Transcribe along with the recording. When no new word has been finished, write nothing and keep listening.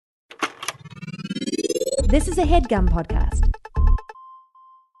This is a HeadGum podcast.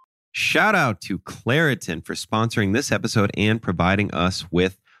 Shout out to Claritin for sponsoring this episode and providing us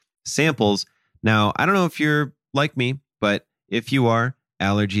with samples. Now, I don't know if you're like me, but if you are,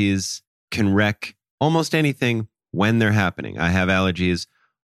 allergies can wreck almost anything when they're happening. I have allergies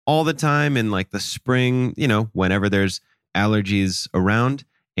all the time in like the spring, whenever there's allergies around,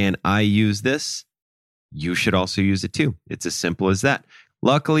 and I use this. You should also use it too. It's as simple as that.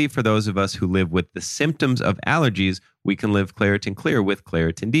 Luckily, for those of us who live with the symptoms of allergies, we can live Claritin Clear with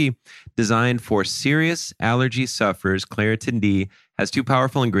Claritin D. Designed for serious allergy sufferers, Claritin D has 2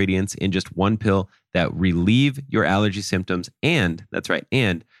 powerful ingredients in just 1 pill that relieve your allergy symptoms and, that's right,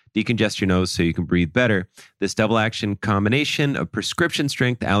 and decongest your nose so you can breathe better. This double action combination of prescription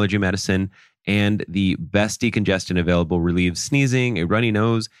strength allergy medicine and the best decongestant available relieves sneezing, a runny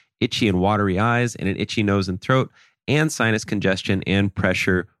nose, itchy and watery eyes, and an itchy nose and throat, and sinus congestion and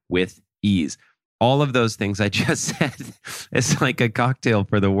pressure with ease. All of those things I just said is like a cocktail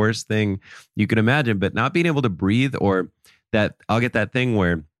for the worst thing you can imagine, but not being able to breathe, or that I'll get that thing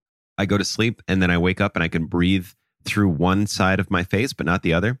where I go to sleep and then I wake up and I can breathe through one side of my face, but not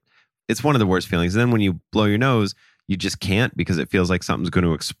the other. It's one of the worst feelings. And then when you blow your nose, you just can't because it feels like something's going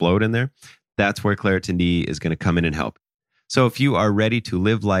to explode in there. That's where Claritin D is going to come in and help. So if you are ready to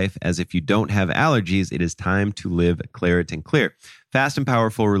live life as if you don't have allergies, it is time to live Claritin Clear. Fast and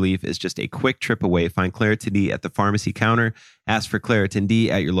powerful relief is just a quick trip away. Find Claritin D at the pharmacy counter. Ask for Claritin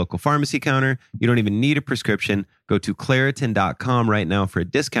D at your local pharmacy counter. You don't even need a prescription. Go to Claritin.com right now for a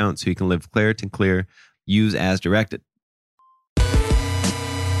discount so you can live Claritin Clear. Use as directed.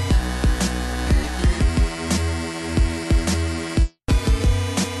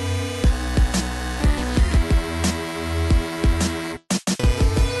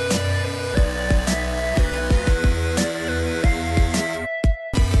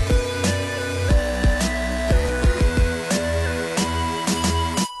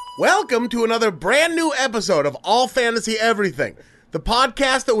 Welcome to another brand new episode of All Fantasy Everything, the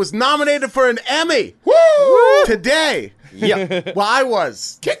podcast that was nominated for an Emmy. Woo! Today. Yeah. Well, I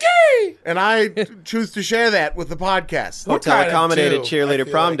was. Kiki! And I choose to share that with the podcast. Hotel accommodated cheerleader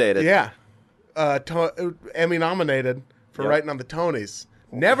prom dated. Yeah. Emmy nominated for writing on the Tonys.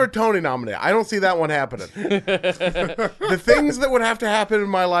 Never Tony nominated. I don't see that one happening. The things that would have to happen in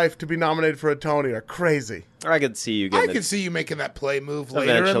my life to be nominated for a Tony are crazy. I could see you getting I could see you making that play move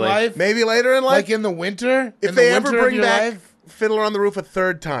later Eventually. in life. Maybe later in life. Like in the winter? If in they the ever winter of bring your back life? Fiddler on the Roof a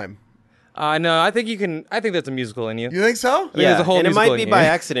third time. No, I think you can. I think that's a musical in you. You think so? think there's a whole and it might musical be in by you.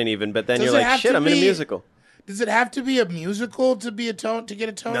 accident even, but then Does you're it like, have shit, to I'm in a be- musical. Does it have to be a musical to be to get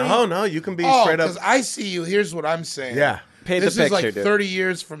a Tony? No, you can be Oh, straight up. because I see you. Here's what I'm saying. Yeah. Paint the This is picture, like dude. 30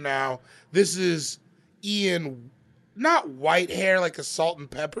 years from now. This is Ian, not white hair like a salt and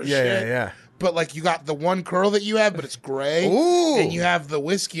pepper shit. Yeah. But like you got the one curl that you have, but it's gray. Ooh. And you have the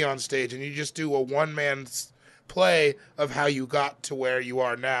whiskey on stage, and you just do a one-man play of how you got to where you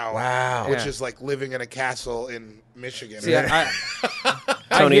are now. Wow. Which Yeah. is like living in a castle in Michigan. See, I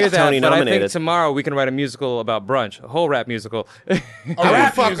Tony- hear that, Tony but I nominated. think tomorrow we can write a musical about brunch, a whole rap musical. I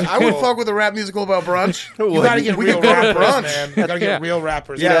would fuck with a rap musical about brunch. You gotta get We real could go to rappers, brunch. man. You gotta get real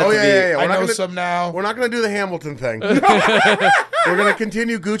rappers. Yeah, man. yeah. I We're not know gonna- some now. We're not going to do the Hamilton thing. We're going to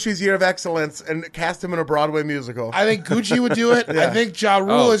continue Gucci's Year of Excellence and cast him in a Broadway musical. I think Gucci would do it. Yeah. I think Ja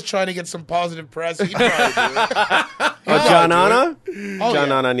Rule Oh. is trying to get some positive press. He'd probably do it. Oh, John Anna? Oh, John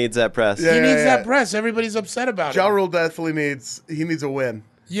yeah. Anna needs that press. Yeah. He needs that press. Everybody's upset about Ja it. Rule definitely needs a win.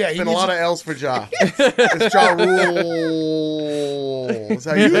 Yeah, It's he been a needs lot of L's for Ja. It's Ja Rule. That's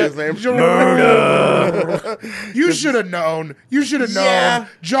how you say his name. You should have known. You should have known. Yeah.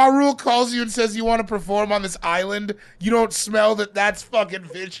 Ja Rule calls you and says you want to perform on this island. You don't smell that that's fucking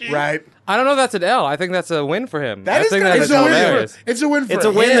fishy. Right. I don't know if that's an L. I think that's a win for him. That I is think gonna that's be It's a win hilarious. for It's a win for It's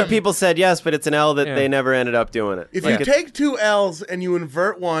a win him. that people said yes, but it's an L that Yeah. they never ended up doing it. If Like, you take two L's and you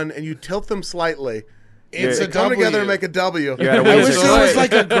invert one and you tilt them slightly, It's they a come W. together and make a W. You're at a I Windsor wish there Slide. was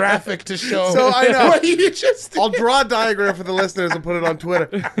like a graphic to show. So I know. what you just I'll draw a diagram for the listeners and put it on Twitter.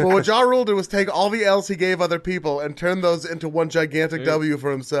 But what Ja Rule did was take all the L's he gave other people and turn those into one gigantic W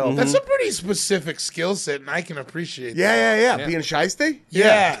for himself. That's a pretty specific skill set, and I can appreciate that. Yeah. Being shiesty?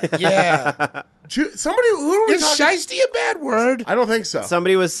 Yeah. Somebody, who are we Is talking? shiesty a bad word? I don't think so.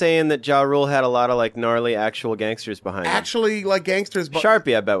 Somebody was saying that Ja Rule had a lot of like gnarly actual gangsters behind him. Actually, like gangsters. But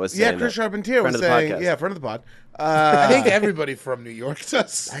Sharpie, I bet, was saying Chris that. Charpentier Friend was of the saying, podcast. yeah, friend of the pod. I think everybody from New York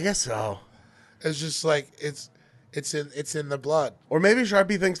does. I guess so. It's just like It's in the blood. Or maybe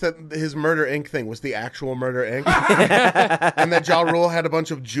Sharpie thinks that his Murder Inc. thing was the actual Murder Inc. and that Ja Rule had a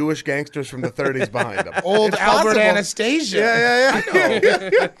bunch of Jewish gangsters from the 30s behind him. Old It's Albert possible. Anastasia.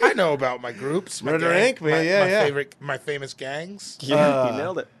 Yeah. I know about my groups. Murder Inc., man, My famous gangs. You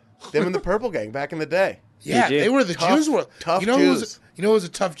nailed it. Them and the Purple Gang back in the day. Yeah, GG. they were the Tough- Jews. tough you know Jews. who was a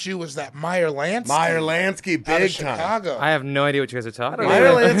tough Jew was that Meyer Lansky. Meyer Lansky, out of big time. Chicago. I have no idea what you guys are talking Meyer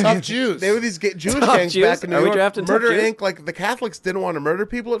about. Lansky, Tough Jews. They were these Jewish Tough gangs Jews? back in New Are we York. drafting tough Murder Jews? Inc. Like the Catholics didn't want to murder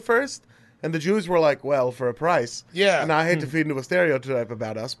people at first, and the Jews were like, "Well, for a price." Yeah. And I hate to feed into a stereotype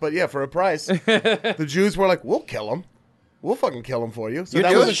about us, but yeah, for a price, the Jews were like, "We'll kill him. We'll fucking kill him for you." So You're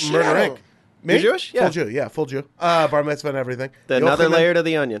that Jewish? was Murder Shit. Inc. Me? You're Jewish? Yeah. Full Jew. Yeah, full Jew. Bar mitzvah and everything. Another Yochanan- layer to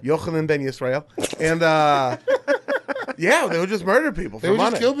the onion. Yochanan ben Yisrael. And yeah, they would just murder people for would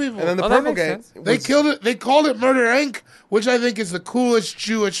just money. kill people. And then the Oh, that Purple makes Gang. sense. They was- killed it. They called it Murder Inc., which I think is the coolest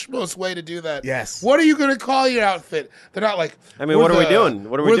Jewish most way to do that. Yes. What are you going to call your outfit? They're not like. I mean, we're what are we doing?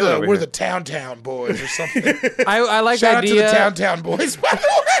 What are we we're doing The, over we're here? the Town Boys or something. I like Shout the out to the idea. Town Boys, by the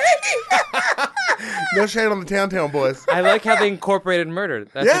way. No shade on the Town Boys. I like how they incorporated murder.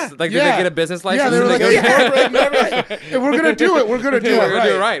 That's Yeah. just, like, did they get a business license? Yeah, they were and like, go, if we're gonna do it, we're gonna do we're it gonna right.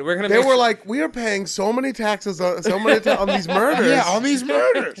 do it right. We're gonna. They make were like, we are paying so many taxes on these murders. Yeah, on these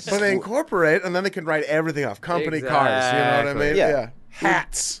murders. But they incorporate, and then they can write everything off. Company cars, you know what I mean? Exactly. Yeah.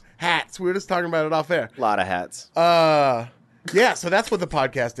 Hats. Hats. We were just talking about it off air. A lot of hats. Yeah, so that's what the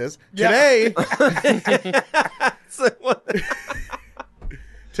podcast is. Yeah.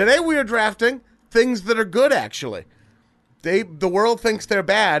 Today we are drafting things that are good, actually. The world thinks they're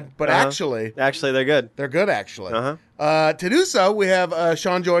bad, but actually, They're good. they're good, actually. Uh-huh. To do so, we have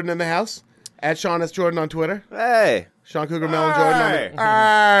Sean Jordan in the house, at Sean S. Jordan on Twitter. Hey. Sean Cougar Melon Jordan on the...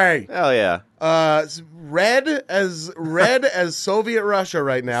 Aye. Aye. Hell yeah. Red as Soviet Russia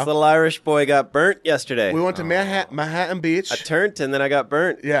right now. This little Irish boy got burnt yesterday. We went to Manhattan Beach. I turned and then I got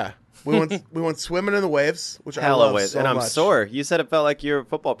burnt. Yeah. We went swimming in the waves, which I Hella love ways. so And I'm much. sore. You said it felt like your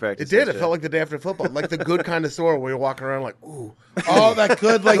football practice. It did. It yesterday. felt like the day after football. Like the good kind of sore where you're walking around like, ooh. Oh, that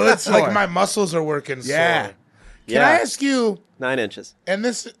good. Like Good sore. like my muscles are working. Yeah. Sore. Can I ask you? 9 inches. And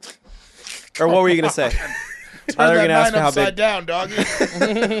this. Or what were you going to say? Turn I was that going to ask nine how upside big. down, doggy.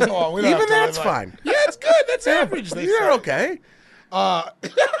 Come on, we don't have Even to that's live on- fine. Yeah, it's good. That's average. They You're say. okay.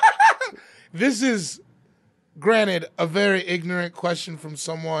 This is, granted, a very ignorant question from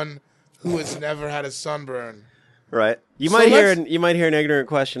someone who has never had a sunburn. Right. You So might let's- hear an ignorant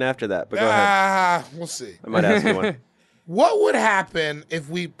question after that, but go ahead. We'll see. I might ask you one. What would happen if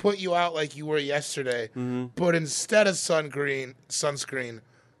we put you out like you were yesterday, Mm-hmm. but instead of sunscreen,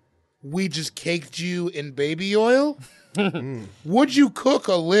 we just caked you in baby oil? Would you cook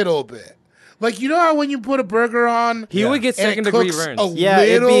a little bit? Like, you know how when you put a burger on, He would get and it second-degree cooks burns. a Yeah,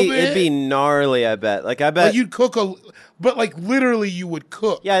 it'd little be bit? it'd be gnarly, I bet. Like I bet Like you'd cook but like literally you would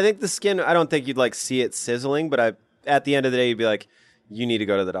cook. Yeah, I think the skin I don't think you'd like see it sizzling, but at the end of the day you'd be like, you need to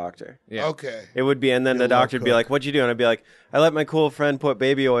go to the doctor. Yeah. Okay. It would be, and then the doctor would be like, "What'd you do?" And I'd be like, "I let my cool friend put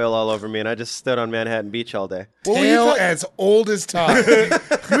baby oil all over me, and I just stood on Manhattan Beach all day." What were you Tail ta- as old as time.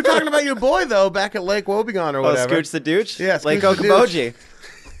 You were talking about your boy, though, back at Lake Wobegon or Oh, whatever. Scooch the Dooch? Yeah, Lake Scooch the Okoboji.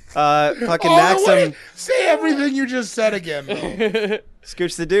 Fucking Oh, Maxim. wait. Say everything you just said again. Though.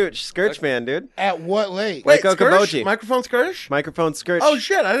 Scooch the Dooch. Skirch man, dude. At what lake? Wait, Lake Skirch? Okoboji. Microphone Skirch? Microphone Skirch. Oh,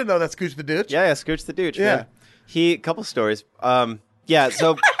 shit. I didn't know that Scooch the Dude. Yeah, Scooch the Dooch, Yeah. man. He, couple stories. Yeah,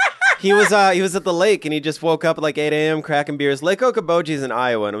 so he was at the lake and he just woke up at like 8 a.m. cracking beers. Lake Okoboji is in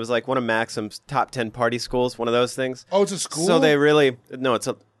Iowa and it was like one of Maxim's top 10 party schools, one of those things. Oh, it's a school? So it's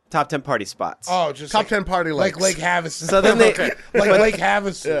a top 10 party spots. Oh, just Top like, 10 party like lakes. Lake Havasu. So then they, like Lake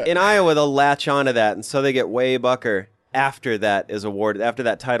Havasu. in Iowa, they'll latch onto that, and so they get way bucker after that is awarded. After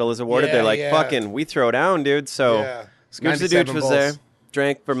that title is awarded, Yeah, they're like, yeah. "Fucking, we throw down, dude." So Yeah. Scooch the 97 Dooch was Bulls. there,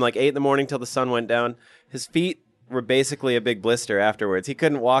 drank from like 8 in the morning till the sun went down. His feet were basically a big blister afterwards. He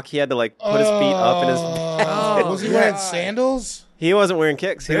couldn't walk. He had to like put his feet up in his. Was he wearing sandals? He wasn't wearing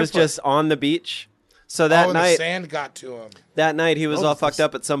kicks. He was Barefoot. just on the beach. So that The night, sand got to him. he was all fucked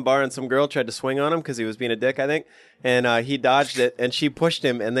up at some bar, and some girl tried to swing on him because he was being a dick, I think. And he dodged it, and she pushed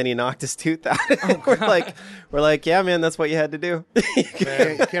him, and then he knocked his tooth out. we're like, yeah, man, that's what you had to do.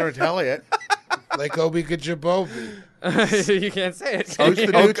 Can't retaliate. Lake Obi Kajabobi. You can't say it. Scooch the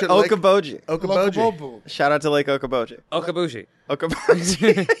Dude at Lake Okoboji. Okoboji. Lokobobu. Shout out to Lake Okoboji. Okabushi.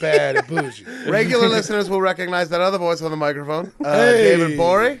 Okoboji. Bad and bougie. Regular listeners will recognize that other voice on the microphone. Hey. David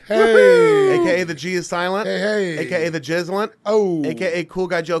Gborie. Hey. A.K.A. the G is silent. Hey. A.K.A. the Jizzlant. Oh. A.K.A. Cool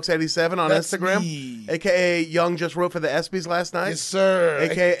Guy Jokes 87 on That's Instagram. me. A.K.A. Young just wrote for the ESPYs last night. Yes, sir.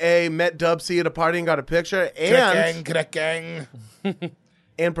 A.K.A. met Dub C at a party and got a picture. And Gang.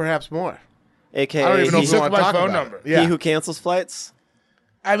 and perhaps more. AKA I don't even know He if we took want to my talk phone about number. it. Yeah. he who cancels flights.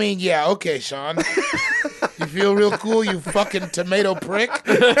 I mean, yeah, okay, Sean. You feel real cool, you fucking tomato prick.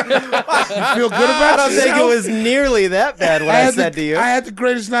 You feel good about I don't think it yourself? was nearly that bad what I said to you. I had the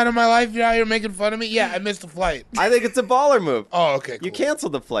greatest night of my life. You're out here making fun of me. Yeah, I missed the flight. I think it's a baller move. Oh, okay, cool. You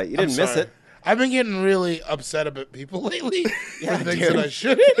canceled the flight. You I'm didn't miss sorry. it. I've been getting really upset about people lately Yeah, for things dude. that I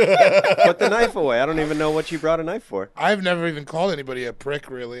shouldn't. Put the knife away. I don't even know what you brought a knife for. I've never even called anybody a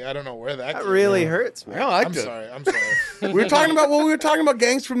prick, really. I don't know where that That came really from. hurts, man. I liked I'm it. sorry. I'm sorry. We were talking about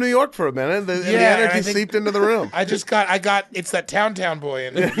gangs from New York for a minute. And the Yeah, and energy I think- seeped into the room. I got, it's that Town boy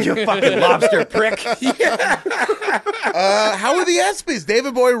in me. You fucking lobster prick. How were the ESPYs?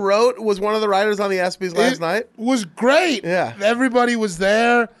 David Boy was one of the writers on the ESPYs last night. Was great. Yeah. Everybody was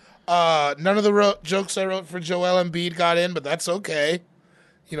there. None of the jokes I wrote for Joel Embiid got in, but that's okay.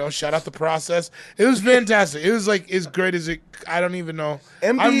 You know, shout out the process. It was fantastic. It was like as great as it. I don't even know.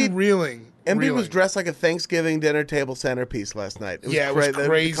 Embiid- I'm reeling. Embiid was dressed like a Thanksgiving dinner table centerpiece last night. It was Yeah, it was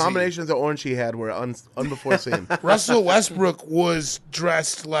crazy. The combinations of orange he had were unbefore seen. Russell Westbrook was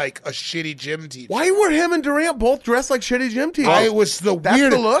dressed like a shitty gym teacher. Why were him and Durant both dressed like shitty gym teachers? It was the That's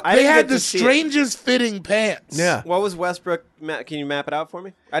weirdest. the look? I They didn't had get the to see it. strangest fitting pants. Yeah. What was Westbrook? Can you map it out for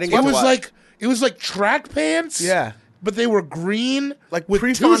me? I didn't get It to was watch. like track pants. Yeah. But they were green, Like with two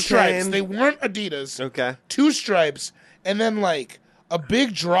Prefontaine. stripes. They weren't Adidas. Okay. 2 stripes, and then like a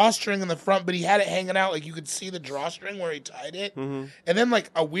big drawstring in the front, but he had it hanging out like you could see the drawstring where he tied it, and then like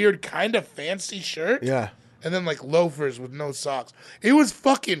a weird kind of fancy shirt, Yeah. and then like loafers with no socks. It was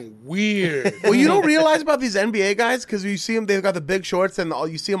fucking weird. Well, you don't realize about these NBA guys because you see them, they've got the big shorts and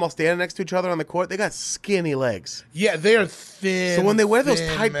you see them all standing next to each other on the court. They got skinny legs. Yeah, they are thin. So when they wear those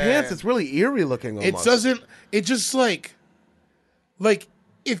thin, tight man. pants, it's really eerie looking almost. It doesn't. It just like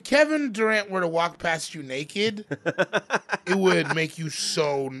if Kevin Durant were to walk past you naked, it would make you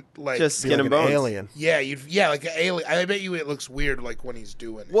so like Just Be skin like and an bones. alien. yeah, like an alien. I bet you it looks weird like when he's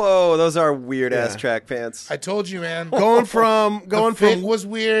doing it. Whoa, those are weird ass Yeah. track pants. I told you, man. Going from The fit was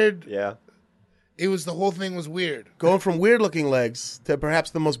weird. Yeah. It was the whole thing was weird. weird looking legs to perhaps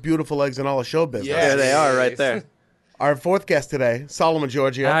the most beautiful legs in all of show business. Yeah. There they are, right there. Our fourth guest today, Solomon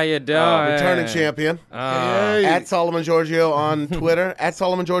Georgio, How you doing? returning champion. Hey. At Solomon Georgio on Twitter, at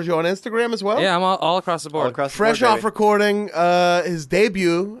Solomon Georgio on Instagram as well. Yeah, I'm all across the board. All across the Fresh board, off baby. recording his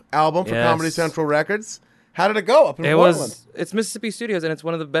debut album for Yes. Comedy Central Records. How did it go up in It Portland? it's Mississippi Studios, and it's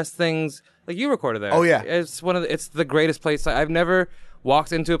one of the best things. Like you recorded there. Oh, yeah. It's the greatest place. I've never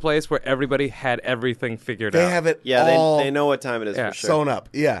walked into a place where everybody had everything figured They out. have it Yeah, all they know what time it is Yeah. for sure. sewn up.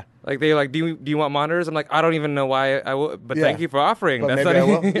 Yeah. Like they're like, do you want monitors? I'm like, I don't even know why I will, but Yeah. thank you for offering. But That's maybe I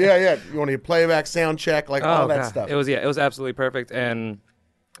not- will. Yeah. You want to playback, sound check, like all that God. stuff. It was absolutely perfect, and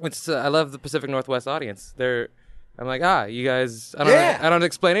it's I love the Pacific Northwest audience. I'm like, you guys. Yeah. I don't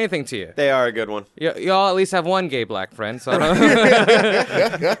explain anything to you. They are a good one. Y'all at least have one gay black friend. So I don't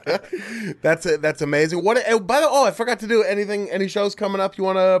That's amazing. By the way, I forgot to do any shows coming up you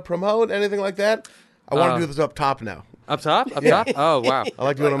want to promote, anything like that? I want to do this up top now. up top. Oh wow. I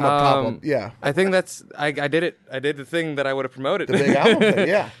like doing them up top. Yeah. I think that's I did it. I did the thing that I would have promoted. The big album thing,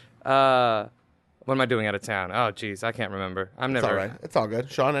 yeah. What am I doing out of town? Oh geez, I can't remember. I'm It's never. all right. It's all good.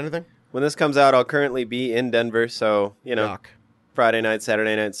 Sean, anything? When this comes out, I'll currently be in Denver, so, Yuck. Friday night,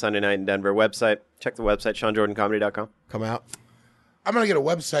 Saturday night, Sunday night in Denver. Website. Check the website, SeanJordanComedy.com. Come out. I'm gonna get a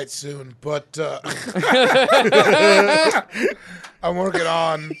website soon, but I'm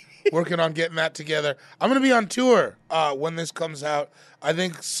working on getting that together. I'm gonna be on tour when this comes out. I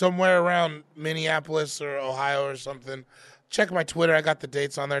think somewhere around Minneapolis or Ohio or something. Check my Twitter. I got the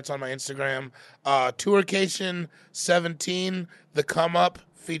dates on there. It's on my Instagram. Tourcation 17, The Come Up,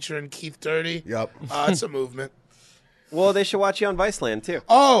 featuring Keith Dirty. Yep. It's a movement. Well, they should watch you on Viceland, too.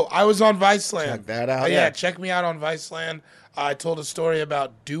 Oh, I was on Viceland. Check that out. Yeah, Yeah. check me out on Viceland. I told a story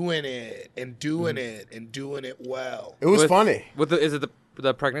about doing it and doing it and doing it well. It was funny. Is it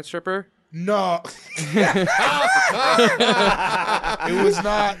the pregnant stripper? No. It was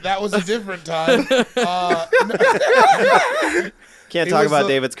not. That was a different time. Can't It talk was about the-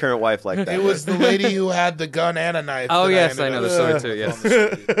 David's current wife like that. It was the lady who had the gun and a knife. Oh that yes, I ended know up the story too. on Yes. the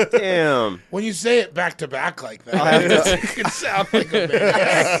street. Damn. When you say it back to back like that, it can sound like a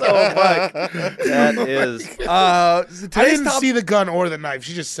man. So much. That is. I Today's didn't top- see the gun or the knife.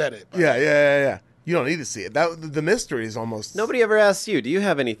 She just said it. Yeah. You don't need to see it. The mystery is almost. Nobody ever asked you, do you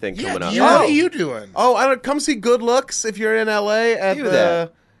have anything Yeah, coming up? what are you doing? Oh, I don't. Come see Good Looks if you're in LA at Do the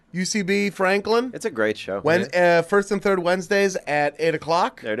that. UCB Franklin. It's a great show. First and third Wednesdays at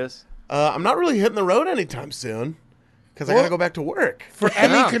 8:00. There it is. I'm not really hitting the road anytime soon because I got to go back to work. For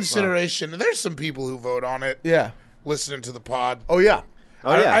any Yeah. consideration, there's some people who vote on it. Yeah. Listening to the pod. Oh yeah.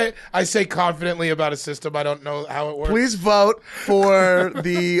 Oh, yeah. I say confidently about a system. I don't know how it works. Please vote for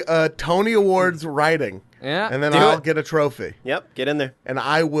the Tony Awards writing. Yeah. And then Do I'll it. get a trophy. Yep, get in there. And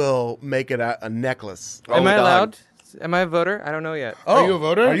I will make it a necklace. Am I dog. allowed? Am I a voter? I don't know yet. Oh, Are you a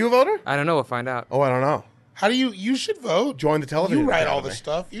voter? Are you a voter? I don't know. We'll find out. Oh, I don't know. How do you should vote? Join the television You write all Academy. the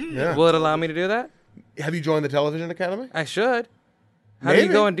stuff. Yeah. Will it allow me to do that? Have you joined the Television Academy? I should. How do Maybe.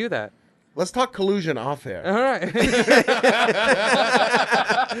 you go and do that? Let's talk collusion off air. All right.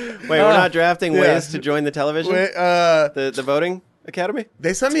 Wait, we're not drafting yeah. ways to join the television? Wait, The voting academy?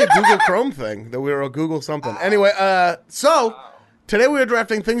 they sent me a Google Chrome thing that we were Google something. Anyway, so today we were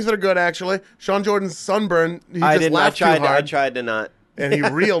drafting things that are good. Actually, Sean Jordan's sunburn. He I just didn't. laughed too I hard, tried to not. and he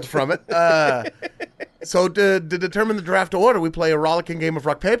reeled from it. So to determine the draft order, we play a rollicking game of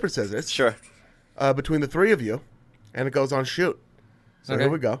rock paper scissors Sure. between the three of you, and it goes on shoot. So Okay.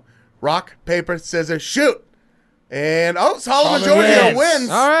 here we go: rock, paper, scissors, shoot. And Solomon Solomon Georgio wins. wins.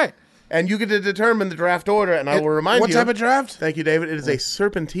 All right. And you get to determine the draft order, and I will remind What you. type of draft? Thank you, David. It is a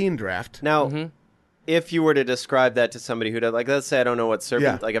serpentine draft. Now, if you were to describe that to somebody who does, like, let's say I don't know what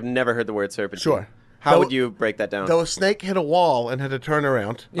serpent, Yeah. like I've never heard the word serpentine. Sure. How Though- would you break that down? Though a snake hit a wall and had to turn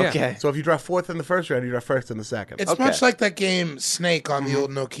around. Yeah. Okay. So if you draft fourth in the first round, you draft first in the second. It's Okay. much like that game Snake on the old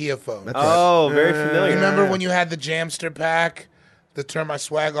Nokia phone. Oh, very familiar. Remember when you had the Jamster pack, the Turn My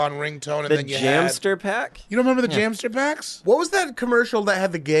Swag On ringtone, and the then you Jamster pack? You don't remember the Jamster packs? What was that commercial that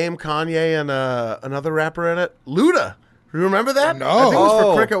had the game Kanye and another rapper in it? Luda. Do you remember that? No. I think it was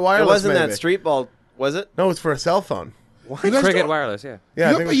for Cricket It Wireless. wasn't maybe. that Street Ball, was it? No, it was for a cell phone. You guys Cricket don't- Wireless, yeah. Yeah,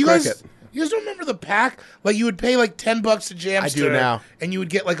 I think it was Cricket. You guys don't remember the pack? Like you would pay like $10 to Jamster. I do now. And you would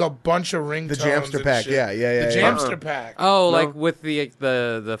get like a bunch of ringtones. Jamster and pack, shit. yeah. The yeah. Jamster pack. Oh, like with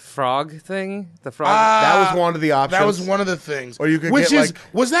the frog thing? The frog? That was one of the options. That was one of the things. Or you could Which get, is like-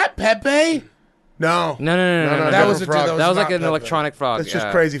 was that Pepe? No. No. That was different a frog. That was like not an Pepe. electronic frog. That's just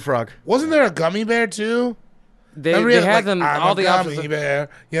yeah. Crazy Frog. Wasn't there a gummy bear too? They Remember he had like, them, I'm all a the gummy options. bear.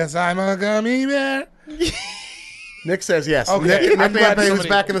 Yes, I'm a gummy bear. Nick says yes. Okay, Nick I'm glad Lampay, who's somebody-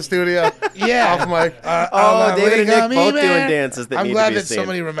 back in the studio. Yeah. Off mic. Oh, David and Nick gummy both bear. doing dances that I'm need glad to be that seen.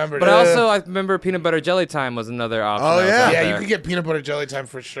 somebody remembered. But it. also, I remember peanut butter jelly time was another option. Oh, that was yeah. out Yeah, there. you could get peanut butter jelly time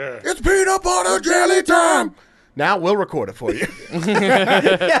for sure. It's peanut butter jelly time. Now we'll record it for you.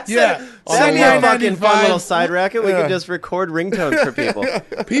 Yeah. That'd be a fucking fun $79.95. little side racket. We Yeah. could just record ringtones for people.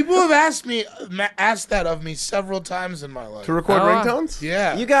 People have asked that of me several times in my life. To record Oh, ringtones?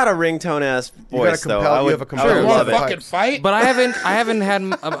 Yeah. You got a ringtone ass voice, though. compel- I you would, have a I compelling would You voice. love want to it. fucking fight? But I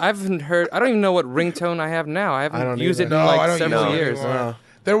haven't heard. I don't even know what ringtone I have now. I don't haven't used it either. in No, I like don't several use it years. anymore.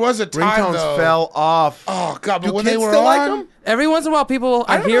 There was a time Ringtones though. fell off. Oh god, but Do when kids they were still on, like them? Every once in a while,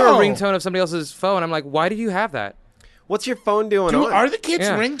 I don't hear know. a ringtone of somebody else's phone. I'm like, why do you have that? What's your phone doing Dude, on? are the kids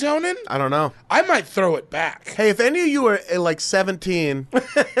Yeah. ringtoning? I don't know. I might throw it back. Hey, if any of you are like 17,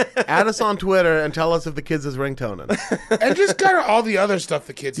 add us on Twitter and tell us if the kids is ringtoning. And just kind of all the other stuff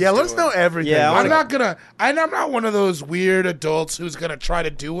the kids. Yeah, is let us doing. know everything. Yeah, I I'm wanna- not not one of those weird adults who's gonna try to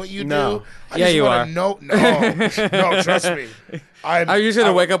do what you No. do. I Yeah, just you wanna are. know- no, trust me. I'm usually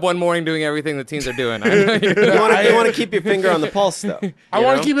gonna wake up one morning doing everything the teens are doing. I know you- You want to keep your finger on the pulse, though. I you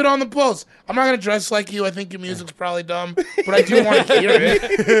want know? to keep it on the pulse. I'm not gonna dress like you. I think your music's probably dumb, but I do want to hear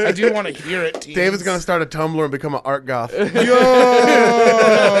it. I do want to hear it. Teens. David's going to start a Tumblr and become an art goth. Yo,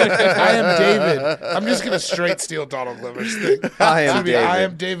 I am David. I'm just gonna straight steal Donald Glover's thing. I am It's gonna be, David. I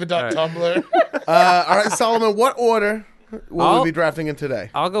am David.tumblr. All right, Solomon, what order will I'll- we be drafting in today?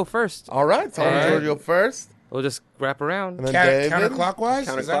 I'll go first. All right, Solomon All right. Giorgio first. We'll just wrap around. And then David.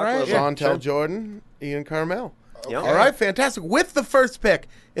 Counterclockwise? Is that right? Counterclockwise. Sean, Tel Jordan, Ian Carmel. Yep. All right, fantastic. With the first pick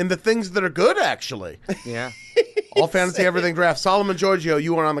in the things that are good, actually. Yeah. All fantasy everything draft. Solomon Giorgio,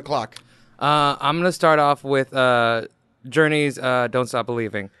 you are on the clock. I'm gonna start off with Journey's "Don't Stop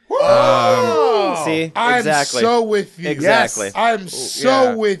Believing." See, I'm exactly. so with you. Exactly. Yes. I'm so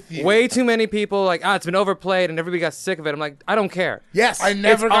Yeah. with you. Way too many people like, it's been overplayed and everybody got sick of it. I'm like, I don't care. Yes. I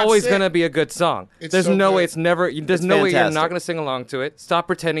never It's got always sick. gonna be a good song. It's There's so no good. way it's never. There's It's no way you're fantastic. not gonna sing along to it. Stop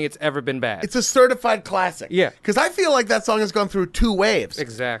pretending it's ever been bad. It's a certified classic. Yeah. Because I feel like that song has gone through two waves.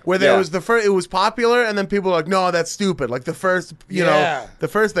 Exactly. Where there Yeah. was the first, it was popular, and then people were like, no, that's stupid. Like the first, you Yeah. know, the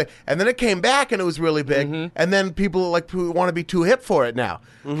first thing. And then it came back and it was really big. And then people like want to be too hip for it now.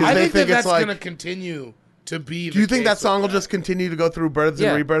 'Cause I they think that it's that's like, going to continue to be. do you think that song will just continue to go through births Yeah,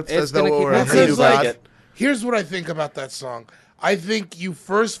 and rebirths it's as though gonna it keep were a happening. new Because, like, god? it. here's what I think about that song. I think you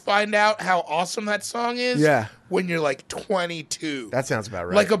first find out how awesome that song is Yeah. when you're like 22. That sounds about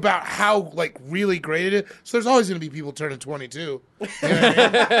right. Like about how like really great it is. So there's always going to be people turning 22. You know what I mean?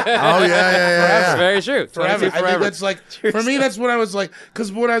 oh, yeah. That's very true. Forever. 22 I think that's like True for me. That's when I was like,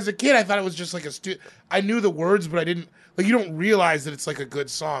 because when I was a kid, I thought it was just like I knew the words, but I didn't like you don't realize that it's like a good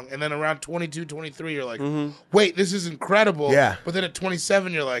song. And then around 22, 23, you're like, wait, this is incredible. Yeah. But then at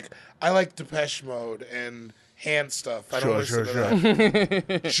 27, you're like, I like Depeche Mode and Hand Stuff. I don't listen to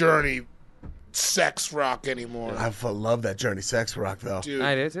that Journey sex rock anymore. I love that Journey sex rock though. Dude.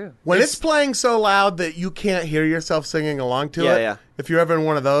 I did too. When it's playing so loud that you can't hear yourself singing along to it, Yeah. if you're ever in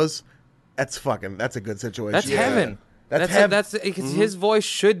one of those, that's a good situation. That's heaven. That's heaven. That's because his voice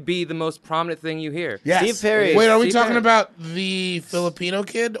should be the most prominent thing you hear. Yes. Steve Perry. Wait, are we Steve talking Perry. about the Filipino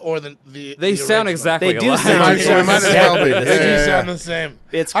kid or the They sound original? exactly They do alike. sound It might as well be. exactly the They same. do sound the same.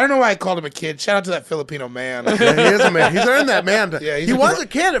 It's- I don't know why I called him a kid. Shout out to that Filipino man. Yeah, he is a man. He's earned that man. Yeah, he's he a was gr- a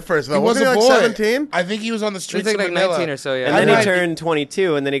kid at first though. He was Wasn't a he boy. like 17? I think he was on the He's streets like of 19 Manila. or so, yeah. And then I he might- turned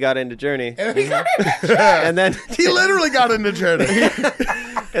 22, and then he got into Journey. And then he got And then He literally got into Journey.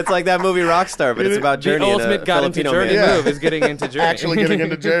 it's like that movie Rockstar, but it's about The Journey. and ultimate a got into Filipino Journey man. Yeah. move is getting into Journey. Actually getting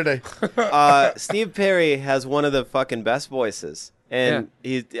into Journey. Steve Perry has one of the fucking best voices, and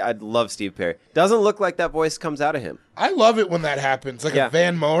I love Steve Perry. Doesn't look like that voice comes out of him. I love it when that happens. Like Yeah. a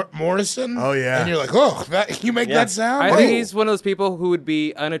Van Morrison. Oh, yeah. And you're like, oh, you make Yeah. that sound? I Oh. think he's one of those people who would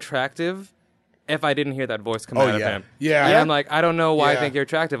be unattractive if I didn't hear that voice come Oh, out of yeah. him. Yeah. And I'm like, I don't know why I Yeah. think you're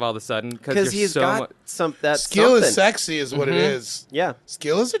attractive all of a sudden Because because he's you're so got that Skill something. is sexy is what it is. Yeah.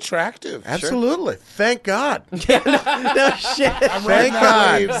 Skill is attractive. Absolutely. Thank God. No shit. I'm Thank riding that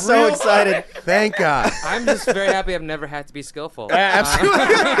God. wave So real excited. Thank God. I'm just very happy I've never had to be skillful. Absolutely.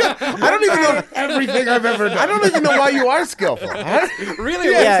 I don't even know. Everything I've ever done. I don't even know why you are skillful.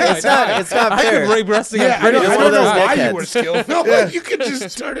 Really? Yeah, it's not I fair. could break wrestling. Yeah, I don't, You're I one don't of know those why dickheads. you were skillful. Like, you could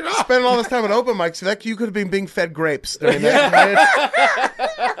just turn it off. Spending all this time at open mics, like you could have been being fed grapes during that.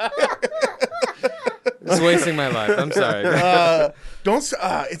 It's wasting my life. I'm sorry.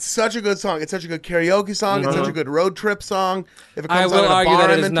 It's such a good song. It's such a good karaoke song. It's such a good road trip song. If it I comes will out at a argue bar,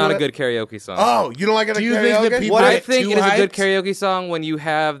 that I'm it is into not a it. good karaoke song. Oh, you don't like it at Do you karaoke? think that people I get think too it is a good hyped? karaoke song when you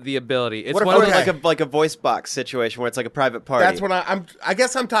have the ability. It's What if one we're of in those, like a voice box situation where it's like a private party? That's what I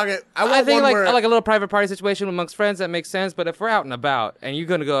guess I'm talking. I want I think one like where like a little private party situation amongst friends that makes sense. But if we're out and about and you're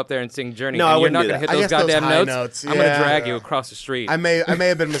gonna go up there and sing Journey, No, I and you're wouldn't not do gonna that. hit I those guess those goddamn high notes, notes, I'm gonna yeah. drag you across the street. I may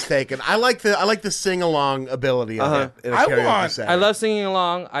have been mistaken. I like the sing along ability of it in a I karaoke want- setting. I love singing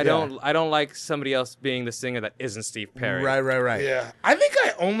along. I don't like somebody else being the singer that isn't Steve Perry. Right. Yeah. I think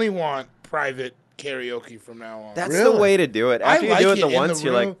I only want private karaoke from now on. That's Really? the way to do it. I After you like do it the in once,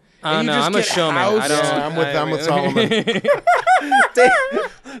 you're room, like, and you no, just I'm a get showman. I house. don't. Yeah, I'm with Solomon.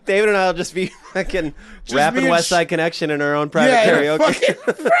 David and I'll just be fucking me rapping and West Side Connection in our own private Yeah,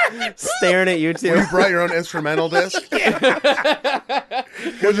 karaoke, staring at you two. You brought your own instrumental disc.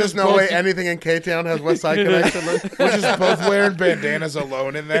 There's just no way anything in K-Town has West Side Connection. We're just both wearing bandanas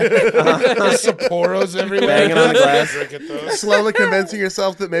alone in there. There's Sapporos everywhere. Banging on the glass. Drinking those. Slowly convincing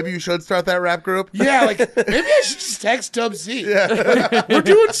yourself that maybe you should start that rap group. Yeah, like maybe I should just text Dub C. Yeah. We're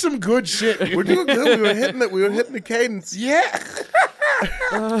doing some good shit. We're doing good. We were hitting it. We were hitting the cadence. Yeah.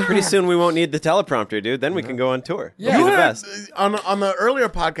 Pretty soon we won't need the teleprompter, dude. Then we can go on tour. Yeah. We'll be You the heard, best. on the earlier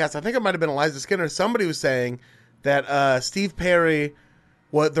podcast, I think it might have been Eliza Skinner. Somebody was saying that Steve Perry,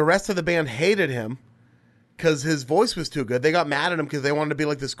 the rest of the band hated him because his voice was too good. They got mad at him because they wanted to be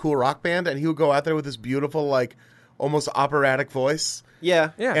like this cool rock band, and he would go out there with this beautiful, like almost operatic voice.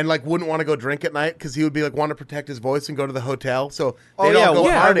 Yeah. Yeah. And like wouldn't want to go drink at night because he would be like want to protect his voice and go to the hotel. So Oh they'd yeah. all go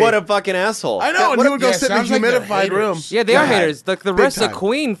party. What a fucking asshole. I know, and What he a- would go yeah, sit in a sounds like they're humidified haters. room. Yeah, they are Yeah. haters. Like the Big rest of time.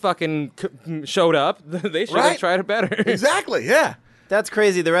 Queen fucking showed up. They should Right. have tried it better. Exactly. Yeah. That's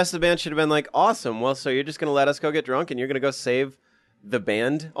crazy. The rest of the band should have been like, awesome. Well, so you're just gonna let us go get drunk and you're gonna go save the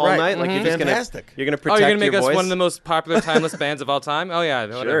band all Right. night? Like you're just Fantastic. you're gonna Oh, protect you're gonna make your us voice? one of the most popular timeless bands of all time? Oh yeah,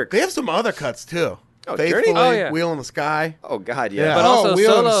 whatever. Jerk. They have some other cuts too. Oh, Faithfully, Journey? Oh, yeah. Wheel in the Sky. Oh God, Yeah. yeah. But Oh, also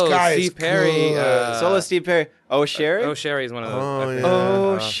Wheel in the solo Sky is Steve Perry. good. Solo Steve Perry. Oh Sherry. Oh, Sherry's one of those. Oh, I think. yeah.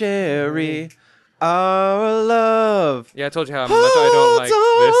 Oh Sherry, our love. Yeah, I told you how much I don't like this.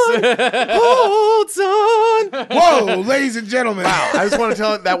 Hold on. Whoa, ladies and gentlemen. I just want to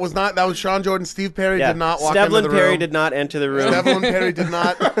tell it that was Sean Jordan. Steve Perry Yeah. did not walk into Stevlin the Perry room. did not enter the room. Stevlin Perry did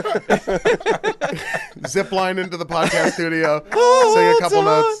not zip line into the podcast studio, sing a couple on.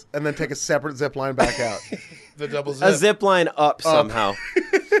 notes, and then take a separate zip line back out The double A zip. zip line up somehow.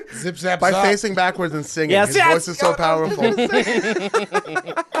 Zip zap by zop. facing backwards and singing. Yes, His yes. voice is so powerful.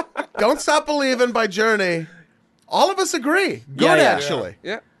 Don't Stop Believin' by Journey. All of us agree. Good, Yeah, yeah. actually.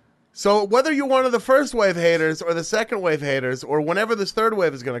 Yeah. So whether you're one of the first wave haters or the second wave haters or whenever this third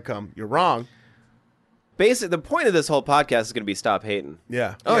wave is going to come, you're wrong. Basically, the point of this whole podcast is going to be stop hating.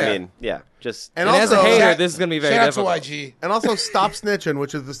 Yeah. Oh, I yeah. mean, yeah, just And And as a also- hater, Shout- this is gonna be very Shout difficult. out to YG. And also stop snitching,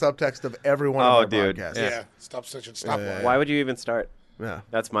 which is the subtext of every one Oh, of our dude. podcasts. Yeah. Stop snitching. Stop lying. why would you even start? Yeah.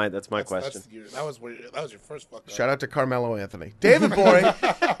 That's my question. That was your first fuck up. Shout out to Carmelo Anthony. David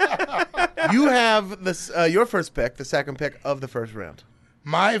Gborie, you have this your first pick, the second pick of the first round.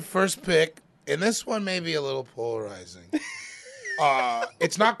 My first pick, and this one may be a little polarizing.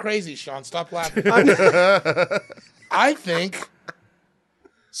 It's not crazy, Sean. Stop laughing. I think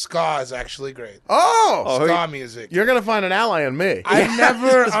ska is actually great. Oh, Ska music. You're gonna find an ally in me. I've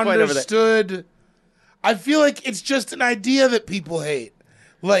never Just point over there. understood. I feel like it's just an idea that people hate.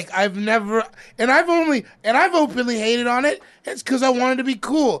 Like I've openly hated on it. It's because I wanted to be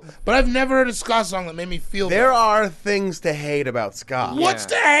cool. But I've never heard a ska song that made me feel There that. are things to hate about ska. What's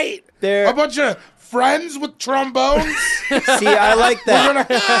to hate? There- A bunch of friends with trombones. See, I like that.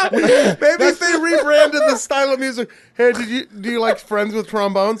 Maybe if they rebranded the style of music. Hey, do you like Friends with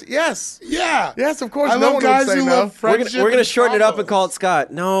Trombones? Yes. Yeah. Yes, of course. I no love one guys would say who no. love friendship. We're gonna and shorten it up and trombones. call it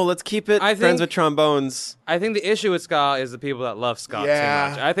Scott. No, let's keep it I Friends think- with Trombones. I think the issue with ska is the people that love ska Yeah.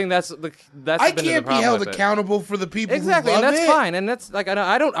 too much. I think that's I been can't the be problem held with it. accountable for the people Exactly, who and love that's it. fine. And that's like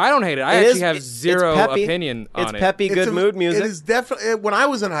I don't hate it. I It actually is- have it's zero peppy. opinion on It's it. peppy, It's good a- mood music. It is definitely when I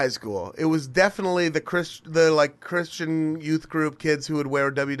was in high school. It was definitely the Christian youth group kids who would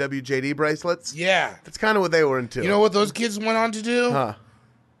wear WWJD bracelets. Yeah. That's kind of what they were into. You know what those kids went on to do? Huh.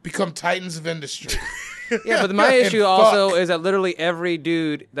 Become titans of industry. Yeah, but my And issue also fuck. is that literally every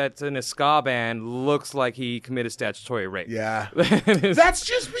dude that's in a ska band looks like he committed statutory rape. Yeah. That's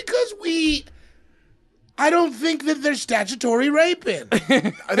just because I don't think that they're statutory raping.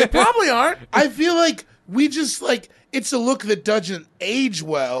 They probably aren't. I feel like we just it's a look that doesn't age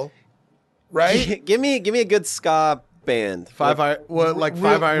well, right? give me a good ska band. Five Like,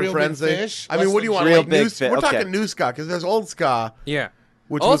 Iron Real Frenzy. Big Fish? I mean, what do you want? Real Like new, Big Fi- we're okay. talking new ska because there's old ska, Yeah.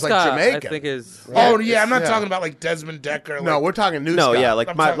 which Old was like ska, Jamaican. I think is Oh yeah, I'm not yeah. talking about like Desmond Decker. No, like, we're talking new no, ska. yeah, I'm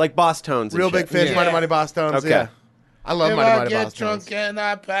talking- like Boss Tones. And Real shit. Big Fish, Yeah. Mighty Mighty Boss Tones. Okay. Yeah, I love if Mighty I Mighty get Boss drunk Tones. and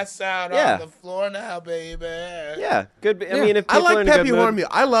I pass out Yeah. on the floor now, baby. Yeah, good. I Yeah. mean, if I people are like in a peppy good horn mood,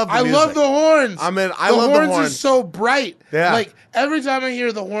 music. I love the I music. love the horns. I mean, I the love the horns are horns. so bright. Yeah. Like every time I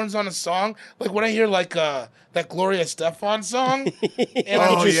hear the horns on a song, like when I hear like that Gloria Estefan song, and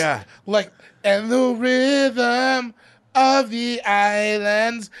Oh, I'm just yeah. like, and the rhythm of the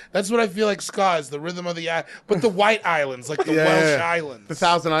islands. That's what I feel like ska is, the rhythm of the island, but the white islands, like the Yeah, Welsh yeah, yeah. islands. The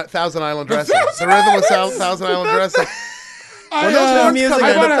Thousand Island Dressing. The rhythm of Thousand Island Dressing. When those horns music come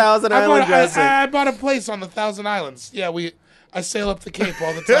and in, the Thousand Island Dressing. I bought a place on the Thousand Islands. Yeah, I sail up the Cape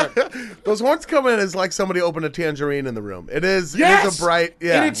all the time. those horns come in is like somebody opened a tangerine in the room. It is. Yes! It is a bright.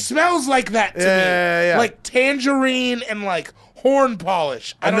 Yeah. And it smells like that to me. Yeah. Like tangerine and like horn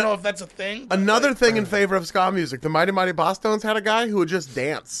polish. I don't know if that's a thing. but, Another like, thing in favor of ska music, the Mighty Mighty Boss Tones had a guy who would just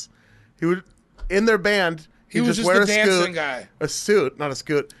dance. He would, in their band, he he'd was just just wear the a dancing scoot, guy. a suit, not a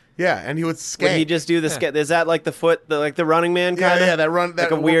scoot. Yeah, and he would skank. would he just do the skate? Is that like the foot, like the Running Man yeah, kind of? yeah, that run,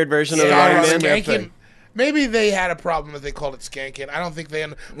 that like a weird version of the Yeah, Running Running Man. Man. Skanking. thing. Maybe they had a problem if they called it skanking. I don't think they.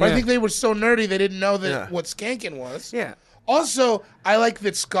 But I Yeah. think they were so nerdy they didn't know that Yeah. what skanking was. Yeah. Also, I like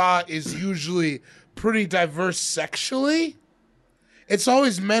that ska is usually pretty diverse sexually. It's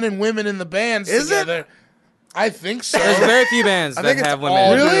always men and women in the bands Is it? together. I think so. There's very few bands I that think it's have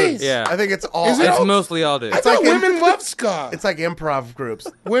all women. Really? dudes. Yeah. I think it's all. Is it It's all- mostly all dudes. I thought like in- women love ska. It's like improv groups.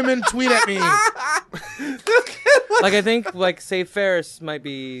 Women tweet at me. Like I think like Save Ferris might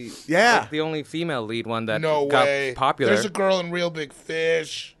be Yeah. like, the only female lead one that No got way. popular. There's a girl in Real Big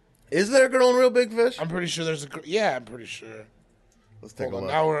Fish. Is there a girl in Real Big Fish? I'm pretty sure there's a girl. Yeah, I'm pretty sure. Let's take Hold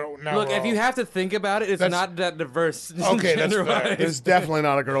a on. look. Now Look, we're if you have to think about it, it's That's- not that diverse. Okay, that's fair. gender-wise. There's definitely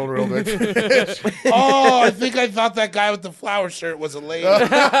not a girl in Real Big Fish. Oh, I think I thought that guy with the flower shirt was a lady.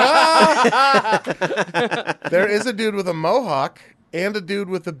 There is a dude with a mohawk and a dude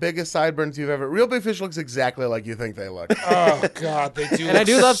with the biggest sideburns you've ever. Real Big Fish looks exactly like you think they look. Oh God, they do. And I look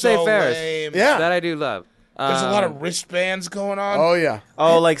do love so Save Ferris. lame. Yeah. That I do love. There's a lot of wristbands going on. Oh yeah.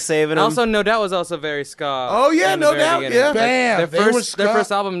 Oh, like saving them. Also, No Doubt was also very ska. Oh, yeah, in the No very Doubt, beginning. yeah. Like, Bam, their they were first ska. their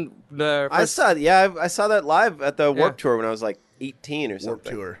first album. I saw that live at the Warped Tour when I was like 18 or something. Warp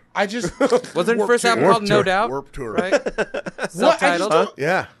tour. I just Was their Warped first Tour. album Warped called No Tour. Doubt? Warped Tour. Right? What? I just Subtitled. don't,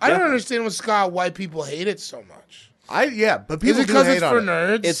 Yeah. I don't understand with ska why people hate it so much. But Is people it do because hate it's on for it.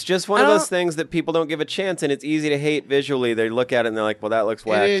 nerds? It's just one of those things that people don't give a chance, and it's easy to hate visually. They look at it and they're like, "Well, that looks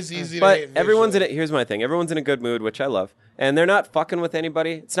whack." It is easy to but hate everyone's in visually. it. Here's my thing: everyone's in a good mood, which I love, and they're not fucking with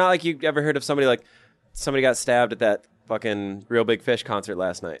anybody. It's not like you ever heard of somebody got stabbed at that fucking Real Big Fish concert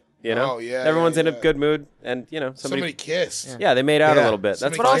last night. You know? Oh, yeah, Everyone's yeah, in a yeah. good mood, and Somebody kissed. Yeah, they made out a Yeah. little bit. That's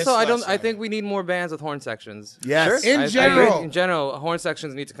Somebody But fine. also, I last don't. I night. think we need more bands with horn sections. Yes. Sure. In I general. agree. In general, horn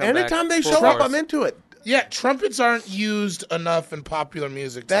sections need to come back. Anytime they full show up, force. I'm into it. Yeah, trumpets aren't used enough in popular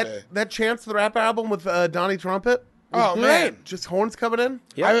music today. That Chance the Rapper album with Donnie Trumpet, Oh, man. Just horns coming in.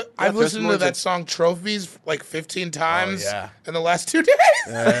 I've throw listened some to horns that in. song Trophies like 15 times yeah. in the last 2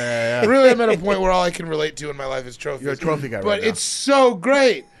 days. Really, I'm at a point where all I can relate to in my life is Trophies. You're a trophy guy But right now. it's so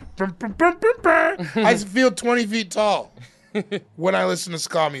great. I feel 20 feet tall when I listen to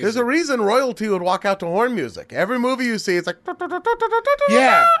ska music. There's a reason royalty would walk out to horn music. Every movie you see, it's like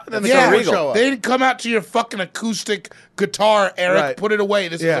Yeah. then the yeah. camera show up. They didn't come out to your fucking acoustic guitar, Eric. Right. Put it away.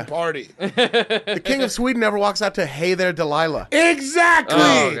 This Yeah. is a party. The King of Sweden never walks out to "Hey There, Delilah." Exactly.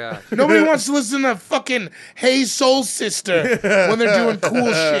 Oh, God. Nobody wants to listen to fucking Hey Soul Sister when they're doing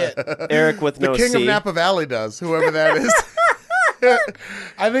cool shit. Eric with The no King C. of Napa Valley does, whoever that is.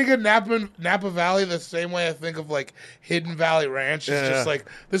 I think of Napa Valley the same way I think of like Hidden Valley Ranch. It's just like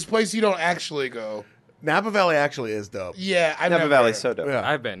this place you don't actually go. Napa Valley actually is dope. Yeah, I've Napa never Valley's so dope. Yeah.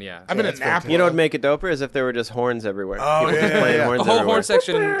 I've been, yeah. I've been Yeah, in it's Napa. You know what would make it doper is if there were just horns everywhere. Oh, People yeah, just playing yeah. horns A whole everywhere. horn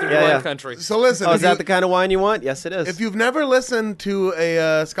section through Yeah, the yeah. country. So listen, Oh, if is that you- the kind of wine you want? Yes, it is. if you've never listened to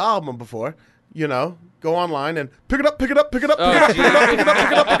a ska album before, you know, go online and pick it up, pick it up, pick it up, pick it up, pick it up, pick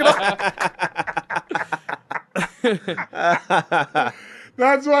it up, pick it up, pick it up.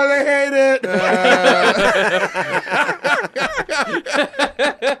 That's why they hate it.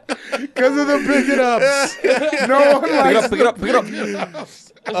 Because of the pick it ups. No one likes pick it up, pick it up, pick it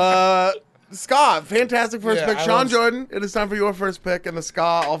up. ska. Fantastic first Yeah, pick. I Sean love- Jordan, it is time for your first pick in the ska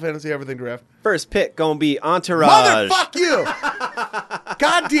All Fantasy Everything draft. First pick gonna be Entourage. Motherfuck you!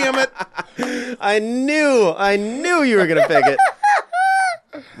 God damn it! I knew you were gonna pick it.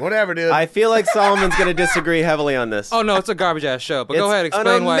 Whatever, dude. I feel like Solomon's gonna disagree heavily on this. Oh, no, it's a garbage ass show. But go It's ahead, an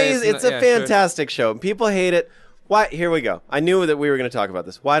explain why amazing, it's a yeah, sure. fantastic show. People hate it. Why? Here we go. I knew that we were going to talk about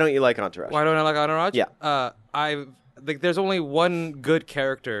this. Why don't you like Entourage? Why don't I like Entourage? Yeah. I think there's only one good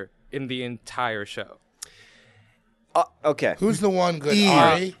character in the entire show. Okay. Who's the one good? E.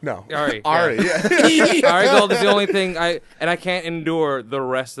 Ari? No. Ari, Ari, yeah. yeah. Ari Gold is the only thing I can't endure the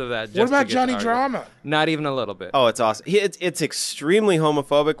rest of that. Just What to about get Johnny to Ari. Drama? Not even a little bit. Oh, it's awesome. It's extremely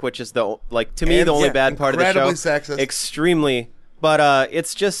homophobic, which is to me And, the only yeah, bad part of the show. incredibly sexist. Extremely, but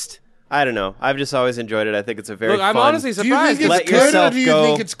it's just I don't know. I've just always enjoyed it. I think it's a very Look, I'm fun. honestly Do you surprised. think Let it's good or yourself do you go.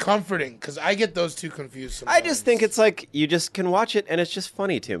 think it's comforting? Because I get those two confused sometimes. I just think it's like you just can watch it and it's just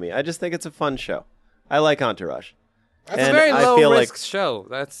funny to me. I just think it's a fun show. I like Entourage. It's and a very I low feel risk like show.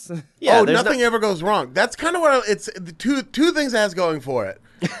 That's yeah, Oh, there's nothing ever goes wrong. That's kind of what it's the two things it has going for it.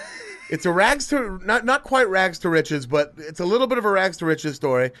 It's a rags to not quite rags to riches, but it's a little bit of a rags to riches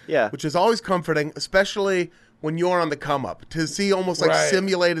story. Yeah. Which is always comforting, especially when you're on the come up to see almost like Right.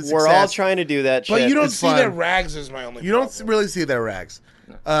 simulated success. We're all trying to do that shit. But you don't It's see fun. their rags is my only You don't problem. really see their rags.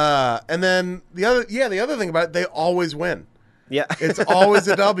 And then the other thing about it, they always win. yeah. It's always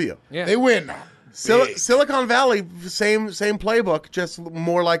a W. yeah. They win. Big. Silicon Valley, same playbook, just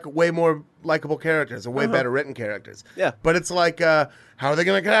more like way more likable characters and way better written characters. Yeah. But it's like, how are they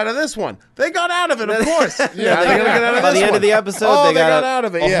going to get out of this one? They got out of it, of course. Yeah, By they're going to get out of the this end one. of the episode, Oh, they got out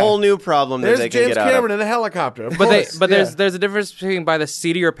of it. a Yeah. whole new problem that There's they can James get out Cameron of. in a helicopter. Of But course. there's a difference between by the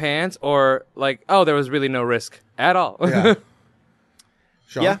seat of your pants or like, oh, there was really no risk at all. Yeah.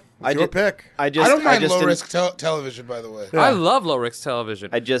 Sean, Yeah, it's your pick. I don't mind low risk television, by the way. I love low risk television.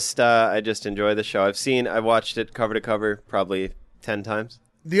 I just enjoy the show. I've watched it cover to cover probably 10 times.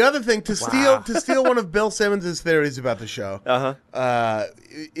 The other thing to steal one of Bill Simmons' theories about the show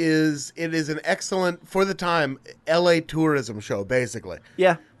is it is an excellent, for the time, LA tourism show, basically.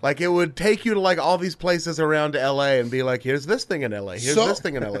 Yeah. Like, it would take you to, like, all these places around L.A. and be like, here's this thing in L.A., here's So- this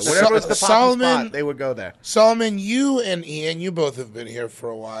thing in L.A. Whatever was the pop Solomon- spot, they would go there. Solomon, you and Ian, you both have been here for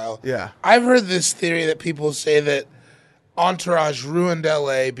a while. Yeah. I've heard this theory that people say that Entourage ruined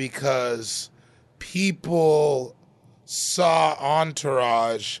LA because people saw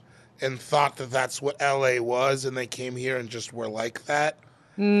Entourage and thought that that's what LA was, and they came here and just were like that.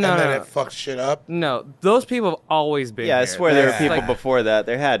 And then no. it fucked shit up. No, those people have always been Yeah, I here. swear there were That's people like- before that.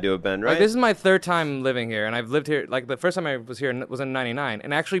 There had to have been, right? Like, this is my third time living here, and I've lived here. Like the first time I was here was in '99,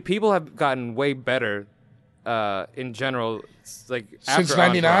 and actually people have gotten way better in general. Like Since after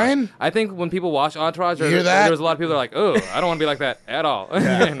 99? Entourage. I think when people watch Entourage, You hear that? there was a lot of people that are like, "Oh, I don't want to be like that at all."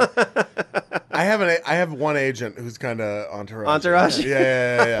 And I have one agent who's kind of Entourage. Entourage?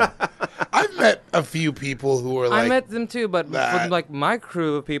 Yeah. I've met a few people who were like, I met them too, but that. with, like my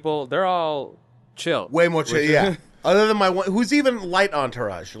crew of people, they're all chill. Way more chill, yeah. Other than my one, who's even light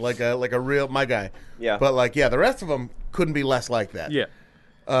Entourage, like a real, my guy. Yeah. But, like, yeah, the rest of them couldn't be less like that. Yeah.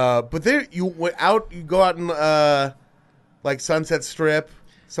 But there, you go out and like Sunset Strip,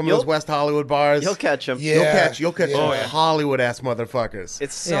 Some of those West Hollywood bars. You'll catch them. Yeah. You'll catch some Hollywood-ass motherfuckers.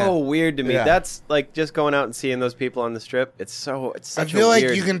 It's so weird to me. Yeah. That's like just going out and seeing those people on the strip. It's such I feel like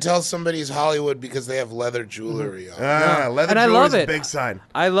weird... you can tell somebody's Hollywood because they have leather jewelry on. Leather And I jewelry's love a it. big sign.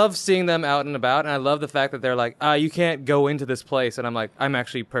 I love seeing them out and about, and I love the fact that they're like, you can't go into this place. And I'm like, I'm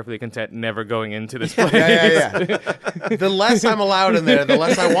actually perfectly content never going into this place. Yeah. The less I'm allowed in there, the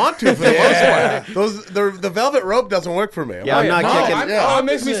less I want to for the most part. The velvet rope doesn't work for me. Yeah, I'm not kicking... It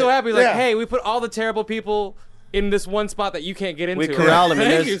makes me so happy. Like, Yeah. hey, we put all the terrible people in this one spot that you can't get into. We corral them, and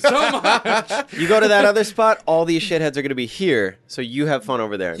Thank you so much. You go to that other spot, all these shitheads are going to be here, so you have fun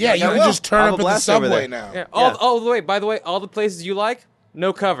over there. Yeah, Like, you I can will. just turn I'll up at the blast over subway there. now. Yeah. By the way, all the places you like,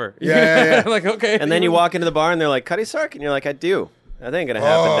 no cover. Yeah. Like, okay. And then you walk into the bar, and they're like, Cuddy Sark? And you're like, I do. That ain't going to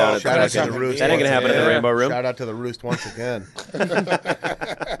happen down at Shout out to fucking- the Roost. That ain't going to happen in the Rainbow Room. Shout out to the Roost once again.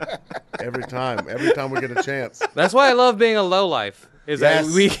 Every time we get a chance. That's why I love being a lowlife. Is Yes.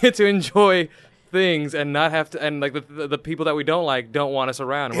 that we get to enjoy things and not have to, and like the people that we don't like don't want us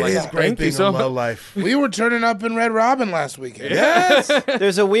around. We're It like, is great thank you being so a much. low life. We were turning up in Red Robin last weekend. Yes.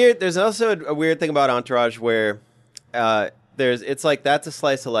 There's also a weird thing about Entourage where it's like that's a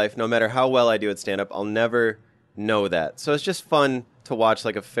slice of life. No matter how well I do at stand up, I'll never know that. So it's just fun to watch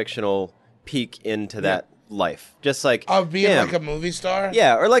like a fictional peek into that life. Just like Of being damn. like a movie star?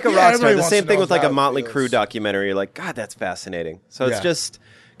 Yeah, or like a Yeah, rock star. everybody The wants same to thing know with like how a it Motley feels. Crue documentary. You're like, God, that's fascinating. So Yeah. it's just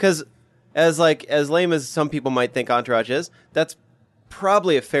because as lame as some people might think Entourage is, that's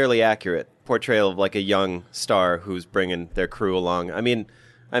probably a fairly accurate portrayal of like a young star who's bringing their crew along. I mean,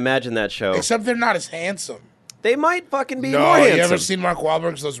 I imagine that show. Except they're not as handsome. They might fucking be more No, you handsome. ever seen Mark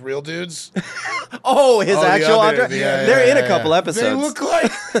Wahlberg's Those Real Dudes? Oh, his Oh, the actual other- Entourage? yeah, They're in a yeah, couple yeah. episodes.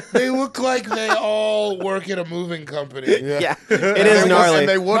 They look like they all work at a moving company. Yeah, it is gnarly. And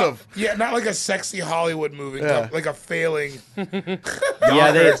they would have. Yeah, not like a sexy Hollywood moving company, like a failing.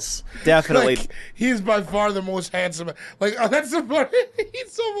 Yeah, they definitely. Like, he's by far the most handsome. Like, that's the part.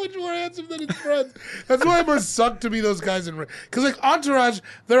 He's so much more handsome than his friends. That's why it must suck to be those guys in. Because like Entourage,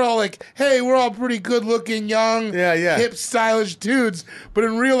 they're all like, "Hey, we're all pretty good looking, young, hip, stylish dudes." But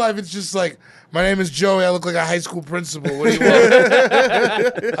in real life, it's just like, "My name is Joey. I look like a high school principal. What do you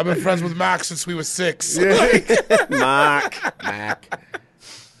want?" I've been friends with Mac since we were 6. Mark.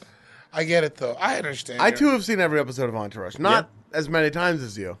 I get it though. I understand. I too have seen every episode of Entourage. Not as many times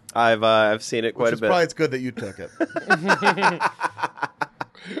as you. I've seen it quite Which a bit. Probably it's good that you took it.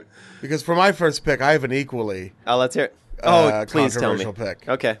 Because for my first pick, I have an equally Let's hear it. Oh, please tell me. controversial pick.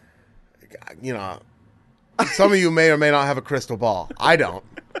 Okay. You know, some of you may or may not have a crystal ball. I don't.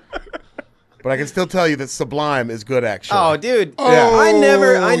 But I can still tell you that Sublime is good, actually. Oh, dude. Yeah. I you never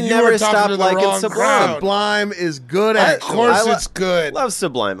were talking stopped to the liking wrong Sublime. crowd. Sublime is good, Of actually. course, I it's good. Love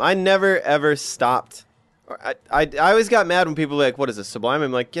Sublime. I never ever stopped. I always got mad when people were like, "What is this Sublime?"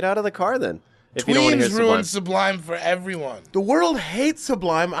 I'm like, "Get out of the car then." If you don't want to hear Tweens Sublime. ruined Sublime for everyone. The world hates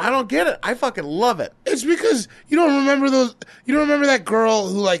Sublime. I don't get it. I fucking love it. It's because you don't remember those. You don't remember that girl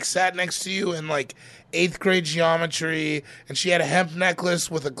who like sat next to you in like 8th grade geometry, and she had a hemp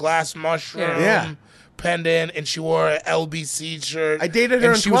necklace with a glass mushroom Yeah. pendant, and she wore an LBC shirt. I dated her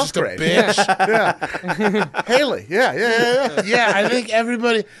and in she was 12th just a grade. bitch. Haley. Yeah. Yeah, I think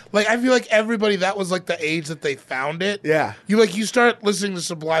everybody. Like, I feel like everybody that was like the age that they found it. Yeah. You start listening to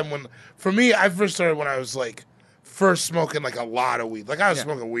Sublime when. For me, I first started when I was like. First smoking like a lot of weed. Like I was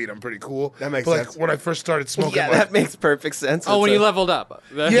smoking weed, I'm pretty cool. That makes but, like, sense. when I first started smoking, Yeah, like, that makes perfect sense. Oh, when That's you a- leveled up.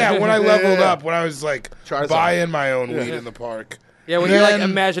 yeah, when I leveled yeah. up, when I was like Charizard. buying my own weed in the park. Yeah, when you're like Then-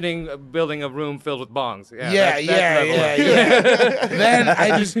 imagining building a room filled with bongs. Yeah, that's yeah. level up. Then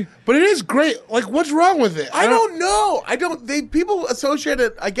I just, but it is great. Like, what's wrong with it? I don't know. People associate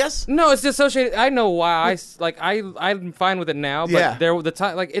it, I guess. No, it's associated. I know why. I'm fine with it now. But Yeah. the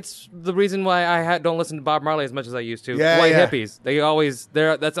time, like it's the reason why I don't listen to Bob Marley as much as I used to. Yeah, White yeah. hippies. They've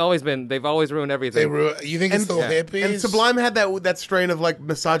always ruined everything. You think it's the hippies? And Sublime had that strain of like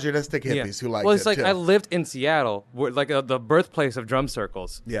misogynistic hippies who liked well, it's it like too. I lived in Seattle, like the birthplace of drum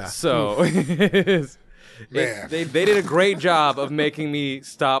circles. Yeah. So Man. they did a great job of making me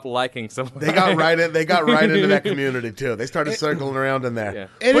stop liking someone. They got right into that community too. They started circling around in there. Yeah.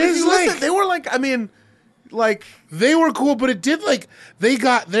 It But if is you like- listen, they were like, I mean, like They were cool, but it did like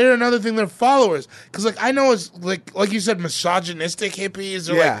they're another thing. They're followers because like I know it's like you said, misogynistic hippies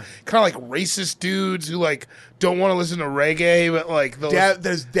or Yeah. like kind of like racist dudes who like don't want to listen to reggae, but like those.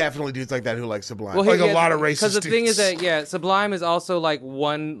 there's definitely dudes like that who like Sublime. Like a lot of racist Because the thing is dudes. that Sublime is also like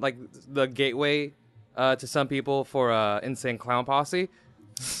the gateway to some people for Insane Clown Posse.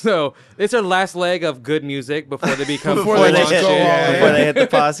 So it's their last leg of good music before they become before full-on they shit. hit the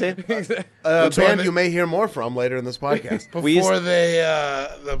posse. Band you may hear more from later in this podcast.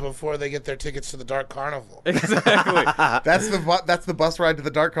 Before they get their tickets to the Dark Carnival. Exactly. That's the bus ride to the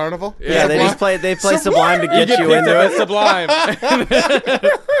Dark Carnival. Yeah, they just play Sublime to get you picked into up it. at Sublime.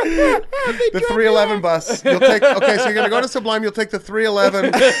 The 311 bus. You'll take. Okay, so you're gonna go to Sublime. You'll take the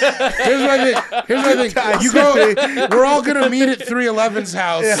 311. Here's my thing. You go. We're all gonna meet at 311's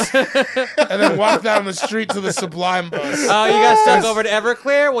house, and then walk down the street to the Sublime bus. Oh, you got stuck over to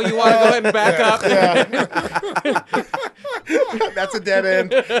Everclear? Well, you want to go ahead and back up? That's a dead end.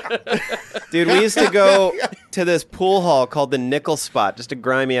 Dude, we used to go to this pool hall called the Nickel Spot, just a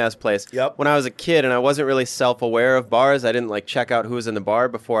grimy ass place. Yep. When I was a kid and I wasn't really self-aware of bars, I didn't like check out who was in the bar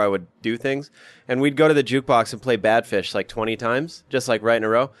before I would do things. And we'd go to the jukebox and play Badfish like 20 times, just like right in a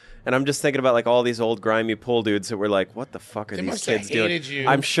row. And I'm just thinking about like all these old grimy pool dudes that were like, what the fuck are They these must have kids doing? hated you.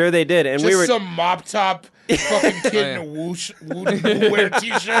 I'm sure they did. And Just we were some mop top fucking kid in a woo wear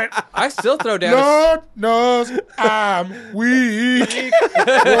t-shirt. I still throw down. Lord knows I'm weak.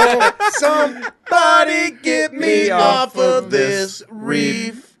 Somebody get me off of this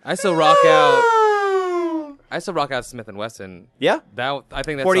reef. I still rock out. I still rock out Smith and Wesson. yeah. I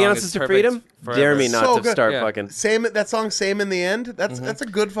think that 40 song ounces is to perfect freedom. forever. Dare me not So to good. start Yeah. fucking. Same. That song, "Same in the End." That's a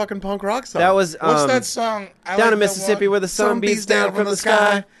good fucking punk rock song. That was What's that song? I down like in that Mississippi one. where the sun beats down from the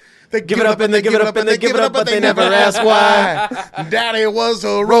sky. They Give it up and they give it up and they give it up, but they never ask why. Daddy was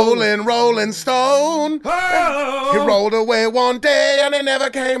a rolling stone. He rolled away one day and he never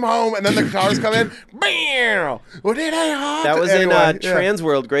came home. And then the guitars come in. Bam! Well, it ain't hard. That was Anyway, in Trans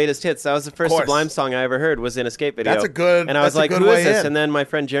World Greatest Hits. That was the first course. Sublime song I ever heard. Was in a skate video. That's a good- And I was that's a like, good "Who is way this?" in. And then my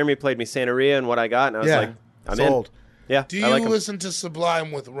friend Jeremy played me Santeria and What I Got, and I was Yeah. like, "I'm Sold. in." Yeah. Do you I like 'em. listen to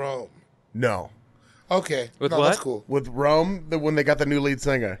Sublime with Rome? No. Okay. With no, what? That's cool. With Rome, when they got the new lead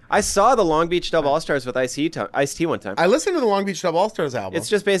singer. I saw the Long Beach Dub All Stars with Ice-T one time. I listened to the Long Beach Dub All Stars album. It's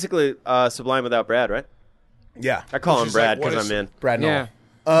just basically Sublime without Brad, right? yeah. I call him is Brad like, what because is I'm it? in. Brad Noel.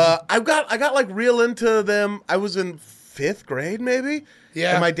 Yeah. I got like real into them. I was in 5th grade maybe.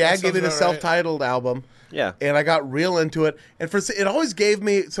 Yeah, And my dad that gave me the sounds about right. self-titled album. Yeah. And I got real into it. And it always gave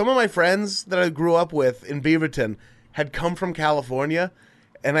me, some of my friends that I grew up with in Beaverton had come from California.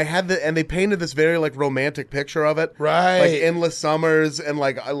 And and they painted this very like romantic picture of it. Right. Like endless summers and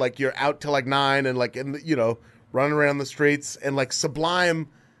like you're out till like 9 and like, running around the streets. And like Sublime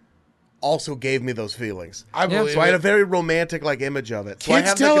also gave me those feelings. I believe So I had a it. very romantic like image of it. So I Kids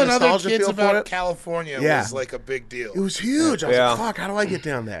have like, a telling other nostalgia kids feel for about it. California Yeah. was like a big deal. It was huge. I was Yeah. like, fuck, how do I get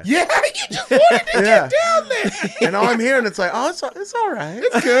down there? Yeah, you just wanted to Yeah. get down there. And now I'm here and it's like, oh, it's all right.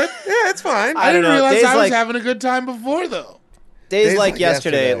 It's good. Yeah, it's fine. I didn't know. realize Days I was like- having a good time before, though. Days Days like like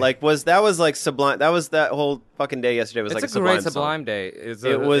yesterday, yesterday. like that was like Sublime. That was that whole fucking day yesterday was It's like a Sublime great song. Sublime day.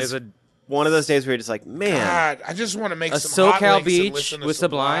 It was one of those days where you're just like, man. God, I just want to make a some hot SoCal links and Beach listen to with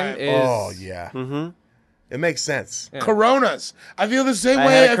Sublime is. Oh, yeah. Mm-hmm. It makes sense. Yeah. Coronas. I feel the same I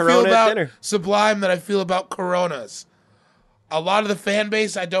way had a I feel Corona at about dinner. Sublime that I feel about Coronas. A lot of the fan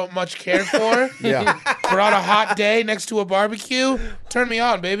base I don't much care for. Yeah. But on a hot day next to a barbecue, turn me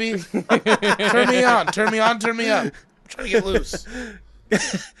on, baby. Turn me on. Turn me on. Turn me up. I'm trying to get loose.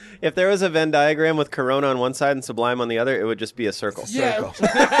 If there was a Venn diagram with Corona on one side and Sublime on the other, it would just be a circle. Yeah.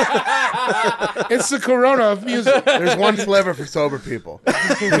 It's the Corona of music. There's one sliver for sober people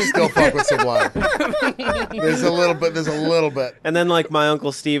who still fuck with Sublime. There's a little bit. And then like my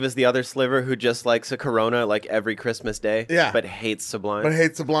Uncle Steve is the other sliver who just likes a Corona like every Christmas day. Yeah. But hates Sublime. But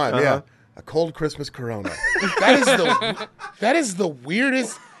hate Sublime, Uh-huh. yeah. A cold Christmas Corona. That is the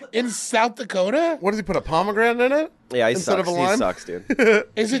weirdest in South Dakota. What does he put, a pomegranate in it? Yeah, he Instead sucks. of a He lime? sucks, dude.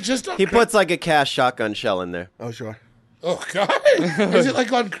 Is it just on He puts like a cash shotgun shell in there. Oh, sure. Oh God! Is it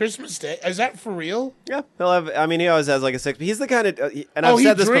like on Christmas Day? Is that for real? Yeah, he'll have. I mean, he always has like a six. He's the kind of, and I've he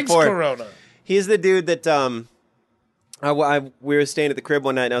said this drinks before. Corona. He's the dude that we were staying at the crib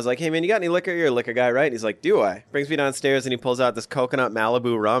one night, and I was like, "Hey man, you got any liquor? You're a liquor guy, right?" And he's like, "Do I?" Brings me downstairs, and he pulls out this coconut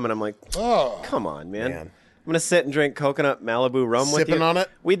Malibu rum, and I'm like, Oh, "Come on, man. Man. I'm gonna sit and drink coconut Malibu rum with you." Sipping on it?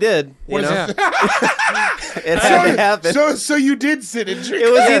 We did. You know, Yeah. it had to happen. so you did sit and drink.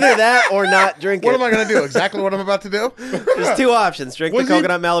 It was either that or not drink What it. am I going to do? Exactly what I'm about to do? There's two options: drink Was the he-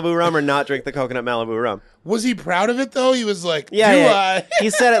 coconut Malibu rum or not drink the coconut Malibu rum. Was he proud of it though? He was like, Yeah, "Do yeah. I?"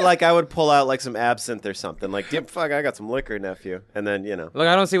 He said it like I would pull out like some absinthe or something. Like, "Dude, fuck, I got some liquor, nephew." And then Look,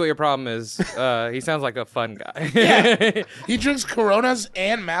 I don't see what your problem is. He sounds like a fun guy. He drinks Coronas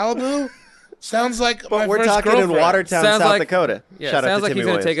and Malibu. Sounds like but my we're first talking girlfriend. in Watertown, Sounds South like- Dakota. Yeah, Shout out sounds to like Timmy he's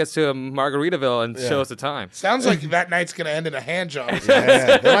gonna Williams. take us to Margaritaville and show us a time. Sounds like that night's gonna end in a hand job.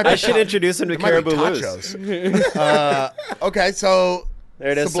 Yeah, there might be I should introduce him to there might be Caribou Lou's. tachos. Okay, so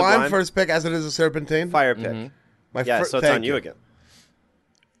There it is. Sublime first pick, as it is a serpentine. Fire pick. My Yeah, so it's thank on you again.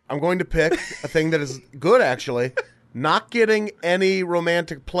 I'm going to pick a thing that is good, actually. Not getting any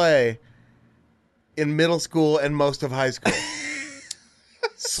romantic play in middle school and most of high school.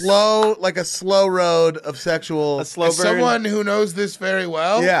 Like a slow road of sexual. A slow As burn. someone who knows this very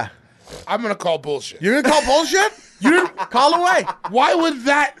well, Yeah. I'm gonna call bullshit. You're going to call bullshit? You didn't call away. Why would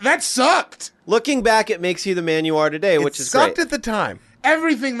that sucked? Looking back, it makes you the man you are today, which It is sucked great. at the time.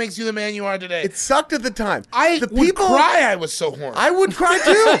 Everything makes you the man you are today. It sucked at the time. I the would cry. I was so horny. I would cry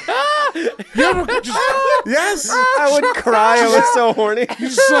too. You ever just Yes. I would cry. I was so horny. you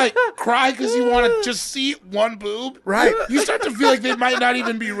just like cry because you want to just see one boob? Right. You start to feel like they might not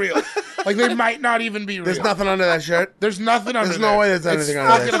even be real. Like they might not even be real. There's nothing under that shirt. There's nothing under There's there. no way there's anything under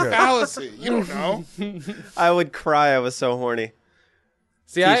that It's fucking shirt. a fallacy. You don't know. I would cry. I was so horny.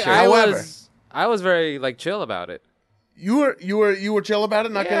 See, I However- was very like chill about it. You were chill about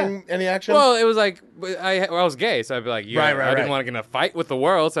it, not Yeah. getting any action. Well, it was like I was gay, so I'd be like, Right, I didn't right. want to get in a fight with the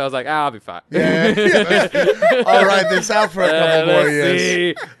world, so I was like, I'll be fine. yeah. I'll ride this out for a couple more Let's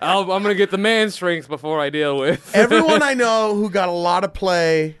years. see. I'm gonna get the man strength before I deal with Everyone I know who got a lot of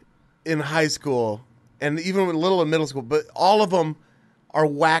play in high school and even a little in middle school, but all of them are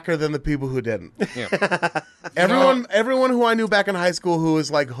whacker than the people who didn't. Yeah. Everyone who I knew back in high school who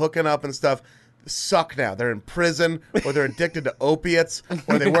was like hooking up and stuff suck now. They're in prison, or they're addicted to opiates,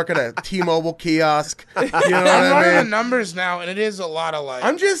 or they work at a T-Mobile kiosk. You know what I'm I running the mean? numbers now, and it is a lot of like.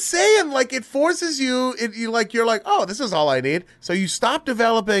 I'm just saying, like, it forces you. You're like, oh, this is all I need. So you stop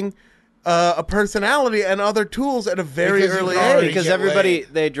developing a personality and other tools at a very Because you early can already age. Because get everybody,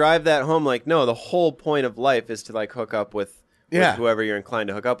 laid. they drive that home like, no, the whole point of life is to like hook up with Yeah. whoever you're inclined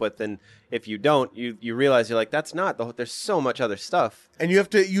to hook up with. And if you don't, you realize you're like, that's not there's so much other stuff. And you have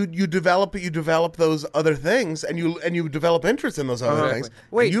to you develop those other things, and you develop interest in those other things.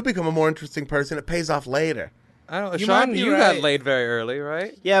 Wait. And you become a more interesting person. It pays off later. I don't know. You Sean, might be you right. got laid very early,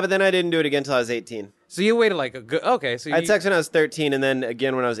 right? Yeah, but then I didn't do it again until I was 18. So you waited like a good. Okay, so I had sex when I was 13 and then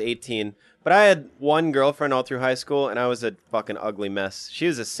again when I was 18. But I had one girlfriend all through high school, and I was a fucking ugly mess. She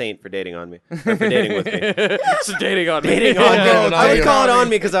was a saint for dating on me. Or for dating with me. so dating on me. Dating on me. Dating I on would you. call it on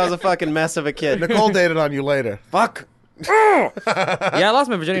me because I was a fucking mess of a kid. Nicole dated on you later. Fuck. Yeah, I lost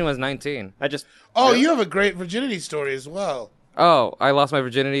my virginity when I was 19. I just... Oh, you have a great virginity story as well. Oh, I lost my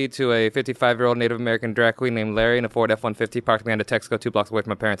virginity to a 55-year-old Native American drag queen named Larry in a Ford F-150 parked behind a Texaco 2 blocks away from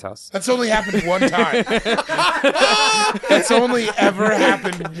my parents' house. That's only happened one time. That's only ever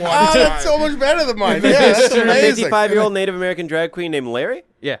happened one Oh, time. that's so much better than mine. Yeah, that's A amazing. 55-year-old Native American drag queen named Larry?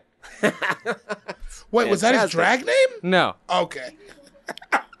 Yeah. Wait, was that his Fantastic. drag name? No. Okay.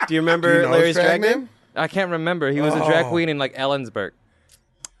 Do you remember Do you know Larry's his drag name? I can't remember. He was a drag queen in like Ellensburg.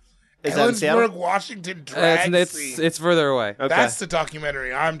 Is that in Seattle? Ellensburg, Washington drag scene. It's further away. Okay. That's the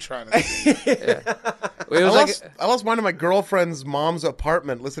documentary I'm trying to see. It I was like lost mine in my girlfriend's mom's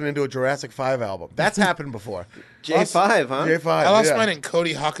apartment listening to a Jurassic 5 album. That's happened before. J5, huh? J5. I lost yeah. mine in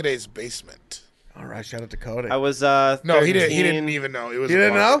Cody Hockaday's basement. All right, shout out to Cody. I was No, 13. he didn't even know. It was You a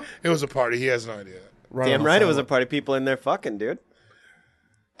didn't party. know? It was a party. He has no idea. Run Damn on right, it was a silent. party. People in there fucking, dude.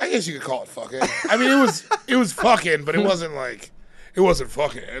 I guess you could call it fucking. I mean, it was fucking, but it wasn't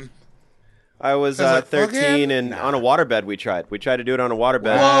fucking. I was Sounds like 13 fucking? and on a waterbed we tried. We tried to do it on a waterbed.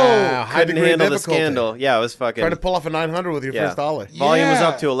 Wow, high Couldn't degree handle the difficulty. scandal. Yeah, it was fucking... Trying to pull off a 900 with your yeah. first ollie. Volume was Yeah.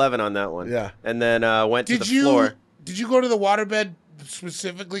 up to 11 on that one. Yeah. And then went to Did the floor. Did you go to the waterbed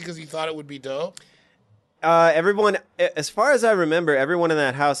specifically because you thought it would be dope? Everyone, as far as I remember, everyone in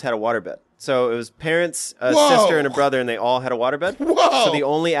that house had a waterbed. So it was parents, a Whoa. sister, and a brother, and they all had a waterbed. Whoa. So the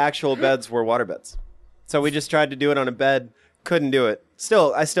only actual beds were waterbeds. So we just tried to do it on a bed, couldn't do it.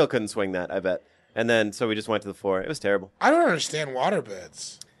 I still couldn't swing that, I bet. And then, so we just went to the floor. It was terrible. I don't understand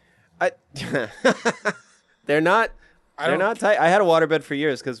waterbeds. They're not don't- tight. I had a waterbed for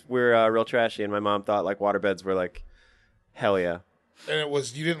years because we're real trashy, and my mom thought like waterbeds were like, hell yeah. And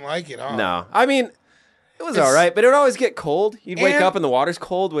you didn't like it, huh? No, I mean, it was all right, but it would always get cold. You'd wake And- up and the water's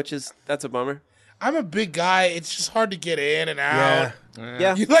cold, that's a bummer. I'm a big guy. It's just hard to get in and out.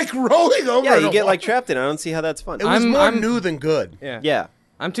 Yeah, You like rolling over. yeah, in you a get like water- trapped in it. I don't see how that's fun. It was I'm- more I'm- new than good. yeah. Yeah,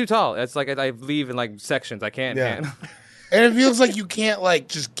 I'm too tall. It's like I leave in like sections. I can't. Yeah. handle- And it feels like you can't like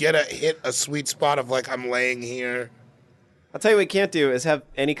just hit a sweet spot of like I'm laying here. I'll tell you what you can't do is have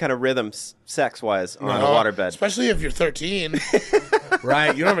any kind of rhythm sex-wise on a waterbed. Especially if you're 13.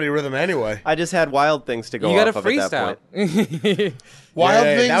 Right. You don't have any rhythm anyway. I just had wild things to go You got off to of at that freestyle. point. Wild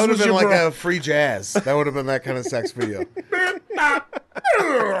Yeah, things that would have was been your like bro- a free jazz. That would have been that kind of sex for you.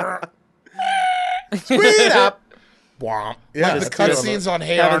 Sweet up. Womp. Yeah, Like the that's cutscenes on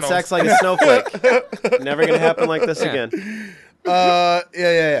Hey Having Arnold. sex like a snowflake. Never gonna happen like this again.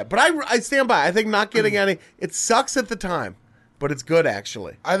 Yeah. But I stand by. I think not getting any. It sucks at the time, but it's good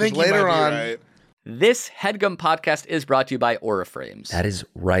actually. I think 'Cause you later might be on, right. This HeadGum podcast is brought to you by Aura Frames. That is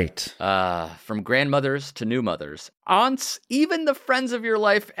right. From grandmothers to new mothers, aunts, even the friends of your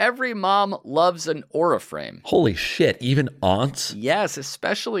life, every mom loves an Aura frame. Holy shit, even aunts? Yes,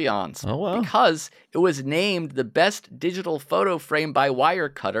 especially aunts. Oh, wow. Because it was named the best digital photo frame by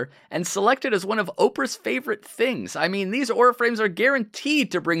Wirecutter and selected as one of Oprah's favorite things. I mean, these Aura frames are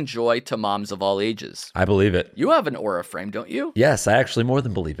guaranteed to bring joy to moms of all ages. I believe it. You have an Aura frame, don't you? Yes, I actually more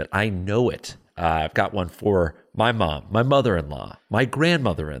than believe it. I know it. I've got one for my mom, my mother-in-law, my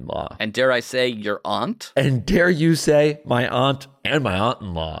grandmother-in-law. And dare I say, your aunt? And dare you say, my aunt and my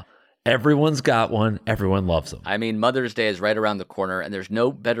aunt-in-law. Everyone's got one. Everyone loves them. I mean, Mother's Day is right around the corner, and there's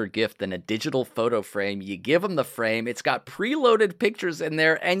no better gift than a digital photo frame. You give them the frame, it's got preloaded pictures in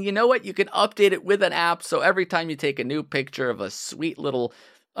there, and you know what? You can update it with an app, so every time you take a new picture of a sweet little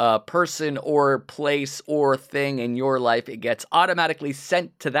person or place or thing in your life, it gets automatically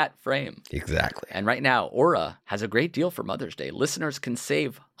sent to that frame. Exactly. And right now, Aura has a great deal for Mother's Day. Listeners can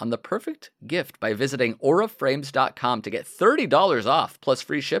save on the perfect gift by visiting auraframes.com to get $30 off plus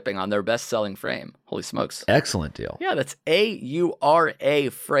free shipping on their best-selling frame. Holy smokes. Excellent deal. Yeah, that's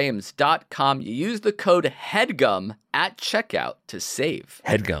auraframes.com. You use the code HEADGUM at checkout to save.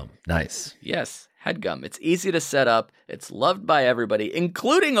 Headgum. Nice. Yes, HEADGUM. It's easy to set up. It's loved by everybody,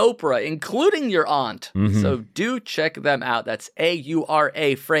 including Oprah, including your aunt. So do check them out. That's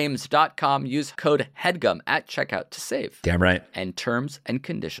auraframes.com. Use code HEADGUM at checkout to save. Damn right. And terms and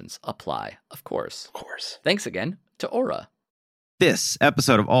conditions apply, of course. Of course. Thanks again to Aura. This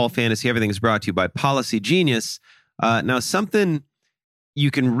episode of All Fantasy Everything is brought to you by Policy Genius. Now, something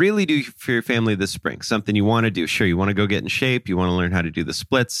you can really do for your family this spring, something you want to do. Sure, you want to go get in shape. You want to learn how to do the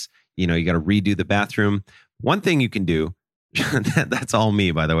splits. You know, you got to redo the bathroom. One thing you can do, that's all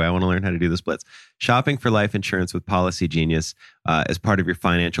me, by the way. I want to learn how to do the splits. Shopping for life insurance with Policy Genius as part of your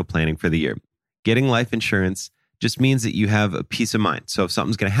financial planning for the year. Getting life insurance just means that you have a peace of mind. So if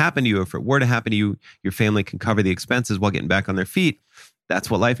something's going to happen to you, if it were to happen to you, your family can cover the expenses while getting back on their feet.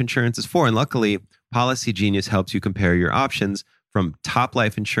 That's what life insurance is for. And luckily, Policy Genius helps you compare your options from top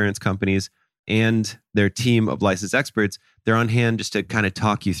life insurance companies and their team of licensed experts. They're on hand just to kind of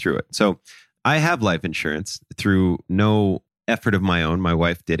talk you through it. So I have life insurance through no effort of my own. My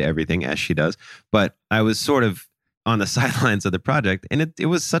wife did everything as she does, but I was sort of on the sidelines of the project, and it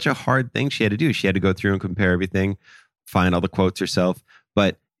was such a hard thing she had to do. She had to go through and compare everything, find all the quotes herself,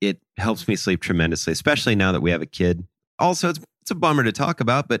 but it helps me sleep tremendously, especially now that we have a kid. Also, it's a bummer to talk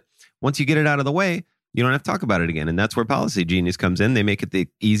about, but once you get it out of the way, you don't have to talk about it again. And that's where Policy Genius comes in. They make it the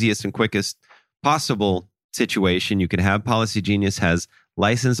easiest and quickest possible situation you could have. Policy Genius has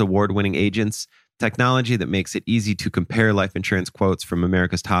licensed award-winning agents, technology that makes it easy to compare life insurance quotes from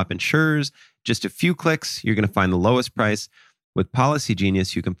America's top insurers. Just a few clicks, you're going to find the lowest price. With Policy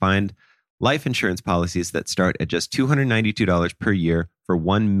Genius, you can find life insurance policies that start at just $292 per year for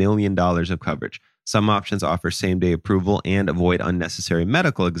 $1 million of coverage. Some options offer same-day approval and avoid unnecessary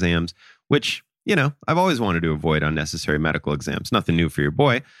medical exams, which, you know, I've always wanted to avoid unnecessary medical exams. Nothing new for your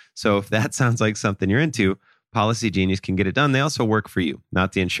boy. So if that sounds like something you're into, Policy Genius can get it done. They also work for you,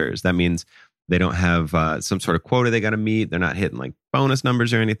 not the insurers. That means they don't have some sort of quota they got to meet. They're not hitting like bonus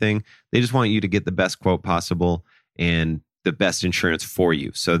numbers or anything. They just want you to get the best quote possible and the best insurance for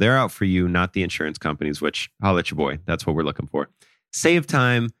you. So they're out for you, not the insurance companies, which holla at your boy. That's what we're looking for. Save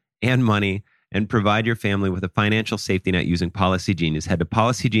time and money and provide your family with a financial safety net using Policy Genius. Head to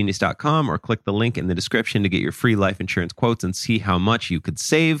policygenius.com or click the link in the description to get your free life insurance quotes and see how much you could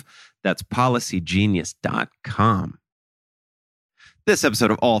save. That's policygenius.com. This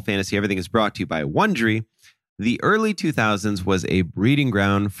episode of All Fantasy Everything is brought to you by Wondery. The early 2000s was a breeding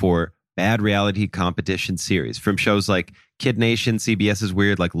ground for bad reality competition series, from shows like Kid Nation, CBS's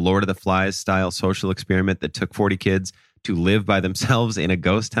weird like Lord of the Flies style social experiment that took 40 kids to live by themselves in a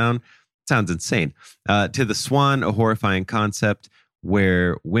ghost town. Sounds insane. To The Swan, a horrifying concept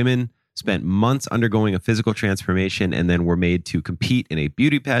where women spent months undergoing a physical transformation and then were made to compete in a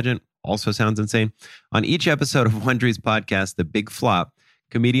beauty pageant. Also sounds insane. On each episode of Wondery's podcast, The Big Flop,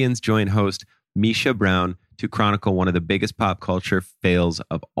 comedians join host Misha Brown to chronicle one of the biggest pop culture fails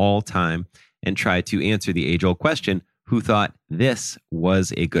of all time and try to answer the age-old question, who thought this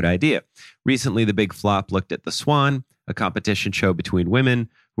was a good idea? Recently, The Big Flop looked at The Swan, a competition show between women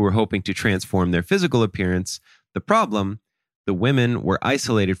who were hoping to transform their physical appearance. The problem, the women were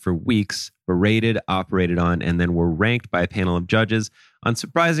isolated for weeks, berated, operated on, and then were ranked by a panel of judges.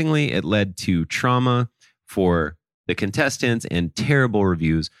 Unsurprisingly, it led to trauma for the contestants and terrible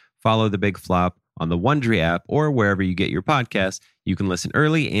reviews. Follow The Big Flop on the Wondery app or wherever you get your podcasts. You can listen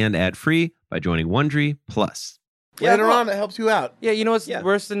early and ad-free by joining Wondery Plus. Later on, it helps you out. Yeah, you know what's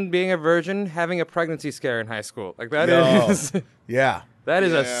worse than being a virgin? Having a pregnancy scare in high school. Like that No. is Yeah. that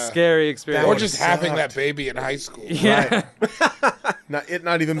is a scary experience. Or just having that baby in high school. yeah.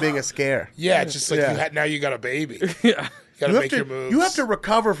 Not even being a scare. Yeah, it's just like now you got a baby. yeah. You gotta make your moves. You have to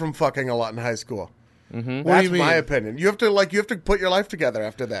recover from fucking a lot in high school. What That's do you my mean? opinion. You have to put your life together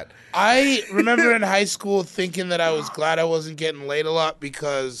after that. I remember in high school thinking that I was glad I wasn't getting laid a lot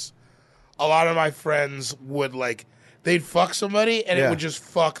because a lot of my friends would they'd fuck somebody and it would just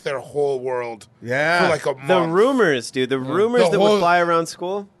fuck their whole world Yeah. for like a month. The rumors, dude. The rumors that would fly around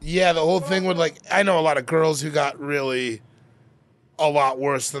school. Yeah, the whole thing would I know a lot of girls who got really a lot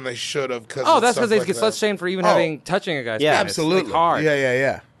worse than they should have. Oh, that's because they get slut shamed for even touching a guy's Yeah, penis. Absolutely. Like, hard.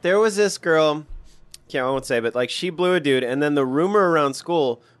 Yeah. There was this girl, I won't say, but she blew a dude, and then the rumor around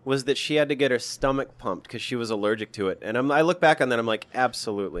school was that she had to get her stomach pumped because she was allergic to it. And I look back on that, I'm like,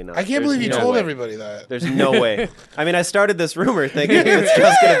 absolutely not. I can't believe you no told way. everybody that. There's no way. I mean, I started this rumor thinking it's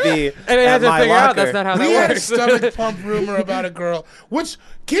just going to be And they had at to my figure out locker. that's not how We that had a works. stomach pump rumor about a girl, which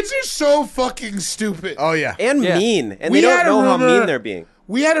kids are so fucking stupid. Oh, yeah. And Yeah. mean. And We they had don't a know how rumor- mean they're being.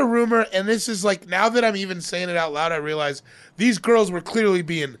 We had a rumor, and this is now that I'm even saying it out loud, I realize these girls were clearly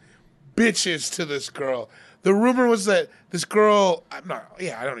being bitches to this girl. The rumor was that this girl, I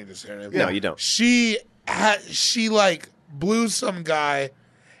don't need to say her name. No, you don't. She blew some guy,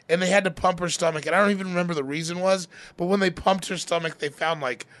 and they had to pump her stomach, and I don't even remember the reason was, but when they pumped her stomach, they found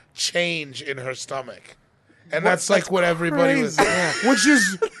change in her stomach. And that's what everybody was, which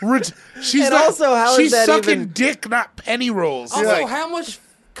is, she's And also, how is she's that sucking even- dick, not penny rolls. Also, how much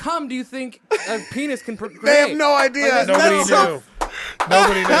cum do you think a penis can create? They have no idea. Nobody That's so- knew.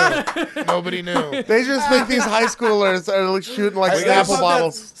 Nobody knew. Nobody knew. They just think these high schoolers are shooting Snapple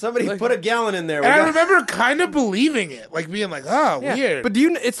bottles. Somebody put a gallon in there. And I remember kind of believing it, being Yeah. weird. But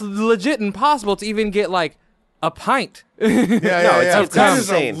it's legit impossible to even get a pint. Yeah, it's that is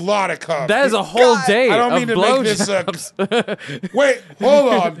insane. a lot of cum. That is a whole day I don't of mean to make this blowjobs. Wait,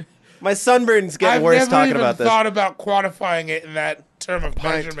 hold on. My sunburn's getting I've worse never talking even about this. thought about quantifying it in that term of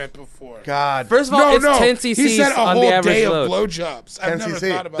measurement before. God. First of all, it's 10 He cc's said a on whole the average day load. of blowjobs. I've 10 never cc.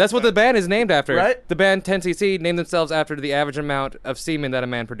 thought about That's what the that. band is named after. Right? The band 10cc named themselves after the average amount of semen that a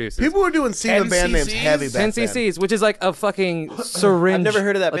man produces. People were doing semen 10 band names cc's? heavy back 10 then. cc's, which is like a fucking syringe. I've never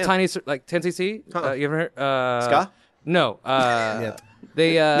heard of that A band. tiny, 10cc. You ever heard? Ska? No.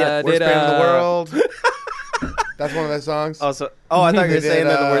 They Worst did. band in the world. That's one of their songs. I thought you were They saying did,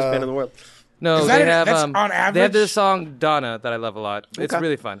 they're the worst band in the world. No, Is that they it? have. That's on They have average? this song Donna that I love a lot. It's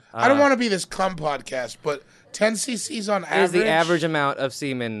really fun. I don't want to be this cum podcast, but 10 cc's on It average is the average amount of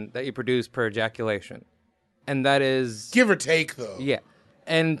semen that you produce per ejaculation, and that is give or take, though. yeah.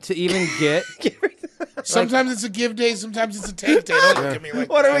 And to even get Sometimes it's a give day, sometimes it's a take day. Don't look at me like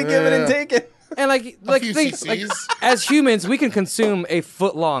What are we that. giving and taking? and like few think like, cc's. as humans we can consume a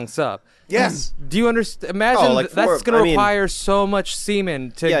foot long sub. Yes. Do you understand? Imagine like that's four- going I to mean- require so much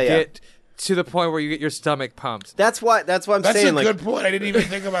semen to Yeah, yeah. get to the point where you get your stomach pumped. That's why I'm That's saying a good point. I didn't even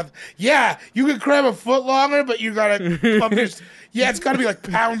think about that. Yeah, you could cram a foot longer, but you gotta pump your. Yeah, it's gotta be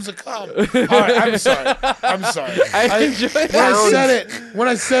pounds of cum. All right, I'm sorry. I enjoy When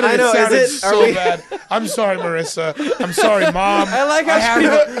I said it, I it know, is sounded it? Are so we- bad. I'm sorry, Marissa. I'm sorry, Mom. I like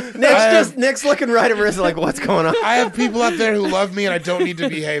how Nick's looking right at Marissa like, what's going on? I have people out there who love me, and I don't need to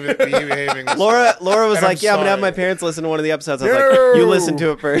be behaving. this way. Laura was And I'm like, yeah, I'm gonna have sorry. my parents listen to one of the episodes. I was like, No. you listen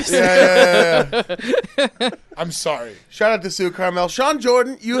to it first. Yeah. I'm sorry. Shout out to Sue Carmel. Sean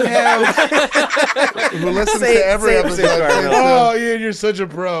Jordan, you have who listens Say- to every say- say episode. Carmel. Oh, yeah, you're such a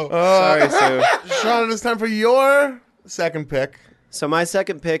pro. Sorry, Sue. Sean, it is time for your second pick. So my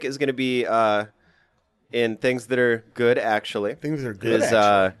second pick is gonna be in things that are good, actually. Things that are good,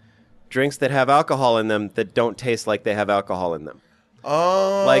 Is drinks that have alcohol in them that don't taste like they have alcohol in them.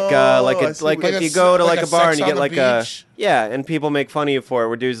 Oh, Like I see what if you- you go to like a a bar Sex and you on get the like a Beach? and people make fun of you for it.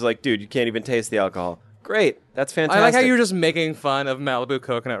 Where dudes are like, dude, you can't even taste the alcohol. Great, that's fantastic. I like how you're just making fun of Malibu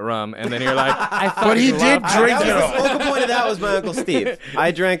coconut rum, and then you're like, I fucking But he love did it. drink That it was all. the focal point of that was my Uncle Steve.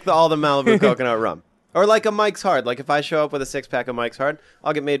 I drank all the Malibu coconut rum. Or like a Mike's Hard. Like if I show up with a 6-pack of Mike's Hard,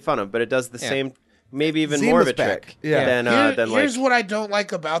 I'll get made fun of. But it does the same, maybe even more of a Zima's back. trick Yeah. than Here's like what I don't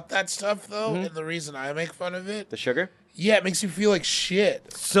like about that stuff, though, and the reason I make fun of it. the sugar. Yeah, it makes you feel like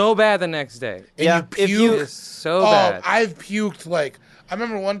shit. So bad the next day. And Yeah, you if puke. you- It's so bad. I've puked I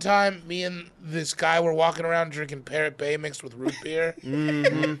remember one time me and this guy were walking around drinking Parrot Bay mixed with root beer.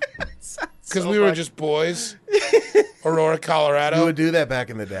 Because we were just boys. Aurora, Colorado. You would do that back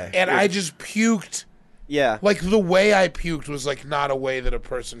in the day. And I just puked Yeah. Like the way I puked was like not a way that a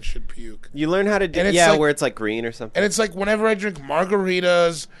person should puke. You learn how to do And it's like- where it's like green or something. And it's like whenever I drink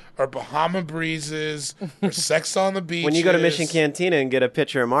margaritas or Bahama Breezes or Sex on the Beach. When you go to Mission Cantina and get a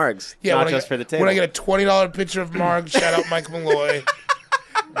pitcher of Margs, not just for the table. When I get a $20 pitcher of Marg, shout out Mike Malloy.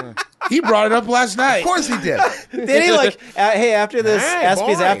 He brought it up last night. Of course he did. Did he like? Hey, after this Hey,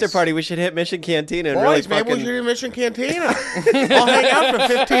 Aspie's boys. after party, we should hit Mission Cantina and Boys, really maybe fucking. we should do Mission Cantina. I'll hang out for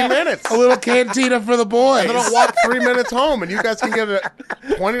 15 minutes. A little cantina for the boys. And then I'll walk 3 minutes home, and you guys can get a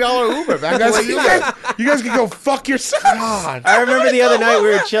 $20 Uber back to where you live. You guys can go fuck yourselves. God. I remember the other night we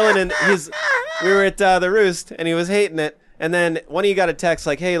were chilling and we were at the Roost and he was hating it, and then one of you got a text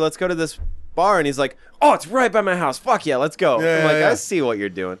like, "Hey, let's go to this bar," and he's like, "Oh, it's right by my house. Fuck yeah, let's go." Yeah, I'm like, yeah. I see what you're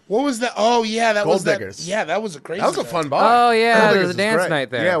doing. What was that? Oh yeah, that Gold was that. Diggers. Yeah, that was a crazy. That was a night. fun bar. Oh, yeah, Gold there Diggers was a is dance great. night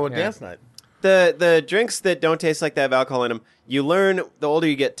there. Yeah, well, Yeah. dance night. The drinks that don't taste like they have alcohol in them, you learn the older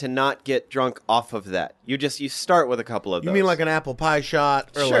you get to not get drunk off of that. You start with a couple of those. You mean like an apple pie shot?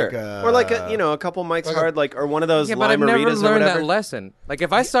 Or sure, like a, or a couple Mike's like a- Hard, or one of those Yeah, but I've never Lime-A-Ritas or learned whatever. that lesson. Like,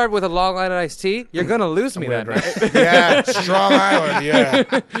 if I start with a Long Island iced tea, you're gonna lose me that night. Yeah, Strong Island. Yeah.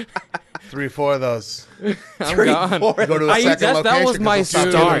 3-4 of those. I'm gone. You go to a I- second that location. was 'cause my they'll stop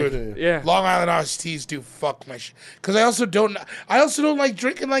start. you. Yeah. Long Island iced teas do fuck my shit. Because I also don't like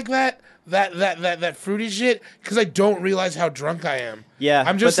drinking like that fruity shit. Because I don't realize how drunk I am. Yeah,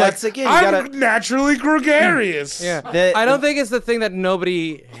 I'm just but that's, like again, you I'm gotta- naturally gregarious. Yeah. The- I don't think it's the thing that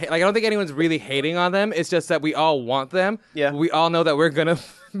nobody, I don't think anyone's really hating on them. It's just that we all want them. Yeah. We all know that we're gonna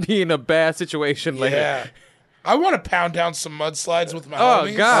be in a bad situation later. Yeah. I want to pound down some mudslides with my Oh,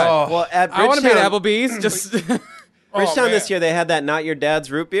 homies. God. Well, at I want to be at Bridgetown, Applebee's. Just Bridgetown man. this year, they had that Not Your Dad's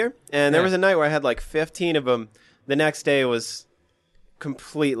root beer, and there Yeah. was a night where I had like 15 of them. The next day was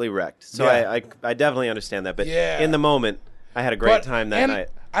completely wrecked. So Yeah. I definitely understand that. But Yeah. in the moment, I had a great time that and night.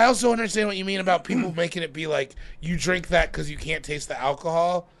 I also understand what you mean about people making it be like you drink that because you can't taste the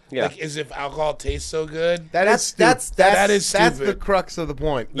alcohol. Yeah. Like as if alcohol tastes so good. That's That's stupid. the crux of the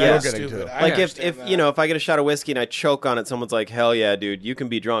point that Yeah. we're getting Stupid. to. I Like if understand that. if I get a shot of whiskey and I choke on it, someone's like, "Hell yeah, dude, you can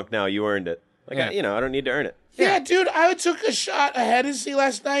be drunk now. You earned it." Like Yeah. I don't need to earn it. Yeah, dude, I took a shot of Hennessy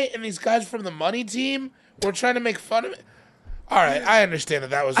last night, and these guys from the money team were trying to make fun of me. All right, I understand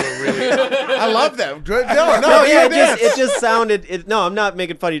that was a really. I love that. No, No, yeah, dance. it just sounded. No, I'm not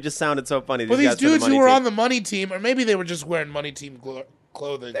making fun. It just sounded so funny. Well, these guys from the dudes money who were team. on the money team, or maybe they were just wearing money team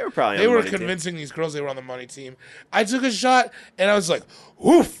clothing. They were probably on They the were money team. convincing these girls they were on the money team. I took a shot, and I was like,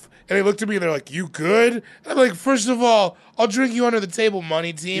 "Woof!" And they looked at me, and they're like, "You good?" And I'm like, first of all, I'll drink you under the table,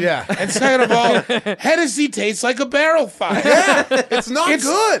 money team. Yeah. And second of all, Hennessy tastes like a barrel fire. Yeah, it's not It's-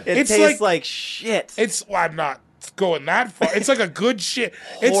 good. It It's tastes like shit. Well, I'm not going that far. It's like a good shit.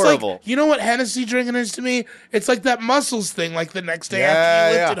 It's Horrible. like, you know what Hennessy drinking is to me? It's like that muscles thing, like the next day Yeah,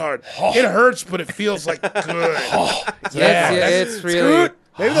 after you lift yeah. it hard. It hurts, but it feels like good. yeah, it's really.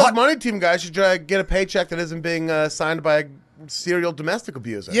 Maybe those money team guys should try to get a paycheck that isn't being signed by a serial domestic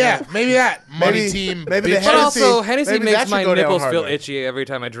abuser. Yeah, maybe that. Money Maybe- team. maybe the bitch. But Hennessy- also, Hennessy maybe that makes should my go down nipples feel harder. itchy every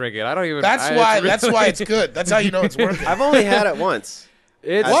time I drink it. I don't even. That's I- why. it's That's really- why it's good. That's how you know it's working. I've only had it once.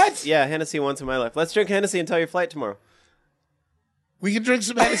 It's, What? Yeah, Hennessy once in my life. Let's drink Hennessy until your flight tomorrow. We can drink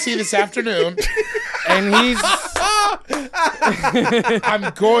some Hennessy this afternoon. And he's.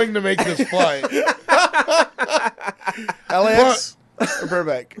 I'm going to make this flight. LAX or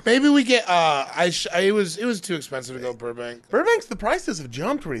Burbank. Maybe we get. It was too expensive to go Burbank. Burbank's the prices have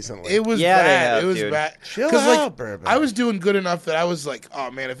jumped recently. It was Yeah, they bad. have, It was dude. bad. Chill 'Cause, like, out, Burbank. I was doing good enough that I was like, oh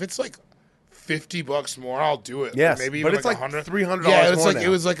man, if it's like $50 more, I'll do it. Yes, maybe but even it's like like $100. $300 Yeah, it was more like now. it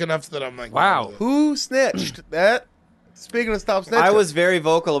was like enough that I'm like, Wow. I'll do it. Who snitched? That. Speaking of stop snitching, I was very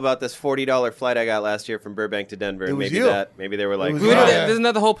vocal about this $40 flight I got last year from Burbank to Denver, and was maybe you. maybe they were like, was We you. don't- Yeah. Isn't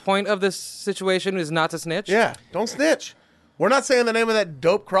that the whole point of this situation? Is not to snitch? Yeah, don't snitch. We're not saying the name of that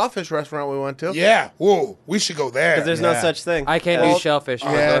dope crawfish restaurant we went to. Yeah, whoa, we should go there. because there's no Yeah. such thing. I can't Well, do shellfish.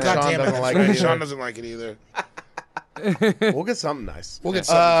 yeah, God Sean damn it, doesn't like that's it right. either. Sean doesn't like it either. We'll get something nice. We'll get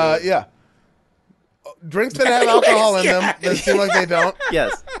something good. Yeah. Drinks that have alcohol in them that seem like they don't.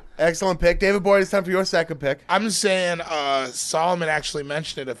 Yes. Excellent pick. David Boyd, it's time for your second pick. I'm saying Solomon actually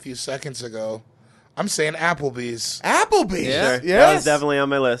mentioned it a few seconds ago. I'm saying Applebee's. Applebee's. Yeah. That was Yes. definitely on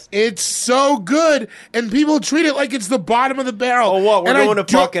my list. It's so good, and people treat it like it's the bottom of the barrel. Oh, what? We're And I going to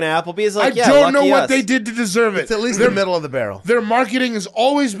don't- fucking Applebee's? Like, I yeah, don't know lucky what us. they did to deserve it. It's at least Their- the middle of the barrel. Their marketing has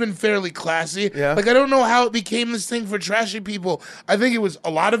always been fairly classy. Yeah. Like, I don't know how it became this thing for trashy people. I think a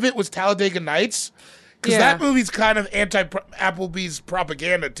lot of it was Talladega Nights. Because Yeah. that movie's kind of anti-Applebee's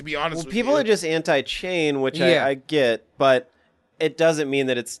propaganda, to be honest Well, with people you. are just anti-chain, which Yeah. I get, but it doesn't mean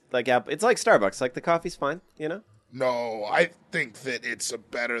that it's like Apple. It's like Starbucks. Like the coffee's fine, you know. No, I think that it's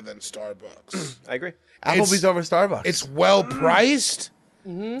better than Starbucks. I agree. Applebee's over Starbucks. It's well priced.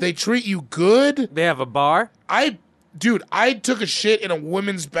 They treat you good. They have a bar. I took a shit in a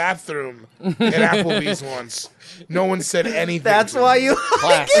women's bathroom at Applebee's once. No one said anything. That's to me. why you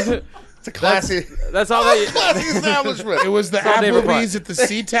classy. It's a classy, That's all that. classy establishment. It was the all David Applebee's at the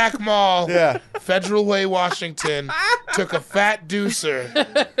SeaTac Mall, Yeah. Federal Way, Washington. Took a fat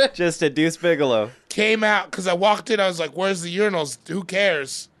deucer. just a Deuce Bigelow. Came out because I walked in. I was like, "Where's the urinals? Who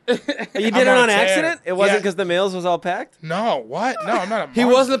cares?" You did I'm it on on a tear. accident? It wasn't Yeah. because the mails was all packed? No, what? No, I'm not a. He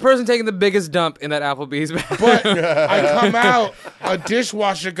wasn't the person taking the biggest dump in that Applebee's. But I come out, a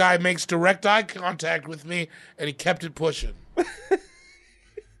dishwasher guy makes direct eye contact with me, and he kept it pushing.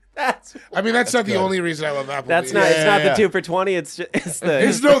 That's That's not the only reason I love Applebee's. that's not. It's not the 2 for $20. It's just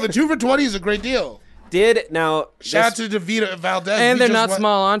The 2 for $20 is a great deal. Shout Shout out to Davita Valdez. And We they're just not went-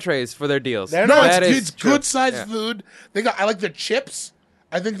 small entrees for their deals. They're No, not. That is it's true. good sized Yeah. food. I like their chips.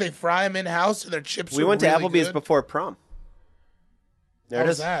 I think they fry them in house, and their chips. We are went to really Applebee's good. before prom. There How it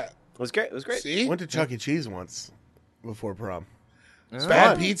was is. that? It was great. It was great. See, Went to Chuck E. Cheese once before prom.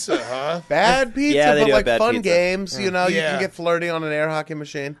 bad pizza, huh? Bad pizza, Yeah, they but do have like bad fun pizza. games. You know, you Yeah. can get flirty on an air hockey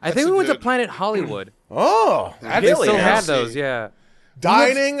machine. I think we went to good- Planet Hollywood. Oh, That's They Really? still had fancy. those, yeah.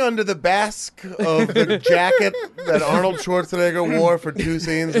 dining under the basque of the jacket that Arnold Schwarzenegger wore for 2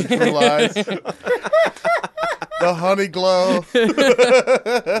 scenes in True Lies. The honey glow.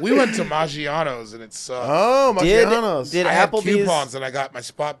 We went to Maggiano's, and it sucked. Oh, Did Maggiano's. did I had Applebee's coupons, and I got my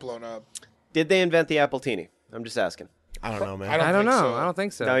spot blown up. did they invent the Appletini? I'm just asking. I don't know, man. I don't I don't think know. so. I don't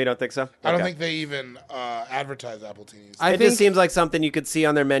think so. No, you don't think so? I don't Okay. think they even advertise Appleteenies. I It think just seems like something you could see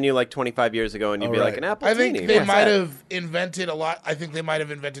on their menu like 25 years ago, and you'd be Oh, like, right. an Appletini. I think they What's might that? have invented a lot. I think they might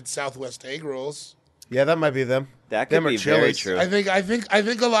have invented Southwest egg rolls. Yeah, that might be them. That could Them or be very Chili's. true. I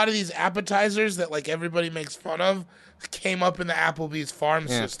think a lot of these appetizers that like everybody makes fun of came up in the Applebee's farm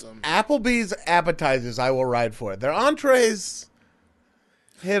system. Applebee's appetizers, I will ride for it. Their entrees,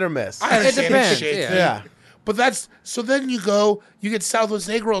 hit or miss. I understand depends, shit. yeah. Yeah. But so then you get Southwest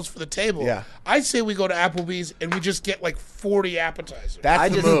egg rolls for the table. Yeah. I say we go to Applebee's and we just get like 40 appetizers. That's I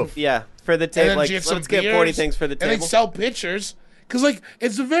the just, move. yeah, for the and table. then Like, get some let's get beers, 40 things for the And table. they sell pitchers. Because like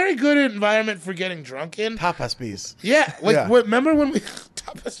it's a very good environment for getting drunk in. Tapas bees. Yeah, like Yeah. remember when we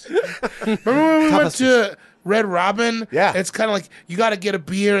went to Red Robin? Yeah. It's kind of like you got to get a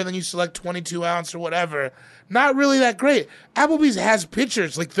beer and then you select 22 ounce or whatever. Not really that great. Applebee's has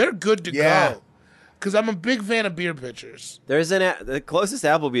pitchers, like they're good to Yeah. go. Because I'm a big fan of beer pitchers. There's the closest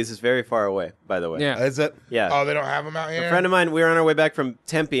Applebee's is very far away, by the way. Yeah. Is it? Yeah. Oh, they don't have them out here. A friend of mine, we were on our way back from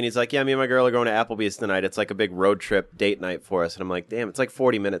Tempe, and he's like, yeah, me and my girl are going to Applebee's tonight. It's like a big road trip date night for us. And I'm like, damn, it's like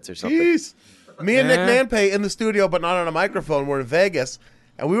 40 minutes or something. Jeez. Me and Nick Yeah. Manpay in the studio, but not on a microphone. We're in Vegas,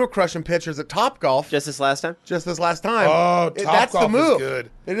 and we were crushing pitchers at Topgolf Just this last time? just this last time. Oh, That's the Topgolf is move.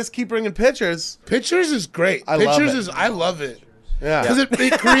 good. They just keep bringing pitchers. Pitchers is great. I love Pitchers it. is I love it. Yeah. Because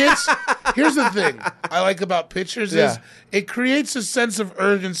it creates. Here's the thing I like about pitchers is Yeah. it creates a sense of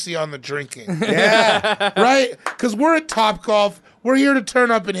urgency on the drinking. Yeah. Right? Because we're at Topgolf. We're here to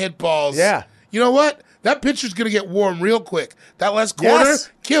turn up and hit balls. Yeah. You know what? That pitcher's going to get warm real quick. That last quarter, Yes.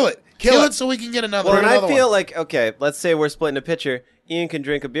 kill it. Kill Kill it. it so we can get another Well, one. and I another feel one. like, okay, let's say we're splitting a pitcher. Ian can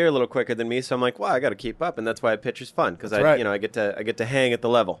drink a beer a little quicker than me, so I'm like, wow, I got to keep up, and that's why a pitcher's fun because right. I get to hang at the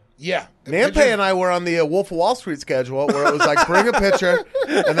level. Yeah. Manpay and I were on the Wolf of Wall Street schedule where it was like bring a pitcher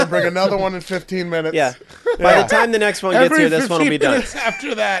and then bring another one in 15 minutes. Yeah. By the time the next one gets Every here, this one will be 15 done. minutes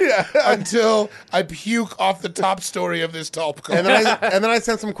after that until I puke off the top story of this Topgolf. And then I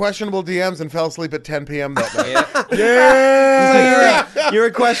sent some questionable DMs and fell asleep at 10 p.m. that night. You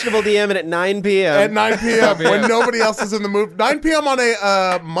were questionable DMing at 9 p.m. At 9 p.m. when nobody else is in the mood. 9 p.m. on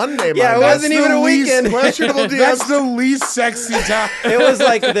a Monday. Yeah, it Monday. wasn't even a weekend. Questionable DMs. That's the least sexy time. It was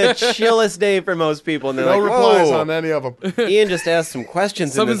like the chillest day for most people, and they're no like, replies whoa. on any of them. Ian just asked some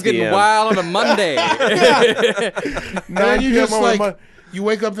questions Someone's in this getting DM. wild on a Monday. 9 And then you p.m. just on a like Mon- you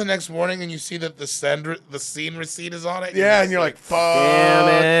wake up the next morning and you see that the scene receipt is on it. Yeah, and you're like, fuck.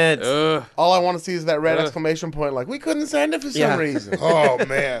 Damn it. Ugh. All I want to see is that red exclamation point. Like, we couldn't send it for some Yeah. reason. oh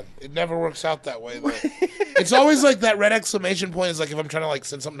man, it never works out that way though. It's always like that red exclamation point is like if I'm trying to like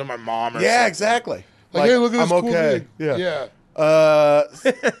send something to my mom or Yeah, something. exactly. Like, hey, look at this I'm cool okay. thing. Yeah. Yeah.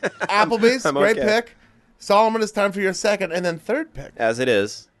 Applebee's, I'm great okay. pick. Solomon, it's time for your second and then third pick. As it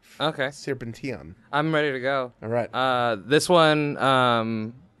is. Okay. Serpentine. I'm ready to go. All right. This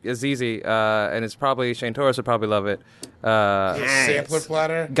one is easy, and it's probably Shane Torres would probably love it. Sampler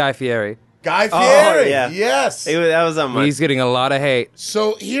platter. Guy Fieri. Guy Fieri. yeah. Yes. That was on my. He's getting a lot of hate.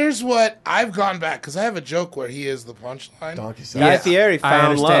 So here's what I've gone back because I have a joke where he is the punchline. Donkey Guy size. Fieri I found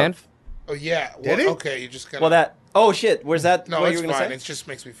understand. love. Oh yeah. Did well, he? Okay, you just gotta. Well, that Oh shit! Was that No, what it's you were gonna fine. say? It just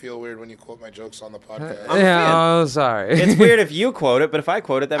makes me feel weird when you quote my jokes on the podcast. Yeah, oh, sorry. It's weird if you quote it, but if I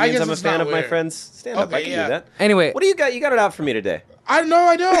quote it, that I means guess I'm a it's fan not of my weird. friend's stand-up. I Okay, can yeah. do that. Anyway, What do you got? You got it out for me today. I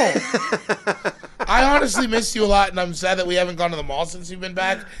don't. I honestly miss you a lot, and I'm sad that we haven't gone to the mall since you've been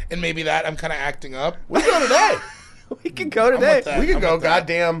back. And maybe that I'm kind of acting up. We go today. We can go today. with that. We can I'm go with that.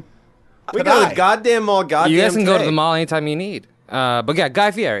 goddamn. We go to the goddamn mall. Goddamn. you guys can go to today. the mall anytime you need. But yeah,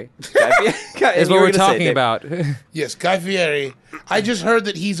 Guy Fieri Guy, is what we're talking about. Yes, Guy Fieri. I just heard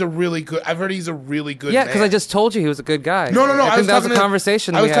that he's a really good. I've heard he's a really good. Yeah, man. because I just told you he was a good guy. No. I I think was that was talking a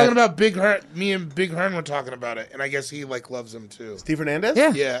conversation. I was we talking had. about Big Hearn. Me and Big Hearn were talking about it, and I guess he loves him too. Steve Hernandez?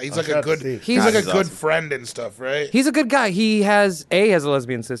 Yeah. Yeah, he's like shout a out to good. Steve. He's God, like a he's good awesome. friend and stuff, right? He's a good guy. He has a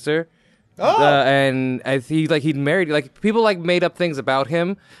lesbian sister. Oh. And he'd married people made up things about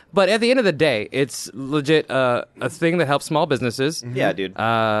him, but at the end of the day, it's legit a thing that helps small businesses. Yeah, dude.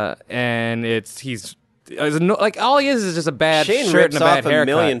 And all he is just a bad Shane shirt rips and a bad off a haircut.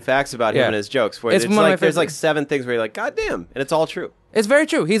 million facts about him Yeah. in his jokes. Where It's it's one of my like there's favorite- like 7 things where you're like, God damn, and it's all true. It's very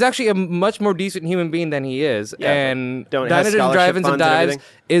true. He's actually a much more decent human being than he is. Yeah, and has Diners and scholarship Drive-Ins and funds and Dives everything.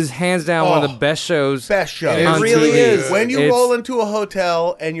 is hands down one of the Oh, best shows. Best show. It on really TV. is. When you It's- roll into a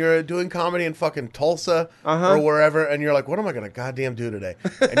hotel and you're doing comedy in fucking Tulsa or wherever, and you're like, what am I going to goddamn do today?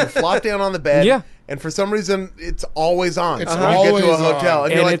 And you flop down on the bed, Yeah. and for some reason, it's always on. It's So you get to a always hotel, on.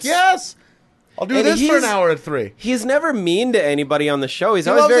 and you're And like, it's- yes, I'll do And this for an he's- hour at 3. He's never mean to anybody on the show. He's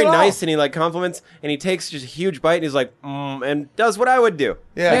He always loves very it all. nice, and he compliments, and he takes just a huge bite, and he's like, and does what I would do.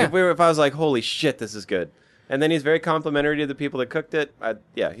 Yeah. Like, if I was like, holy shit, this is good. And then he's very complimentary to the people that cooked it.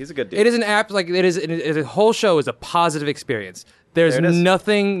 He's a good dude. It is an app the whole show is a positive experience. There's There it is.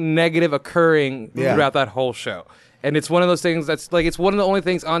 nothing negative occurring Yeah. throughout that whole show. And it's one of those things that's it's one of the only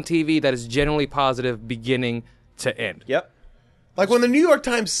things on TV that is generally positive beginning to end. Yep. Like when the New York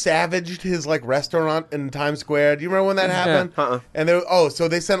Times savaged his restaurant in Times Square. Do you remember when that happened? And so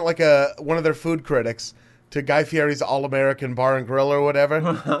they sent one of their food critics to Guy Fieri's All American Bar and Grill or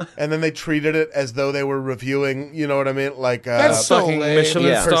whatever, and then they treated it as though they were reviewing. You know what I mean? Like That's so Fucking lame. Michelin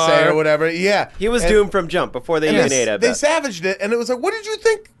Yeah. per se star. or whatever. Yeah, He was And- doomed from jump before they even ate, I They bet. savaged it, and it was like, what did you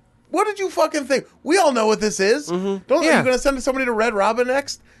think? What did you fucking think? We all know what this is. Don't Yeah. you're going to send somebody to Red Robin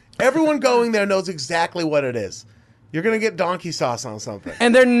next? Everyone going there knows exactly what it is. You're going to get donkey sauce on something.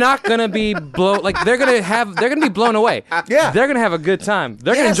 And they're not gonna be blown they're gonna be blown away. Yeah. They're gonna have a good time.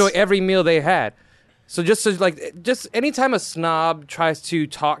 They're gonna Yes. enjoy every meal they had. So just anytime a snob tries to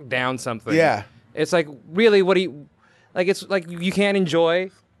talk down something, Yeah. it's like, really, what do you it's like you can't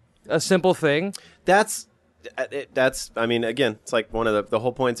enjoy a simple thing. That's I mean, again, it's like one of the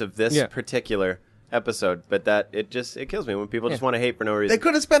whole points of this Yeah. particular episode, but it kills me when people just want to hate for no They reason.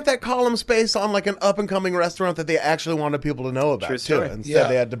 could have spent that column space on an up and coming restaurant that they actually wanted people to know about True too. story. Instead, Yeah.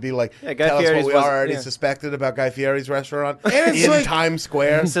 they had to be like, Yeah, Guy tell us Fieri's what we was- already yeah. suspected about Guy Fieri's restaurant it's in like- Times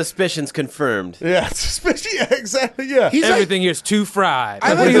Square. Suspicions confirmed. Yeah, suspicious. Yeah, exactly. Yeah, He's like, Everything here's too fried.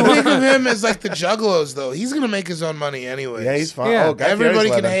 I like to think of him as like the Juggalos, though. He's gonna make his own money anyway. yeah, he's fine. Yeah. Oh, Guy Everybody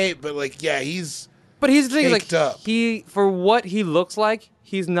Fieri's can living. hate, but he's. But here's the thing, Caked up. he for what he looks like,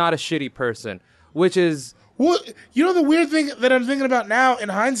 he's not a shitty person, which is What the weird thing that I'm thinking about now in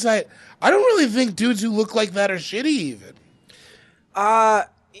hindsight, I don't really think dudes who look like that are shitty even.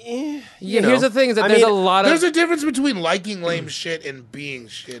 here's the thing is that there's a lot of There's a difference between liking lame shit and being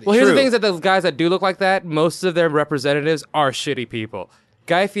shitty. Well, here's the True. thing is that the guys that do look like that, most of their representatives are shitty people.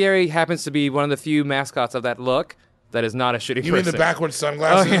 Guy Fieri happens to be one of the few mascots of that look that is not a shitty you mean person. the backwards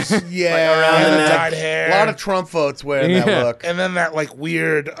sunglasses? Yeah, around and the the neck. dyed hair. a lot of Trump votes wearing that Yeah. look. and then that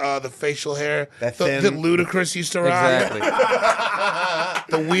weird, the facial hair That that thin- Ludacris used to rock. Exactly.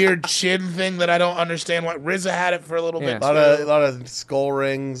 The weird chin thing that I don't understand. What RZA had it for a little Yeah. bit. A lot of skull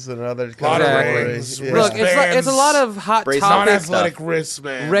rings and other Lot of Exactly. rings. Yeah. Look, it's a lot of hot Bracelets. topic non-athletic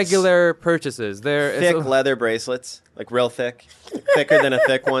wristbands. regular purchases. They're Thick leather bracelets, like real thick, thicker than a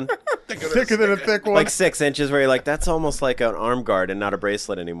thick one, thicker than a thick one. like 6 inches. Where you're like, that's almost like an arm guard and not a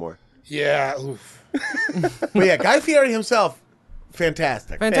bracelet anymore. Yeah. Oof. But yeah, Guy Fieri himself,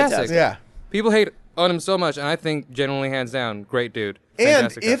 fantastic. fantastic. Yeah. People hate on him so much, and I think generally, hands down, great dude.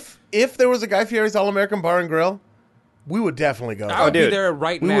 And Fantastic guy. if there was a Guy Fieri's All American Bar and Grill, we would definitely go. I would be dude. there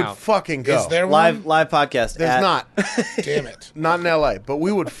right we now. would fucking go. Is there Live one? podcast. There's not. Damn it. Not in LA, but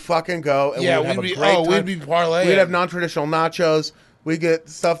we would fucking go and Yeah, we'd have we'd a be- great oh, time. we'd be parlaying. We'd have non-traditional nachos. We get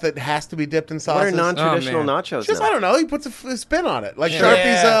stuff that has to be dipped in What sauces. are non-traditional Oh, man. nachos? Just now? I don't know. He puts a spin on it, like Yeah. Sharpie's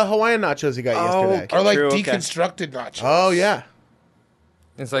Yeah. Hawaiian nachos he got Oh, yesterday. okay. Or like True, okay. deconstructed nachos. Oh yeah,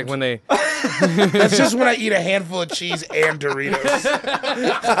 It's like when they. That's just when I eat a handful of cheese and Doritos.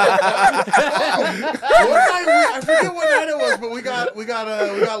 I forget what night it was, but we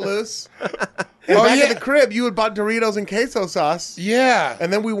got loose. And back at the crib, you had bought Doritos and queso sauce, Yeah.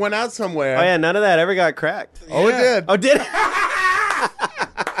 and then we went out somewhere. Oh yeah, none of that ever got cracked. Oh, it did. Oh, did it?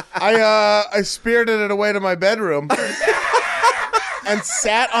 I spirited it away to my bedroom and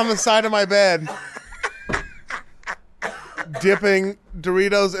sat on the side of my bed, dipping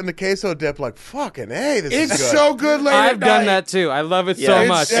Doritos in the queso dip. Like fucking hey, this is It's good. so good late I've at done night. that too. I love it Yeah. so It's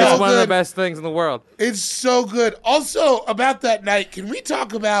much. so It's one of the good. best things in the world. It's so good. Also, about that night, can we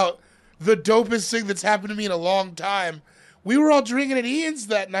talk about the dopest thing that's happened to me in a long time? We were all drinking at Ian's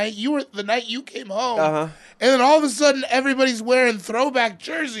that night. The night you came home, and then all of a sudden, everybody's wearing throwback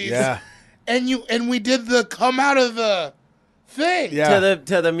jerseys. Yeah. And we did the come out of the thing. Yeah.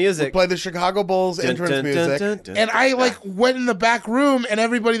 To the music. Play the Chicago Bulls entrance music. And I went in the back room, and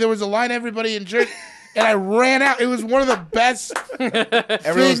there was a line, everybody in jersey. And I ran out. It was one of the best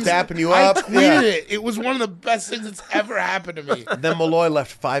Everyone's things. dapping you up. I tweeted it. It was one of the best things that's ever happened to me. Then Malloy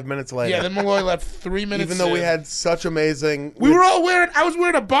left 5 minutes later. Yeah, then Malloy left 3 minutes. Even though we in. had such amazing, We were all wearing. I was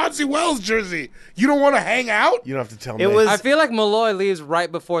wearing a Bonzi Wells jersey. You don't want to hang out? You don't have to tell me. It was. I feel like Malloy leaves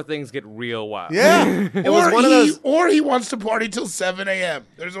right before things get real wild. Yeah. It was one of those. Or he wants to party till 7 a.m.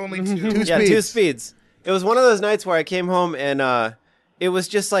 There's only two. Yeah, 2 speeds. It was one of those nights where I came home and it was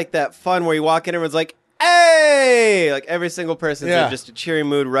just like that fun where you walk in and everyone's like, "Hey!" Like every single person's Yeah. in just a cheery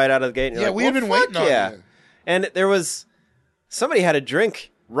mood right out of the gate. And you're Yeah, like, we had well, been fuck waiting on yeah. you. And there was somebody had a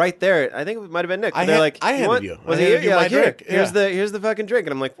drink right there. I think it might have been Nick. I They're had- like, I handed what? you. Was I it handed you? you Yeah, my like, here, drink. Yeah. here's the fucking drink.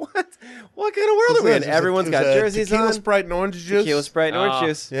 And I'm like, what? What kind of world are we in? Everyone's got jerseys tequila, on. Sprite, and orange juice. Tequila, Sprite, and orange Oh.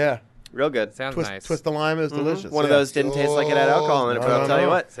 juice. Yeah. Real good. Sounds Twist, nice. twist the lime is delicious. One of yeah. those didn't taste like it had alcohol in it, but No, I'll no, tell you no.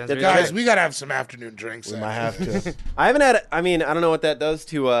 what. Sounds did really the Guys, trick. we gotta have some afternoon drinks. We might have to. I haven't had. I mean, I don't know what that does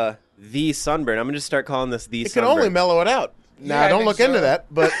to the sunburn. I'm gonna just start calling this the It can sunburn. only mellow it out. Now, Yeah, I don't think look so. into that,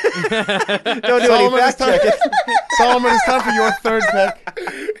 but Don't do any Solomon, it's fact time, checking. Solomon, it's time for your third pick.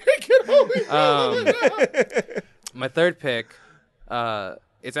 My third pick,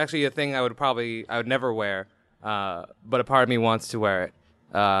 it's actually a thing I would never wear, but a part of me wants to wear it.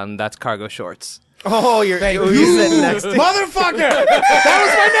 That's cargo shorts. Oh, you Thank you you. said next. Motherfucker! That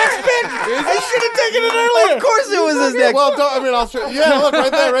was my next pick! I should have taken it earlier! Of course, it was his next. Well, I'll show you. Yeah, look,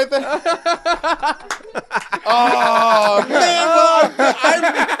 right there, right there. Oh, man. Well,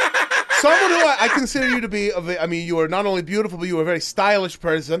 I'm someone who I consider you to be, you are not only beautiful, but you are a very stylish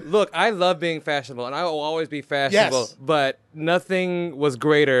person. Look, I love being fashionable, and I will always be fashionable. Yes. But nothing was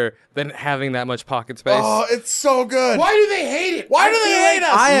greater than having that much pocket space. Oh, it's so good. Why do they hate it? Why do they hate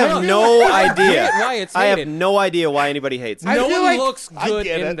us? I have no idea. why it's I have hated. no idea why anybody hates it. I no feel one like- looks I good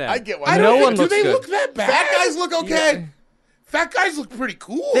get in it. them. I get why. I No don't one do looks they good. look that bad? Fat guys look okay. Fat guys look pretty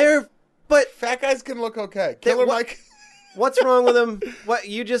cool. But Fat guys can look okay. Killer what- Mike. what's wrong with them? What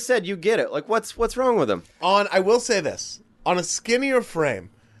you just said, you get it. Like what's wrong with them? I will say this. On a skinnier frame,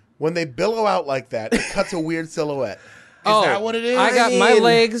 when they billow out like that, it cuts a weird silhouette. Is that what it is? I got my mean-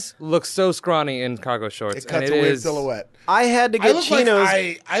 legs look so scrawny in cargo shorts. It cuts and a weird is- silhouette. I had to I get look chinos.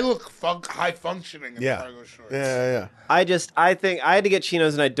 like I look high functioning in Yeah. cargo shorts. Yeah. I think I had to get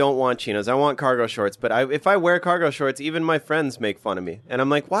chinos, and I don't want chinos. I want cargo shorts. But if I wear cargo shorts, even my friends make fun of me, and I'm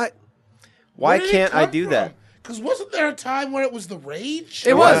like, what? Why can't I do that? Because wasn't there a time where it was the rage?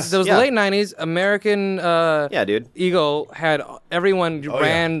 It was. was, It was yeah. the late '90s. American Yeah, dude. Eagle had everyone yeah.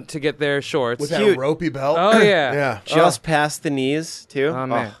 ran to get their shorts. With that Cute. ropey belt. Oh yeah. Yeah. Just past the knees too. Oh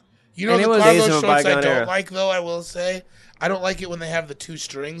man. You know And the it was- cargo Days of a shorts I bygone don't era. like though. I will say I don't like it when they have the two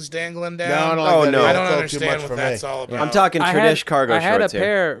strings dangling No, down. I don't Oh, like that. no. I That's don't all too understand much what for that's me. all about. I'm talking tradish cargo I had shorts a here.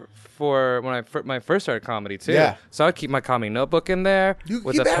 pair for when my first started comedy too. Yeah. So I'd keep my comedy notebook in there You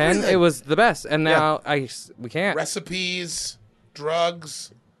with keep a pen. everything. It was the best. And now we can't. Recipes,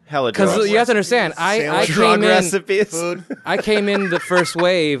 drugs. Hella Because drugs. you have to understand, I Sandwich. Drug came in. recipes. Food. I came in the first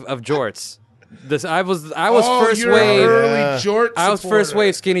wave of jorts. I was Oh, first you're wave. an early Yeah. jort I was first supporter.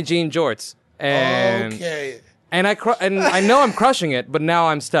 wave skinny jean jorts. And Okay. and I know I'm crushing it, but now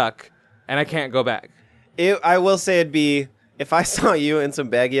I'm stuck and I can't go back. I will say it'd be if I saw you in some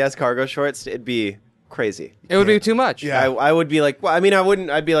baggy ass cargo shorts, it'd be crazy. It would be too much. Yeah. I would be like, well, I mean, I wouldn't.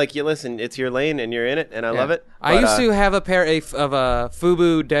 I'd be like, yeah, listen, it's your lane and you're in it, and I love it. I but, used to have a pair of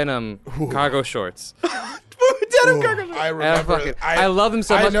FUBU denim cargo shorts. denim cargo shorts. I And remember. I love them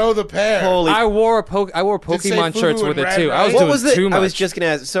so I much. know the pair. Holy. I wore Did say Pokemon FUBU shirts and with it Red too. I was Knight? what doing was it? too much. I was just gonna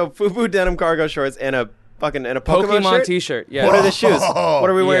ask. So FUBU denim cargo shorts and a Pokemon shirt? T-shirt. Yeah. What are the shoes? Whoa. What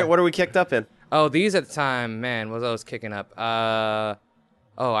are we wearing? Yeah. What are we kicked up in? Oh, these at the time, man, was I was kicking up. I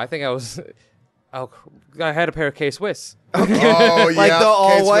think I was. Oh, I had a pair of K-Swiss. Oh yeah, Like the all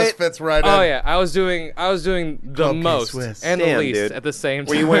K-Swiss white? fits right in. Oh yeah, I was doing the Club most K-Swiss. and the Damn, least dude. at the same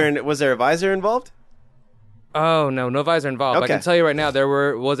Were time. you wearing? Was there a visor involved? Oh no visor involved. Okay. I can tell you right now, there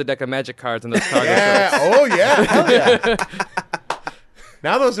was a deck of Magic cards in those cargo Yeah. shorts. Oh yeah. Hell yeah.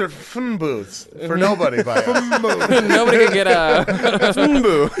 Now those are fun booths for nobody by us. Nobody can get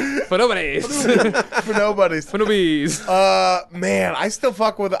for nobody's. For nobody's. For nobody's. Man, I still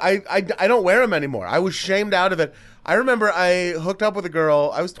fuck with. I don't wear them anymore. I was shamed out of it. I remember I hooked up with a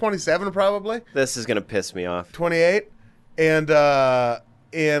girl. I was 27 probably, This is gonna piss me off. 28,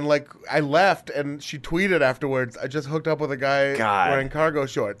 and like I left, and she tweeted afterwards. I just hooked up with a guy God. wearing cargo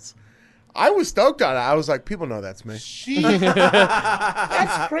shorts. I was stoked on it. I was like, people know that's me.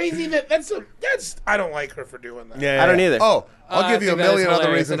 That's crazy. That's I don't like her for doing that. Yeah, I don't either. Oh, I'll I give you a think that is million other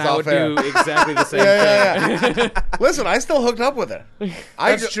hilarious, reasons and I off would air. do exactly the same Yeah, thing. yeah. Listen, I still hooked up with her.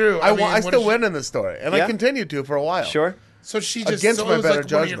 That's true. I I mean, what still is win in this story, and I Yeah? continued to for a while. Sure. So she just Against so my it was better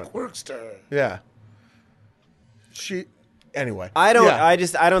like one of your judgment. quirks to her. Yeah. Anyway. I don't. Yeah.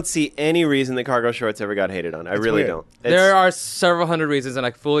 I don't see any reason that cargo shorts ever got hated on. I really weird. don't. There are several hundred reasons, and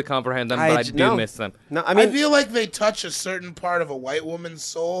I fully comprehend them, but I do no. miss them. No, I I mean, feel like they touch a certain part of a white woman's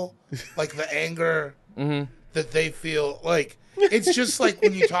soul, like the anger that they feel. Like it's just like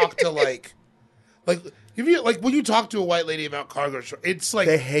when you talk to like if you like when you talk to a white lady about cargo shorts, it's like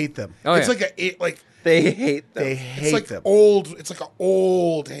They hate them. Oh, it's yeah. like they hate them. They it's hate like them. old. It's like an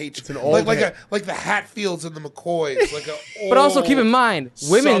old hate. It's an old hate. like the Hatfields and the McCoys. Like a But also keep in mind,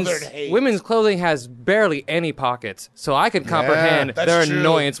 Southern hate. women's clothing has barely any pockets, so I can comprehend that's their true.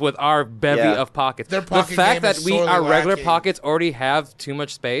 annoyance with our bevy Yeah. of pockets. Their The pocket fact game that is we sorely our regular lacking. pockets already have too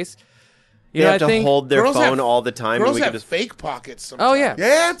much space. They You know, have I to think hold their girls phone have- all the time, and Girls we have can just. fake pockets. Sometimes. Oh yeah,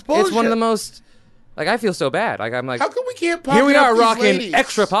 Yeah, it's bullshit. it's one of the most. Like I feel so bad. Like I'm like, How come we can't pocket here we up are these rocking ladies?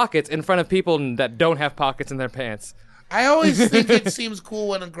 extra pockets in front of people that don't have pockets in their pants. I always think it seems cool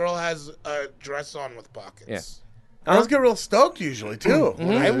when a girl has a dress on with pockets. Yeah. Girls get real stoked usually too.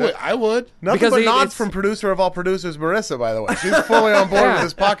 I would. Nothing Because but nods it's- from producer of all producers, Marissa. By the way, she's fully on board Yeah. with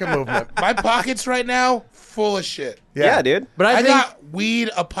this pocket movement. My pockets right now full of shit. Yeah, dude. But I I think got weed,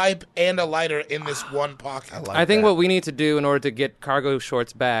 a pipe, and a lighter in this one pocket. I think that. what we need to do in order to get cargo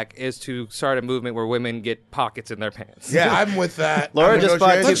shorts back is to start a movement where women get pockets in their pants. Yeah. I'm with that. Laura I'm just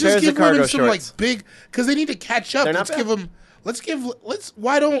bought two negotiating. Let's just pairs give of cargo women some shorts. like big because they need to catch up. They're not Let's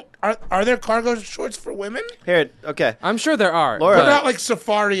why don't are there cargo shorts for women? Here, okay. I'm sure there are. Laura- They're but not like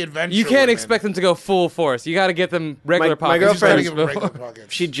safari adventure. you can't women. expect them to go full force. You got to get them regular My pockets. You just gotta girlfriend- give them regular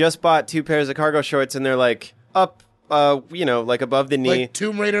pockets. She just bought two pairs of cargo shorts, and they're like up, like above the knee. like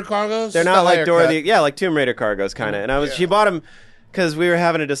Tomb Raider cargos. They're not the like higher Dorothy. cut. Yeah, like Tomb Raider cargos, kind of. And she bought them because we were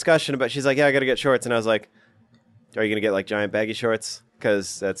having a discussion about. She's like, "Yeah, I got to get shorts," and I was like, "Are you gonna get like giant baggy shorts?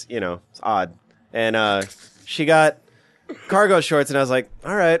 Because that's it's odd." And she got cargo shorts, and I was like,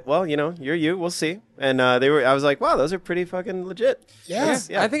 "All right, well, you're you. We'll see." And they were. I was like, "Wow, those are pretty fucking legit." Yeah.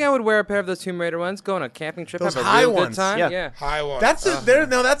 Yeah. I think I would wear a pair of those Tomb Raider ones, go on a camping trip, Those have a high real ones. good time. Yeah. Yeah. High one. That's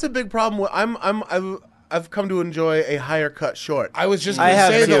that's a big problem. I've come to enjoy a higher cut short. I was just I gonna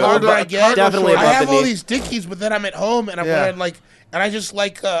have say too. the older I get, Definitely I above have the all knee. these Dickies, but then I'm at home and I'm Yeah. wearing and I just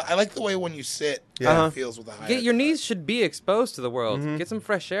like I like the way when you sit, it feels with a higher. Your cut. knees should be exposed to the world. Get some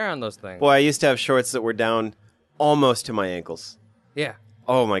fresh air on those things. Boy, I used to have shorts that were down almost to my ankles. Yeah.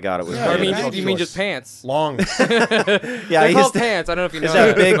 Oh my god, it was. Yeah, Or bad. you imagine mean just pants? Long. Yeah, I They're used called to. pants. I don't know if you know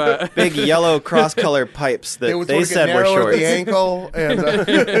Used to have that. big, big yellow cross-color pipes that They would they sort of get said were narrow at shorts. the ankle, and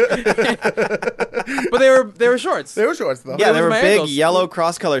But they were shorts. they were shorts though. Yeah, Those they were were my big ankles. yellow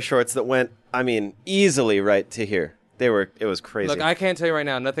cross-color shorts that went, easily right to here. It was crazy. Look, I can't tell you right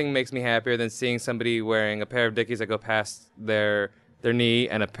now. Nothing makes me happier than seeing somebody wearing a pair of Dickies that go past their knee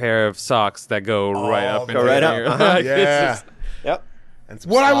and a pair of socks that go right up. go into right their up, ear. uh-huh. Like, it's Yeah. just- Yep. And some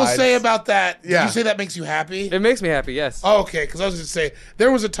What I will slides. say about that? Did Yeah. you say that makes you happy? it makes me happy. Yes. Oh, okay, because I was going to say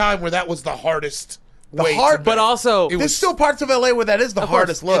there was a time where that was the hardest. way hard- to but do. also, It There's was- still parts of LA where that is the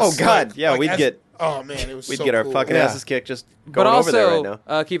hardest look. Oh god, yeah, Like, we'd as- get Oh man, it was. we'd so get our cool. fucking Yeah. asses kicked just but going over there right also,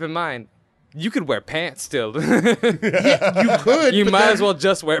 now. keep in mind, you could wear pants still. Yeah, you could. You but might then- as well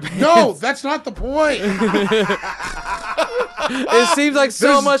just wear pants. No, that's not the point. It seems like so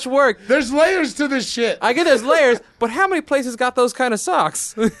There's- much work. There's layers to this shit. I get there's layers, but how many places got those kind of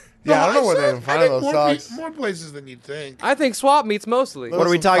socks? Yeah, I don't know where said- they even I find think those more socks. More places than you'd think. I think swap meets mostly. What are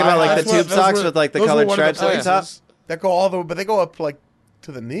we talking about? Like the That's what- tube those socks were- with like the those were colored one of the stripes at the top? places. That go all the way, but they go up like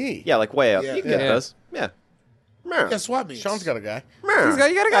to the knee. Yeah, like way up. Yeah. You can get Yeah. those. Yeah. Yeah, swap meets. Sean's got a guy. You got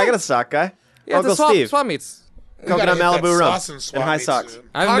a guy? I got a sock guy. Yeah, Uncle it's a swap, Steve. swap meets. coconut Malibu rum, sauce and, swap and high meet socks. soon.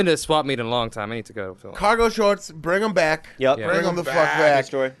 I haven't been to a swap meet in a long time. I need to go. Cargo shorts, bring them back. Yep. Yeah. Bring them the fuck back. back.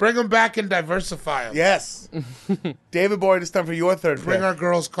 Story. Bring them back and diversify them. Yes. David Boyd, it's time for your third Bring pick. our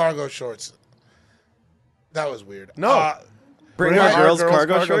girls cargo shorts. That was weird. No. Bring Bring our our girls girls'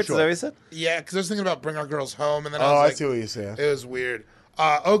 cargo cargo shorts. Is that what you shorts. said? Yeah, because I was thinking about bring our girls home, and then I Oh, was I like, see what you're saying. it was weird.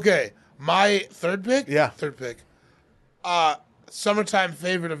 Okay, my third pick? Yeah. Third pick. Summertime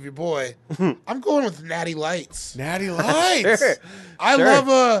favorite of your boy. I'm going with Natty Lights. Natty Lights. Sure. I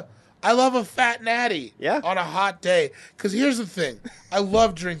love a fat natty Yeah. on a hot day. Because here's the thing. I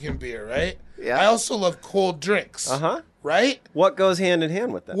love drinking beer, right? Yeah. I also love cold drinks. Uh-huh. Right? What goes hand in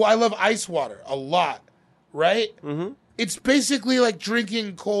hand with that? Well, I love ice water a lot. Right? Mm-hmm. It's basically like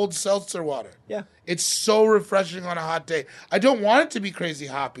drinking cold seltzer water. Yeah. It's so refreshing on a hot day. I don't want it to be crazy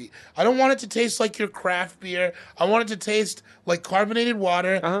hoppy. I don't want it to taste like your craft beer. I want it to taste like carbonated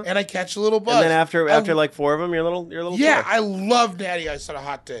water, and I catch a little buzz. And then after like 4 of them, you're a little Yeah, sore. I love Natty Ice on a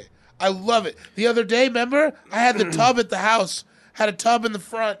hot day. I love it. The other day, remember, I had the tub at the house, had a tub in the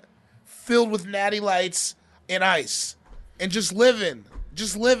front filled with Natty Lights and ice, and just living.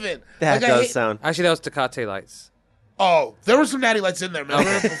 That Like, does sound. Actually, that was Tecate Lights. Oh, there were some Natty Lights in there.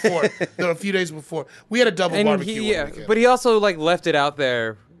 Remember before? There were a few days before. We had a double And barbecue. one weekend. but he also like left it out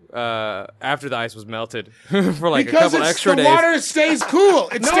there after the ice was melted for like because a couple extra the days. water stays cool.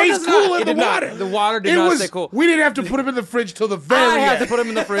 It No, it stays does cool not. in It the did not. water. The water did not stay cool. We didn't have to put them in the fridge till the very I end. had to put them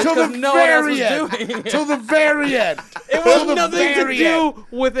in the fridge till the because no one else was very end. doing it. Till the very end. It Till was the nothing to very do end.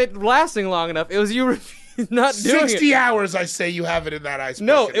 with it lasting long enough. It was you not doing 60 it. hours, I say you have it in that ice.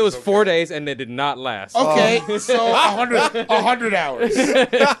 No, bucket. it was It's 4 okay. days and it did not last. Okay, so 100 hours.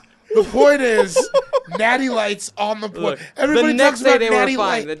 The point is, Natty Lights on the point. Look, Everybody the next talks day about they Natty were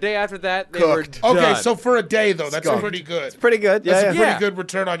fine. Light. The day after that, they Cooked. were Okay, done. so for a day though, that's Skunked. pretty good. Pretty good. That's Yeah. a yeah. pretty Yeah. good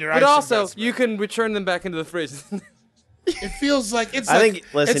return on your but ice also, investment. you can return them back into the fridge. It feels like it's I like think-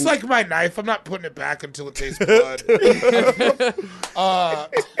 listen- it's like my knife. I'm not putting it back until it tastes blood.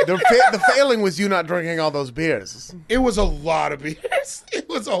 The failing was you not drinking all those beers. It was a lot of beers. It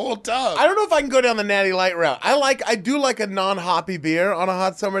was a whole tub. I don't know if I can go down the Natty Light route. I do like a non-hoppy beer on a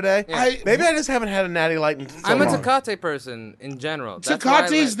hot summer day. Maybe I just haven't had a Natty Light in so I'm a long. Tecate person in general. That's why I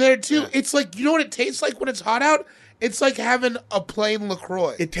Tecate's like- there too. It's like, you know what it tastes like when it's hot out? It's like having a plain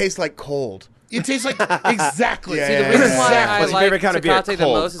LaCroix. It tastes like cold. It tastes like exactly. Yeah, See, yeah, the reason yeah. why I What's your like favorite kind of beer? Tecate the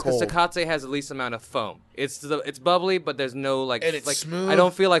Cold, most is because cold. Tecate has the least amount of foam. It's bubbly, but there's no like. And it's like, smooth. I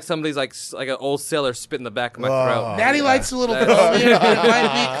don't feel like somebody's like an old sailor spit in the back of my throat. Natty Light's a little That's- foamier than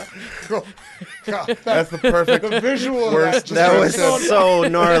it might be. That's the perfect The visual of worst that. That was description. so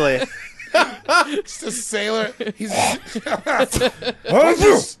gnarly. Just a sailor. He's.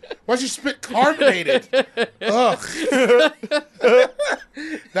 Why'd you spit carbonated? Ugh.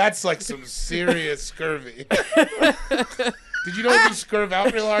 That's like some serious scurvy. Did you know if you scurve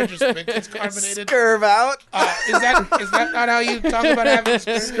out real hard, your spit gets carbonated? Curve out. Is that not how you talk about having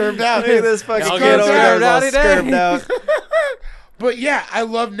scurvy? out. Look at this fucking I'll kid get over scurved there is all out today. scurved out. But yeah, I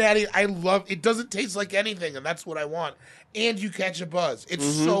love Natty. I love it. Doesn't taste like anything, and that's what I want. And you catch a buzz. It's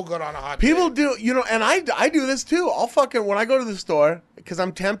so good on a hot People day. do, and I do this too. I'll fucking when I go to the store because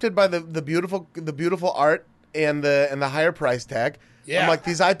I'm tempted by the beautiful art and the higher price tag. Yeah. I'm like,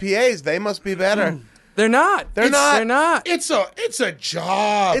 these IPAs, they must be better. They're not. They're not. They're not. It's a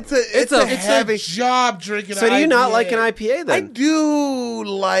job. It's a It's heavy. a job drinking. So an do you not IPA. like an IPA I then? do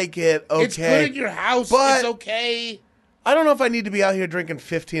like it. Okay, It's good in your house. But- it's okay. I don't know if I need to be out here drinking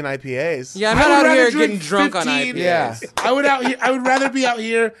 15 IPAs. Yeah, I'm I not would out rather here drink getting drunk on 15. IPAs. Yeah. I would rather be out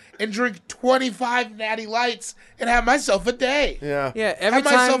here and drink 25 Natty Lights and have myself a day. Yeah. Yeah, every Have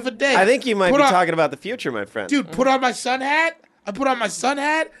myself a time. day. I think you might Put be on- talking about the future, my friend. Dude, put on my sun hat. I put on my sun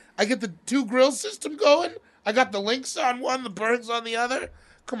hat. I get the 2 grill system going. I got the links on one, the bergs on the other.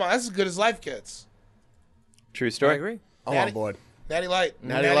 Come on, that's as good as life gets. True I story. agree. I'm on board. Natty Light.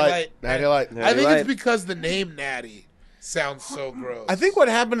 Natty Light. Natty Light. I think Light. it's because the name Natty sounds so gross. I think what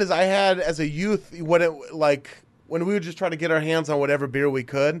happened is I had as a youth when we would just try to get our hands on whatever beer we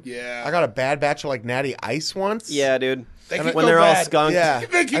could. Yeah. I got a bad batch of like Natty Ice once. Yeah, dude. They When can go they're all bad. skunked. Yeah. They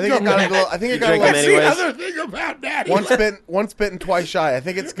I can think go it got bad. a little. I think it got a drink 'em little. anyways. That's the other thing about Natty. Once bitten, twice shy. I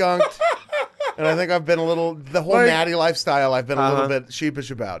think it's skunked. And I think I've been the whole Like- Natty lifestyle I've been a little Uh-huh. bit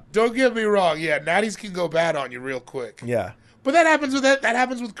sheepish about. Don't get me wrong. Yeah, Natties can go bad on you real quick. Yeah. But that happens with that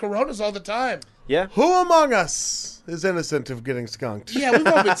happens with Coronas all the time. Yeah. Who among us is innocent of getting skunked? Yeah, we've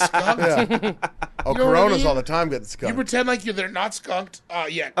all been skunked. Yeah. Oh, You know what I Coronas mean? all the time getting You skunked. pretend like they're not skunked.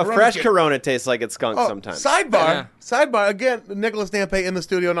 Yeah, A Coronas fresh get- Corona tastes like it's skunked Oh, sometimes. sidebar. Again, Nicholas Nampe in the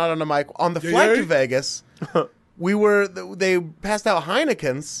studio, not on the mic. On the flight to Vegas, they passed out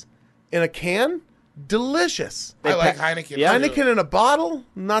Heinekens in a can delicious. I like Heineken. Yeah. too. Heineken in a bottle,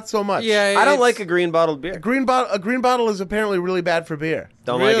 not so much. Yeah, I don't it's- like a green bottled beer. A green bottle is apparently really bad for beer.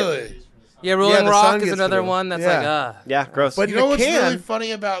 Don't like it. Really? Yeah, Rolling the Rock sun is gets another through. one that's Yeah. like, Yeah, gross. But You know what's can. really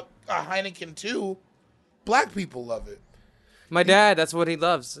funny about Heineken too? Black people love it. my dad, that's what he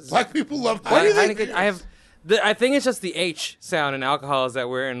loves. Black people love I, Heineken. Heineken, I have, I think it's just the H sound in alcohols that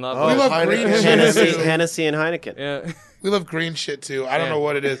we're in love Oh, We with. love Heineken. green shit. Hennessy, too. Hennessy and Heineken. Yeah, We love green shit too. I don't know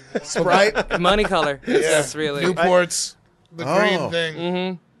what it is. Sprite. money color. Yeah. That's really. Newports. The Oh. green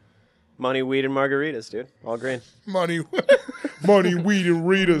thing. Money, weed, and margaritas, dude. All green. Money, money, weed, and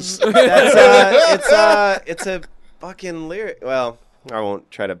Ritas. It's a fucking lyric. Well, I won't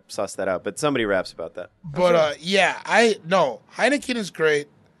try to suss that out, but somebody raps about that. But Heineken is great.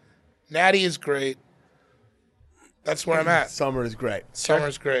 Natty is great. That's where I'm at. Summer is great.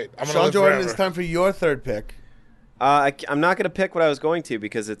 Summer's great. I'm gonna Sean live Jordan, forever. it's time for your third pick. I'm not going to pick what I was going to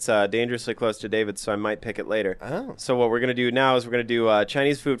because it's dangerously close to David's, so I might pick it later. Oh. So what we're going to do now is we're going to do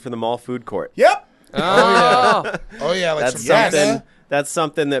Chinese food from the mall food court. Yep. Oh, Oh yeah, like That's some something. Yes. That's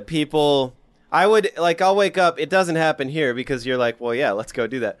something that people. I would like. I'll wake up. It doesn't happen here because you're like, well, yeah, let's go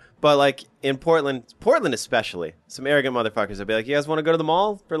do that. But like in Portland especially, some arrogant motherfuckers will be like, you guys want to go to the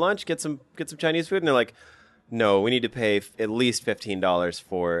mall for lunch, get some Chinese food, and they're like, no, we need to pay at least $15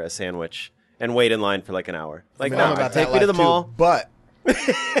 for a sandwich and wait in line for like an hour. Like, I'm no, about take that me to the life, too, mall. but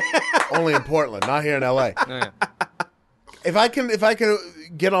only in Portland, not here in LA. yeah. If I can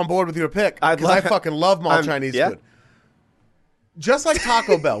get on board with your pick, I'd because I love- fucking love mall I'm- Chinese yeah. food. Just like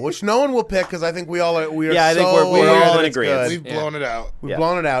Taco Bell, which no one will pick because I think we are. Yeah, I think we're so all that in it's agreement. good. We've blown it out. We've Yeah.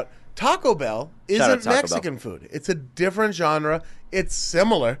 blown it out. Taco Bell Shout out isn't Taco Mexican food. It's a different genre. It's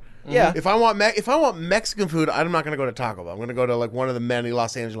similar. Yeah. If I want Mexican food, I'm not going to go to Taco Bell. I'm going to go to like one of the many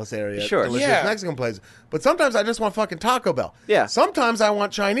Los Angeles area Sure. delicious Yeah. Mexican places. But sometimes I just want fucking Taco Bell. Yeah. Sometimes I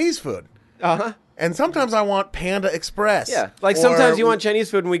want Chinese food. Uh-huh. And sometimes I want Panda Express. Yeah. Like Or- sometimes you want Chinese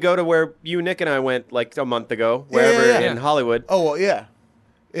food and we go to where you, Nick, and I went like a month ago, wherever yeah. in Hollywood. Oh, well, yeah.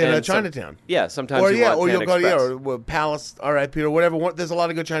 In And some- Chinatown. Yeah, sometimes Or you want or Panda you'll go to Express. or Palace, RIP, or whatever. There's a lot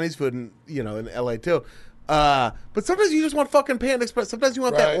of good Chinese food in in LA too. But sometimes you just want fucking Panda Express. Sometimes you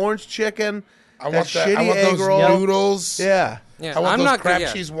want that Right. orange chicken. I want that. shitty I want egg those roll. noodles. Yeah. Yeah, I want I'm those not crab good.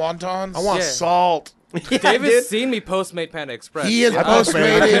 Yeah. cheese wontons. I want Yeah. salt. Yeah, David's dude. seen me Postmate Panda Express. He is I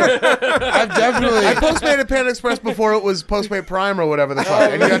Postmated. I've definitely. I Postmated Panda Express before it was Postmate Prime or whatever the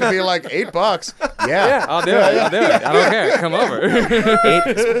fuck. And you had to be like $8. Yeah. Yeah, I'll do it. I'll do it. I don't care. Come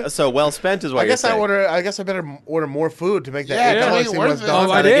over. So well spent is what I guess you're saying. I guess I better order more food to make that Yeah, $8 to make it seem worth less it. daunting.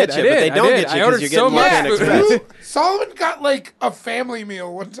 Oh, I They did. get I you, but did. they don't I get did. you I 'cause ordered you're so getting more much Panda food. Express. Solomon got like a family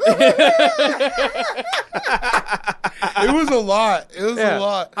meal one time. It was a lot. It was a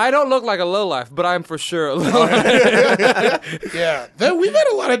lot. I don't look like a lowlife, but I'm for sure a lowlife. Yeah. Then we've had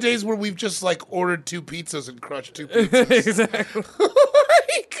a lot of days where we've just like ordered 2 pizzas and crushed 2 pizzas. Exactly.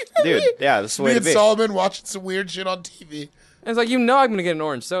 Like, Dude, yeah, that's the way me to and be. Solomon watching some weird shit on TV. It's like, I'm gonna get an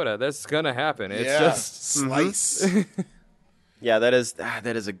orange soda. That's gonna happen. It's Yeah. just Slice. Yeah, that is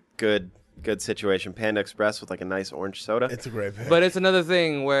a good situation. Panda Express with like a nice orange soda. It's a great pick. But it's another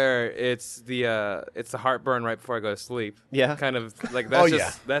thing where it's the heartburn right before I go to sleep. Yeah. Kind of like that's Oh,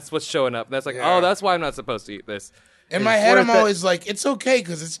 just yeah. that's what's showing up. That's like, Yeah. oh, that's why I'm not supposed to eat this. In my head, worth I'm it. always like, it's okay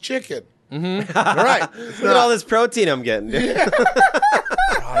because it's chicken. right. Look at all this protein I'm getting. dude.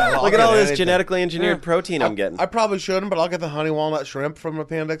 Look at all this genetically engineered protein I'm getting. I probably shouldn't, but I'll get the honey walnut shrimp from the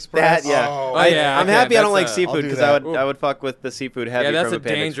Panda Express. That, yeah. Oh. Oh, yeah, I'm I happy can. I don't like That's seafood I'll do because that. I would fuck with the seafood heavy Yeah, that's from a a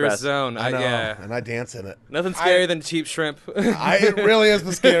Panda dangerous Express. zone. I know, Yeah. and I dance in it. Nothing scarier than cheap shrimp. It really is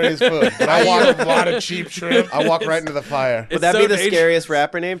the scariest food. But I I eat a lot of cheap shrimp. walk right into the fire. Would that so be the dangerous. scariest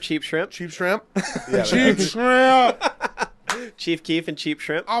rapper name? Cheap Shrimp? Cheap shrimp. Yeah, Cheap shrimp. Chief Keef and Cheap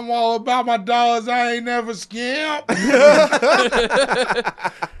Shrimp? I'm all about my dollars. I ain't never skimp.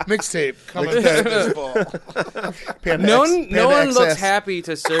 Mixtape coming this fall. Panda no X- one, Panda no one looks XS. happy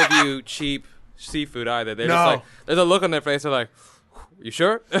to serve you cheap seafood either. They're No. just like, there's a look on their face. They're like, "You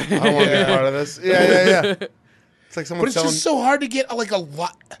sure?" I want to be part of this. Yeah. It's like someone But it's selling. just so hard to get like a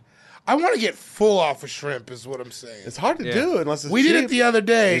lot. I want to get full off of shrimp, is what I'm saying. It's hard to Yeah. do unless it's We cheap. did it the other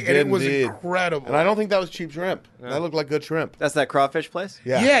day, We and it did was indeed. incredible. And I don't think that was cheap shrimp. That looked like good shrimp. That's that crawfish place?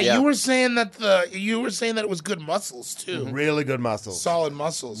 Yeah. yeah, Yeah. you were saying that it was good mussels too, Really good mussels. solid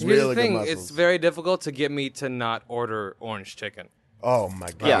mussels. Here's Really the good thing: mussels. it's very difficult to get me to not order orange chicken. Oh my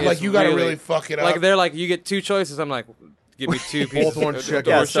god. Yeah. Like It's you got to really fuck it up. Like they're like, you get 2 choices. I'm like, give me 2 pieces. orange of chicken.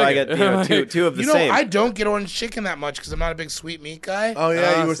 Yeah, orange so I get chicken. two of the you know, same. I don't get orange chicken that much because I'm not a big sweet meat guy. Oh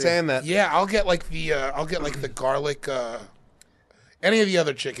yeah, you were see. saying that. Yeah, I'll get like the garlic. Any of the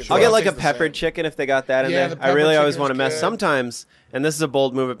other chickens. I'll get like a taste the same. peppered chicken if they got that in Yeah, there. the I really peppered always chicken's want to mess. good. Sometimes, and this is a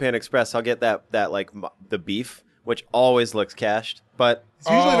bold move at Pan Express, I'll get that like the beef, which always looks cached, but It's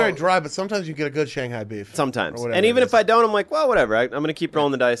usually Oh. very dry, but sometimes you get a good Shanghai beef. sometimes. Or whatever And even it if is. I don't, I'm like, well, whatever. I'm going to keep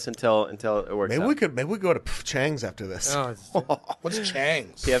rolling the dice until it works Maybe out. we go to Chang's after this. Oh, it's What's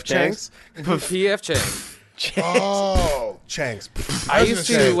Chang's? PF Chang's? PF Chang. Oh. Chang's. I was used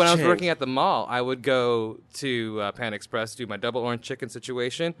gonna say to, when I was Chang. working at the mall, I would go to Pan Express, do my double orange chicken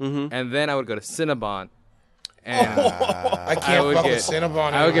situation, and then I would go to Cinnabon. And I can't would fuck get- with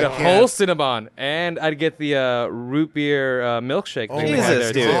Cinnabon. I would get a anymore. whole Cinnabon, and I'd get the root beer milkshake thing they had Jesus,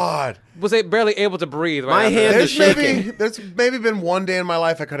 there, dude. too. God. Was barely able to breathe. My Right hand after is that. shaking. There's maybe been one day in my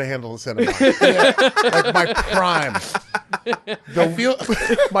life I could have handled a cinema. Like my prime. I feel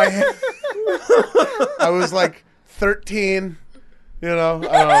My hand, I was like 13. You know, I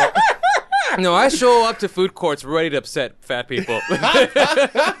don't know. No, I show up to food courts ready to upset fat people.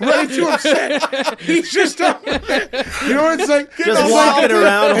 ready to upset. He's just you know what it's like? Just It's walking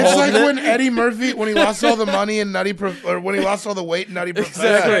around It's holding like it. when Eddie Murphy, when he lost all the money in or when he lost all the weight in Nutty Professor,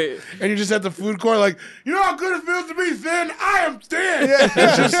 Exactly. and you're just at the food court like, you know how good it feels to be thin? I am thin.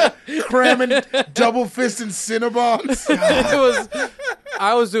 Just cramming double fisting Cinnabons.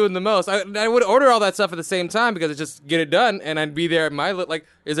 I was doing the most. I would order all that stuff at the same time because it's just get it done, and I'd be there at my like.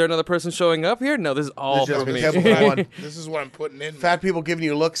 Is there another person showing up here? No, this is all This is for me. just table one. This is what I'm putting in. Fat people giving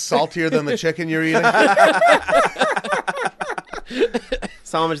you looks saltier than the chicken you're eating.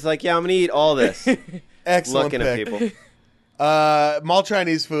 Solomon's like, yeah, I'm going to eat all this. Excellent Looking at pick. people. Mall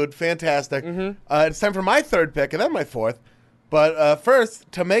Chinese food, fantastic. It's time for my third pick, and then my fourth. But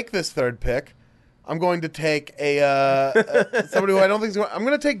first, to make this third pick, I'm going to take somebody who I don't think is going. I'm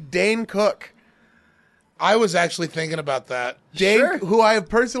going to take Dane Cook. I was actually thinking about that. Dane, Sure. who I have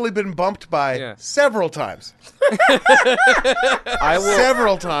personally been bumped by Yeah. several times. I will.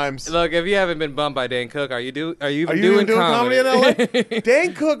 Several times. Look, if you haven't been bumped by Dan Cook, are you even Are you doing even doing comedy in LA?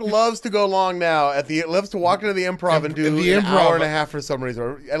 Dane Cook loves to go long now. Loves to walk into the improv and do The an Improv. hour and a half for some reason,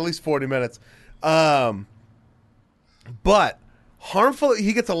 or at least 40 minutes. But harmful.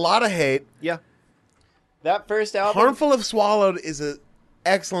 He gets a lot of hate. Yeah. That first album. Harmful If Swallowed is an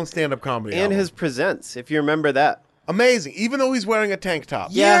excellent stand-up comedy. And album. his presents, if you remember that. amazing, even though he's wearing a tank top.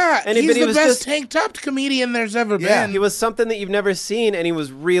 Yeah, and he's but he the was best just- tank-topped comedian there's ever Yeah. been. He was something that you've never seen, and he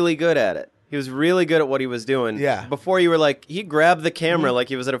was really good at it. He was really good at what he was doing. Yeah. Before you were like, he grabbed the camera like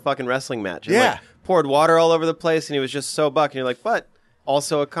he was at a fucking wrestling match. And Yeah. like, poured water all over the place, and he was just so buck. And you're like, but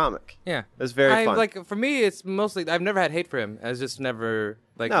also a comic. Yeah, It was very fun. Like for me, it's mostly I've never had hate for him. It's just never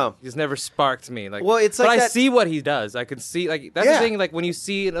No. he's never sparked me. Like, Well, it's but like I that- see what he does. I can see like that's Yeah. the thing. Like when you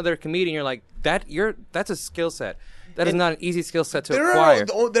see another comedian, you're like that's a skill set. That is not an easy skill set to acquire.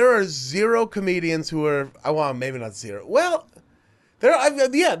 There are zero comedians who are. Maybe not zero. Well, there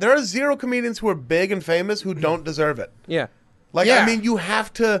are zero comedians who are big and famous who don't deserve it. Yeah. Like, Yeah. I mean, you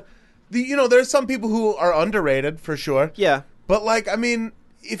have to. There's some people who are underrated for sure. yeah. But like, I mean,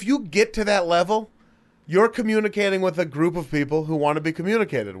 if you get to that level, you're communicating with a group of people who want to be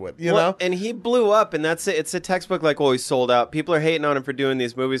communicated with. You know. And he blew up, and that's it. It's a textbook, like, oh, he sold out. People are hating on him for doing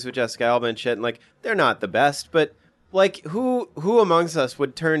these movies with Jessica Alba and shit, and, like, they're not the best, but, like, who amongst us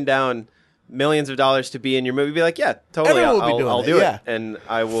would turn down millions of dollars to be in your movie? Be like, yeah, totally, Everyone will be doing I'll it, do yeah. it, and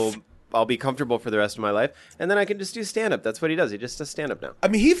I'll be comfortable for the rest of my life, and then I can just do stand-up. That's what he does. He just does stand-up now. I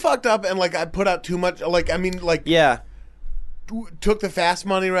mean, he fucked up and like I put out too much. Like, I mean, like Yeah. took the fast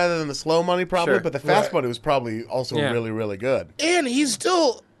money rather than the slow money, probably. Sure. But the fast Right. money was probably also Yeah. really, really good. And he's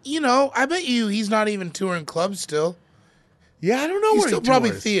still, I bet you he's not even touring clubs still. Yeah, I don't know He's where still he probably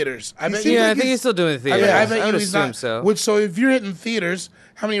tours. theaters. I bet seems you. Yeah, like I think he's- he's still doing the I theater. bet, I I bet would you he's assume not. so. Which, so if you're hitting theaters,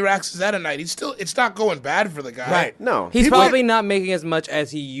 how many racks is that a night? It's not going bad for the guy. Right. No. He's People- probably not making as much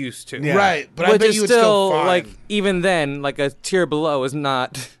as he used to. Yeah. Right. But I Which bet is you it's still fine. like even then, like a tier below is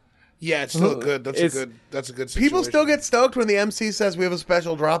not. Yeah, it's still good. That's It's- a good. That's a good situation. People still get stoked when the MC says we have a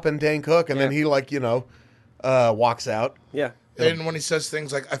special drop in Dane Cook, and then Yeah. he walks out. Yeah. And when he says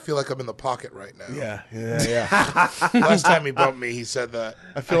things like, "I feel like I'm in the pocket right now." Yeah. Last time he bumped me, he said that.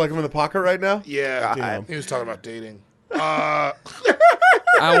 I feel like I'm in the pocket right now. Yeah. Damn. He was talking about dating.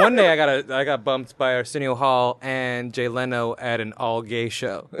 One day I got bumped by Arsenio Hall and Jay Leno at an all gay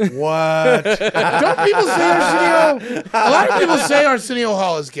show. What? Don't people say Arsenio? A lot of people say Arsenio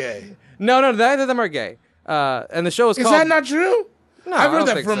Hall is gay. no, neither of them are gay. And the show was Is called. that not true? No, I've I heard don't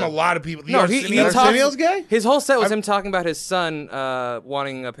that think from so. a lot of people. The No, he Arsenio- talks- Arsenio's gay? His whole set was him talking about his son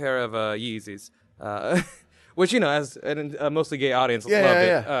wanting a pair of Yeezys, which as a mostly gay audience loved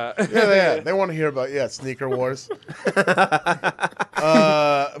it. Yeah. They want to hear about sneaker wars.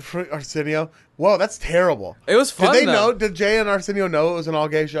 Arsenio. Whoa, that's terrible. It was fun. Did they though. know? Did Jay and Arsenio know it was an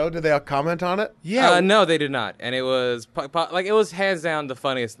all-gay show? Did they comment on it? Yeah. No, they did not, and it was like it was hands down the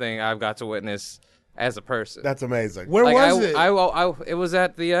funniest thing I've got to witness as a person. That's amazing. Where like, was it? It was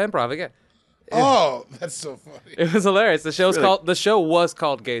at the Improv again. Oh, that's so funny. It was hilarious. The show was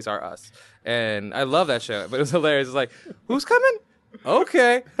called Gays Are Us, and I love that show. But it was hilarious. It's like, who's coming?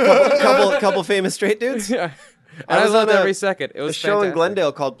 Okay, couple famous straight dudes. yeah. And I was loved on every second. It A was show in fantastic.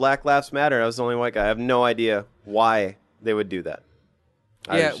 Glendale called Black Lives Matter. I was the only white guy. I have no idea why they would do that.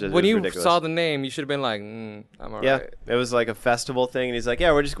 Yeah, It when was you ridiculous. saw the name, you should have been like, I'm alright. Yeah, it was like a festival thing, and he's like,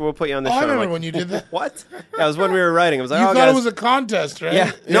 "Yeah, we'll put you on the Oh, show." I I'm remember like, when you did that. What? Yeah, it was when we were writing. I was like, You "Oh, thought guys." it was a contest, right?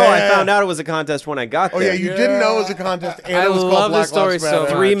 Yeah. No, I Yeah. found out it was a contest when I got Oh there. yeah, you didn't know it was a contest, and I it was called love Black this story Lives so Matter.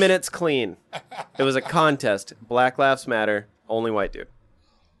 much. 3 minutes clean. It was a contest. Black Lives Matter. Only white dude.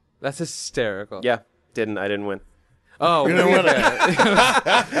 That's hysterical. Yeah, I didn't win. Oh, You didn't win it.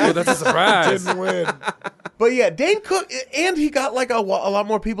 oh, that's a surprise. Didn't win. But yeah, Dane Cook, and he got like a lot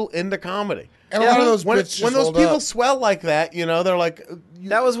more people into comedy. And a lot of those when, bits when just those hold people up. swell like that, they're like,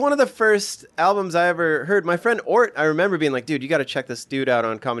 That was one of the first albums I ever heard. My friend Ort, I remember being like, "Dude, you got to check this dude out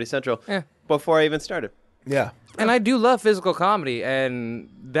on Comedy Central." Yeah. Before I even started. yeah. And I do love physical comedy, and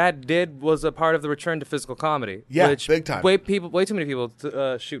that was a part of the return to physical comedy. Yeah, which big time. Way too many people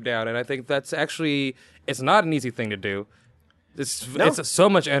shoot down, and I think that's actually it's not an easy thing to do. It's so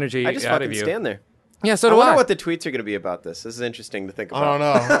much energy I just out of fucking you. stand there. Yeah, so I do wonder I. what the tweets are going to be about this. This is interesting to think I about.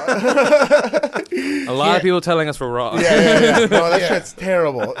 don't know. A lot of people telling us we're wrong. yeah. No, that shit's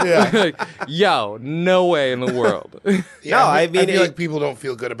terrible. Yeah. Like, yo, no way in the world. Yeah, No, I mean, feel it- like people don't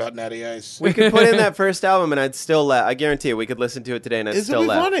feel good about Natty Ice. We could put in that first album and I'd still laugh. I guarantee you, we could listen to it today and I'd It'll still be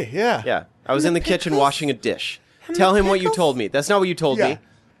laugh. funny. Yeah. Yeah. I was in the kitchen washing a dish. Tell him what you pickles? told me. That's not what you told Yeah. me.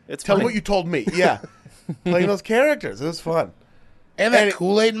 It's Tell fine. them what you told me. Yeah. Playing those characters. It was fun. And that And it-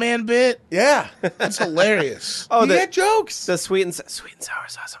 Kool-Aid Man bit, Yeah. that's hilarious. Oh, he had jokes. the sweet and sour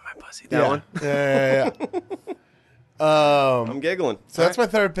sauce on my pussy. That yeah. one. Yeah. I'm giggling. So that's my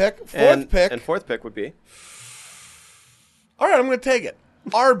third pick. Fourth and, pick. And fourth pick would be. All right, I'm going to take it.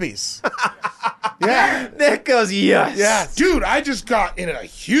 Arby's. Yeah. Nick goes, yes. Yes. Dude, I just got in a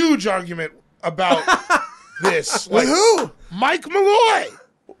huge argument about this. With who? Mike Malloy.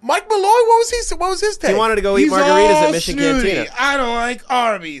 Mike Malloy? What was his take? He wanted to go eat He's margaritas all at Mission snooty. Cantina. I don't like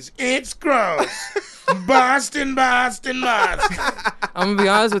Arby's. It's gross. Boston. I'm gonna be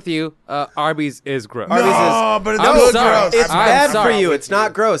honest with you. Arby's is gross. Arby's No, but it's I'm good sorry. gross. It's I'm bad sorry. for you. It's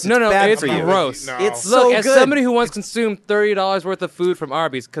not gross. No, It's bad it's for you. gross. No. It's Look, so as good. somebody who once consumed $30 worth of food from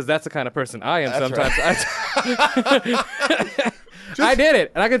Arby's, because that's the kind of person I am sometimes. I did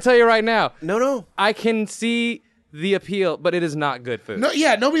it, and I can tell you right now, No. I can see the appeal, but it is not good food. No,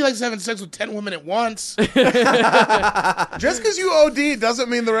 yeah, nobody likes having sex with 10 women at once. Just because you OD doesn't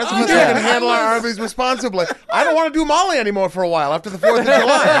mean the rest of us yeah. can handle our Arby's responsibly. I don't want to do Molly anymore for a while after the 4th of July, all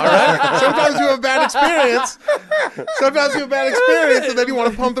right? Sometimes you have a bad experience. And then you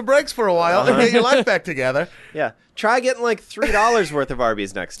want to pump the brakes for a while and get your life back together. Yeah. Try getting like $3 worth of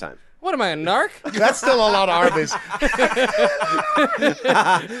Arby's next time. What am I, a narc? That's still a lot of Arby's.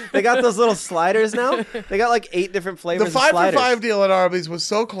 They got those little sliders now. They got like 8 different The flavors of 5 for sliders. 5 deal at Arby's was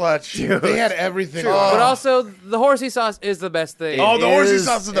so clutch. They had everything. But also, the horsey sauce is the best thing. Oh, the horsey is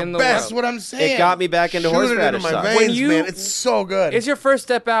sauce is the in the best. That's what I'm saying. It got me back into Shoot it into horseradish my sauce. veins, When you- man. It's so good. It's your first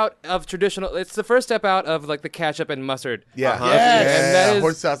step out of traditional. It's the first step out of like the ketchup and mustard. Yeah. Uh-huh. Yes. And that is,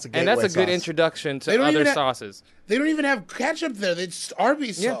 horse sauce, and that's a good gateway sauce. introduction They to don't other even have- sauces. They don't even have ketchup there. They just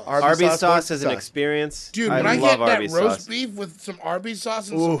Arby's sauce. Arby's sauce horse is an sauce. experience. Dude, when I love get that Arby's roast sauce. beef with some Arby's sauce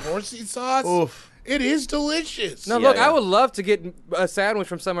and Oof. some horsey sauce, Oof. it is delicious. No, Yeah, look, yeah. I would love to get a sandwich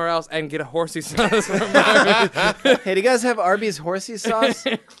from somewhere else and get a horsey sauce from Arby's. Hey, do you guys have Arby's horsey sauce?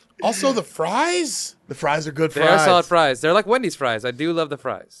 Also, the fries. The fries are good They're fries. solid fries. They're like Wendy's fries. I do love the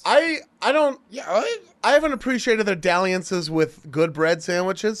fries. I don't. Yeah, I haven't appreciated their dalliances with good bread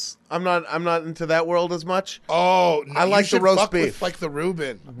sandwiches. I'm not into that world as much. oh, no, I like you the should roast fuck beef. With, like the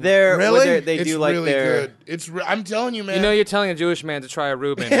Reuben. Really? They It's do like really their. good. I'm telling you, man. You know, you're telling a Jewish man to try a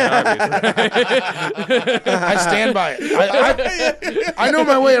Reuben at Arby's. I stand by it. I know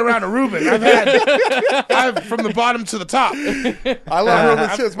my way around a Reuben. I've from the bottom to the top. I love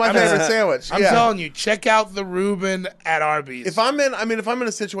Reuben too. It's my favorite sandwich. I'm Yeah. telling you, check out the Reuben at Arby's. If I'm in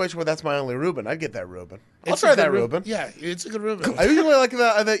a situation where that's my only Reuben, I'd get that Reuben. I'll It's a try good that Reuben. Yeah, it's a good Reuben. I usually like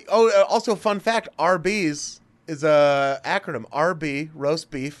the. Also, fun fact: Arby's is a acronym. RB, roast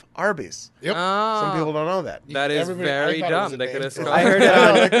beef, Arby's. Yep. Some people don't know that. That is Everybody- I very thought it was dumb. a They name could have for it. spelled I heard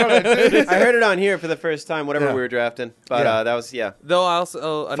it on. I I heard it on here for the first time. Whatever Yeah. we were drafting, but Yeah. that was Though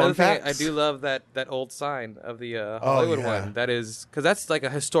also another thing, facts. I do love that old sign of the Hollywood yeah. one. That is because that's like a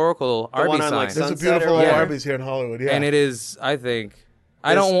historical The Arby's one on, sign. like, There's a Sunset beautiful or old whatever. Arby's here in Hollywood. Yeah. And it is, I think,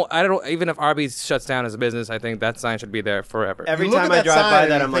 I don't. Even if Arby's shuts down as a business, I think that sign should be there forever. every You look time at I that drive sign by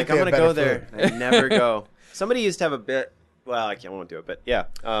and that, you I'm think like, I'm they gonna have go better there. I never go. Somebody used to have a bit. Well, I won't do it, but yeah.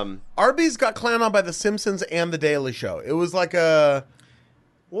 Arby's got clowned on by The Simpsons and The Daily Show. It was like a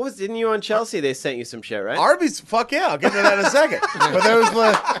What was? Didn't you on Chelsea? They sent you some shit, right? Arby's. Fuck yeah, I'll get to that in a second. But there was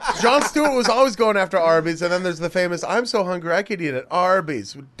Jon Stewart was always going after Arby's, and then there's the famous "I'm so hungry I could eat at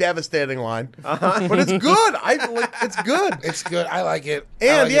Arby's." Devastating line, but it's good. It's good. It's good. I like it.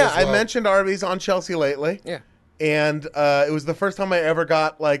 And like it yeah, as well. I mentioned Arby's on Chelsea lately. Yeah. And it was the first time I ever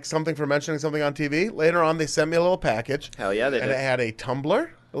got like something for mentioning something on TV. Later on, they sent me a little package. Hell yeah, they And did. it had a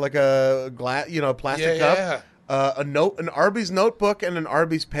tumbler, like a glass, plastic Yeah, cup, an Arby's notebook, and an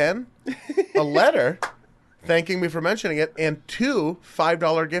Arby's pen, a letter thanking me for mentioning it, and two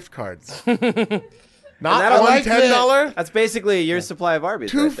 $5 gift cards. Not that'll one like $10. That's basically a year's supply of Arby's.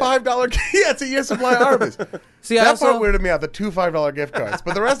 Two right there. $5. Yeah, it's a year's supply of Arby's. See, I That also, part weirded me out. The two $5 gift cards,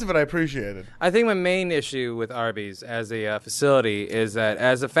 but the rest of it I appreciated. I think my main issue with Arby's as a facility is that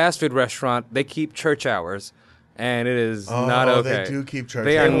as a fast food restaurant, they keep church hours, and it is not Oh, okay. they do keep church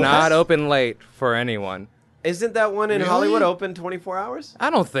They are hours. not open late for anyone. Isn't that one in Really? Hollywood open 24 hours? I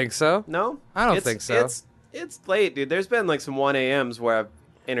don't think so. No, I don't think so. It's late, dude. There's been like some 1 a.m.s where I've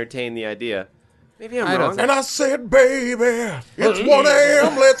entertained the idea. Maybe I'm I don't wrong. think- And I said, baby, it's 1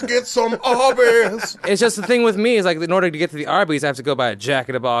 a.m., let's get some Arby's. It's just the thing with me is like in order to get to the Arby's, I have to go buy a Jack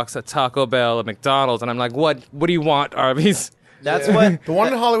in the Box, a Taco Bell, a McDonald's, and I'm like, what? What do you want, Arby's? That's what. The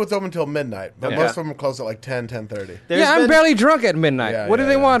one in Hollywood's open until midnight, but Yeah. most of them close at like 10, 10:30. There's Yeah, I'm been- barely drunk at midnight. Yeah, what do yeah,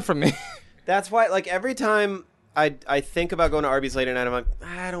 they yeah. want from me? That's why, like, every time I think about going to Arby's late at night, I'm like,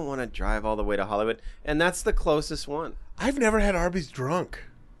 I don't want to drive all the way to Hollywood, and that's the closest one. I've never had Arby's drunk.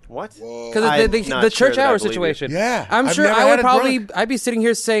 What? Because I'm the not church sure that I hour believe you. situation. Yeah, I'm I've sure never I had would it probably. drunk. I'd be sitting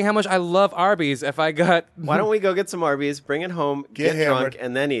here saying how much I love Arby's if I got. Why don't we go get some Arby's, bring it home, Get get drunk, hammered.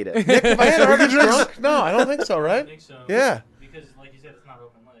 and then eat it? Have I had Arby's drunk? No, I don't think so, right? I think so. Yeah. Because, like you said, it's not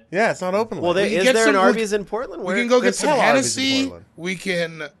open late. Yeah, it's not open. Well, late. We can is get there an some- Arby's in Portland? We Where can go get There's some hell Arby's in Hennessy. Portland. We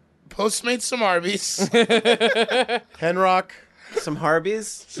can Postmate some Arby's, Henrock, some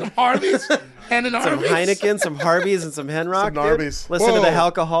Harbies, some Arby's, and an some Arby's. Heineken, some Harbies, and some Henrock. Some dude? Arby's. Listen to Whoa. the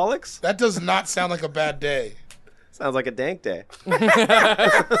Alcoholics. That does not sound like a bad day. Sounds like a dank day.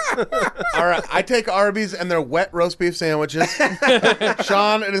 All right, I take Arby's and their wet roast beef sandwiches.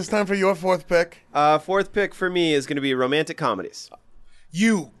 Sean, it is time for your fourth pick. Fourth pick for me is going to be romantic comedies.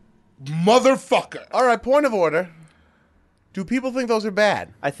 You motherfucker. All right, point of order. Do people think those are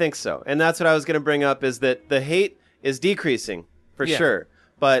bad? I think so, and that's what I was going to bring up. Is that the hate is decreasing for Yeah. sure,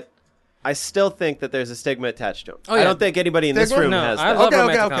 but I still think that there's a stigma attached to them. Oh, I yeah. don't think anybody in this Stigma? room No, has I that. love Okay,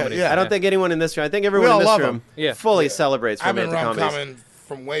 romantic okay, comedies. yeah. I don't think anyone in this room. I think everyone all in this love room 'em. Yeah. fully celebrates I've been romantic rom comedies. comming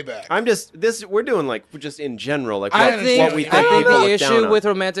from way back. I'm just this. We're doing like just in general, like I what, think, what we think I think people the look down issue on. with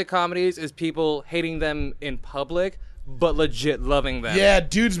romantic comedies is people hating them in public, but legit loving them. yeah,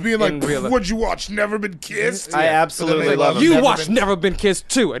 dudes being like, In real- "What'd you watch? Never Been Kissed." I absolutely But then they love love them. You Never watched Been- Never Been Kissed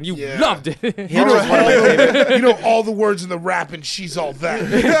too, and you Yeah. loved it. You know, you know all the words in the rap, and she's all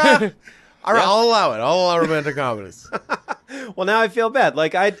that. All right, I'll allow it. I'll allow romantic comedies. Well, now I feel bad.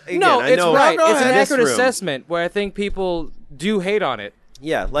 Like I no, I it's know right. Go It's an ahead. this accurate room- assessment where I think people do hate on it,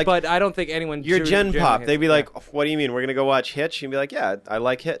 Yeah, like but I don't think anyone. your truly Gen genuinely Pop, hates they'd be it. like, "What do you mean? We're gonna go watch Hitch?" You'd be like, "Yeah, I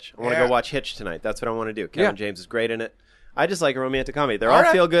like Hitch. I want to Yeah. go watch Hitch tonight. That's what I want to do." Kevin Yeah. James is great in it. I just like a romantic comedy. They're All all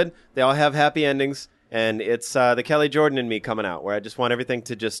right. feel good. They all have happy endings, and it's the Kelly Jordan in me coming out, where I just want everything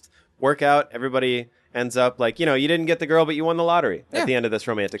to just work out. Everybody ends up like, you didn't get the girl, but you won the lottery Yeah. at the end of this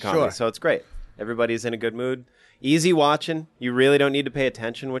romantic comedy. Sure. So it's great. Everybody's in a good mood. Easy watching. You really don't need to pay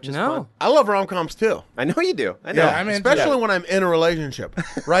attention, which is No. fun. I love rom-coms too. I know you do. I know. Yeah, I'm into Especially that. when I'm in a relationship.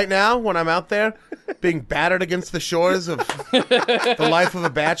 Right now, when I'm out there being battered against the shores of the life of a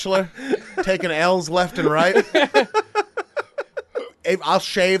bachelor, taking L's left and right. I'll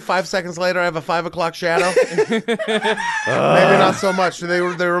shave 5 seconds later. I have a 5 o'clock shadow. Maybe not so much. They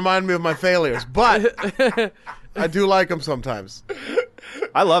remind me of my failures, but I do like them sometimes.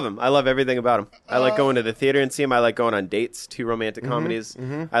 I love him. I love everything about him. I like going to the theater and see him. I like going on dates to romantic comedies.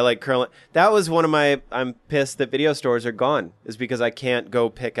 I like curling. That was one of my. I'm pissed that video stores are gone. Is because I can't go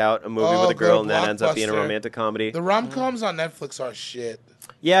pick out a movie Oh, with a girl go and that ends up being a Blockbuster. romantic comedy. The rom coms on Netflix are shit.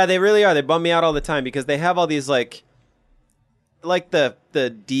 Yeah, they really are. They bum me out all the time because they have all these like the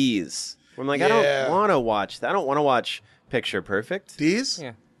D's. I'm like, Yeah. I don't want to watch that. I don't want to watch Picture Perfect. D's?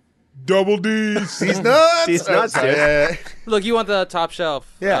 Yeah. Double D's. D's nuts? D's nuts, sorry, dude. yeah. Look, you want the top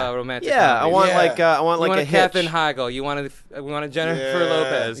shelf Yeah. romantic Yeah, I comedy. want Yeah. like I want You like want a a Katherine Hitch. Heigl. You want a Jennifer Yeah.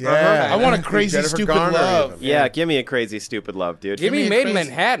 Lopez. Yeah. I want a crazy, Jennifer stupid Garner love. even. Yeah, give me a crazy stupid love, dude. Give me me a Made in crazy-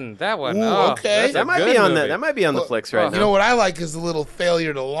 Manhattan. That one. Ooh, Oh, okay. that's a That might good be on movie. that might be on the flicks right You now. know what I like is the little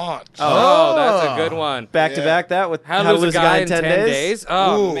failure to launch. Oh, that's a good one. Back to Yeah. back that with How to Lose a Guy in 10 days.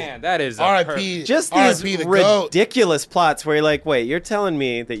 Oh Ooh. man, that is a R.I.P. Just these R.I.P. the goat. ridiculous plots where you're like, wait, you're telling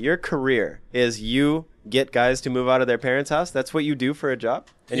me that your career is you get guys to move out of their parents' house? That's what you do for a job?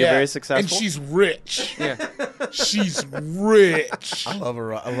 And you're very successful? And she's rich. Yeah. She's rich. I love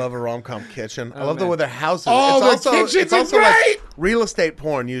a rom-com kitchen. I love the man. way their houses. Oh, it's the also, kitchens it's are also great! like real estate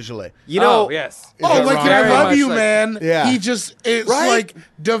porn usually. You know, Oh yes. Is Oh, that like wrong? in I Very Love much You, like- man. Yeah. It's Right? like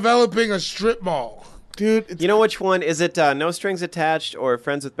developing a strip mall. Dude, it's you know which one? Is it No Strings Attached or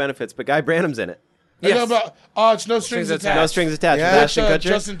Friends with Benefits? But Guy Branum's in it. I know Yes. about, it's No Strings Strings Attached. No Strings Attached Yeah. with That's, Ashton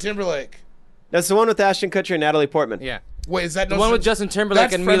Kutcher. Justin Timberlake. That's the one with Ashton Kutcher and Natalie Portman. Yeah. Wait, is that The No one with Strings- Justin Timberlake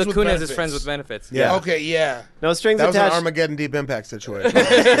That's and Friends Mila with Kunis Benefits. is Friends with Benefits. Yeah. Okay, yeah. No Strings that was an Attached. Armageddon Deep Impact situation.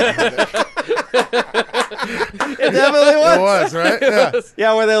 It definitely was. It was, right? Yeah.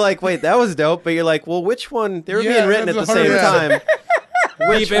 Yeah, where they're like, wait, that was dope. But you're like, well, which one? They were Yeah, being written at the that's same 100%. time.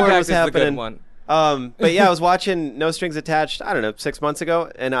 Which Deep one Impact was is the happening? good one. But yeah, I was watching No Strings Attached, I don't know, 6 months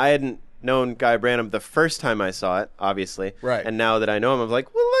ago, and I hadn't known Guy Branum the first time I saw it, obviously. Right. And now that I know him, I'm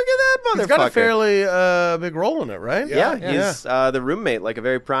like, well, look at that motherfucker. He's got a fairly big role in it, right? Yeah, Yeah. he's the roommate, like a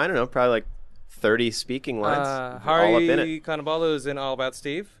very, I don't know, probably like 30 speaking lines all up in it. Hari Kanabalu is in All About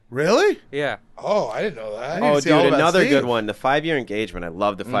Steve. Really? Yeah. Oh, I didn't know that. need Oh, to see dude, All About another Steve. good one, The 5-Year Engagement. I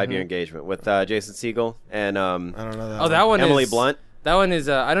love The 5-Year Engagement with Jason Segel and I don't know that. Oh, that one Emily is Blunt. That one is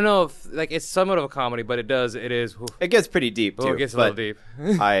I don't know if like it's somewhat of a comedy, but it is. Oof. It gets pretty deep, too. Oh, it gets a but little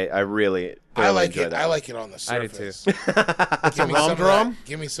deep. I really I like enjoy it. that. I like it on the I do surface. too. Give me some of rom-drom? that.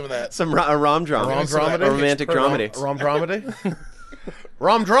 Give me some of that. Some a rom-dram. Rom-dramedy? A romantic dramedy. Rom-dramedy?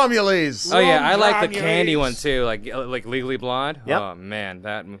 Rom-dromules. Oh yeah, I like the Rom-drom, candy yes. one too, like Legally Blonde. Yep. Oh man,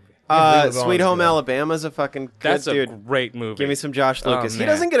 that movie. Sweet Home Alabama's a fucking good That's a dude. great movie. Give me some Josh Oh, Lucas. He man.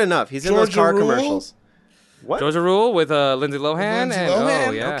 doesn't get enough. He's in those Georgia car Rule? commercials. What? Georgia Rule with Lindsay Lohan. Lindsay and, Lohan?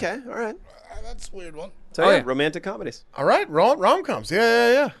 Oh yeah. Okay, all right. That's a weird one. So Oh, yeah, yeah. romantic comedies. All right, rom-coms.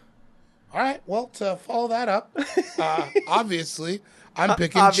 Yeah. All right. Well, to follow that up, obviously, I'm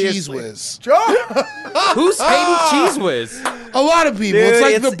picking obviously. Cheese Whiz. Who's hating Cheese Whiz? A lot of people. Dude, it's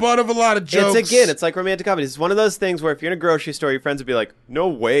like it's- the butt of a lot of jokes. It's like romantic comedies. It's one of those things where if you're in a grocery store, your friends would be like, "No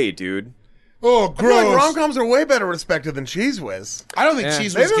way, dude." Oh, I feel gross. like rom-coms are way better respected than Cheese Whiz. I don't think Yeah.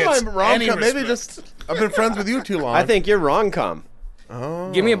 Cheese Whiz Maybe gets my any rom-com. Maybe respect. just I've been friends with you too long. I think you're rom-com.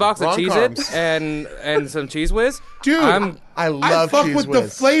 Give me a box of rom-coms. Cheez-Its and some Cheese Whiz. Dude, I I love fuck Cheese with the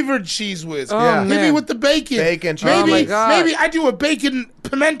Whiz. flavored Cheese Whiz. Oh, Yeah. Hit me man. with the bacon. Bacon, cheese maybe, whiz. Oh, my God. maybe I do a bacon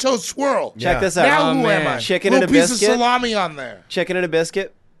pimento swirl. Check Yeah. this out. Now Oh, who am man. I? Chicken Little and a piece biscuit? of salami on there. Chicken and a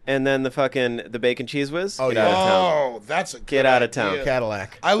biscuit, and then the bacon cheese whiz. Oh, Get yeah. out of town. Oh, that's a good Get out of idea. town.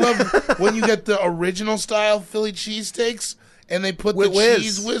 Cadillac. I love when you get the original style Philly cheesesteaks and they put With the whiz.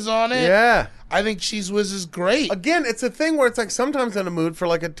 cheese whiz on it. Yeah. I think cheese whiz is great. Again, it's a thing where it's like sometimes in a mood for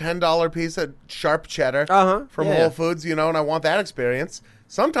like a $10 piece of sharp cheddar from Yeah. Whole Foods, and I want that experience.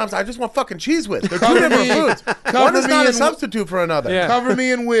 Sometimes I just want fucking Cheese Whiz. They're two Cover different me- foods. cover One is me not a in- substitute for another. Yeah. Cover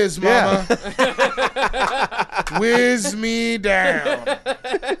me in whiz, mama. Yeah. Whiz me down.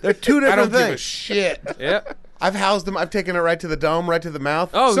 They're two I don't different give a things. shit. Yep. I've housed them. I've taken it right to the dome, right to the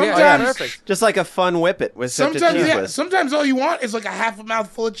mouth. Oh Sometimes- yeah, Sometimes- perfect. Just like a fun whip it with such a Sometimes, cheese yeah. whiz. Sometimes all you want is like a half a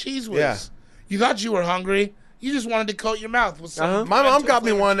mouthful of cheese whiz. Yeah. You thought you were hungry. You just wanted to coat your mouth with some. My mom got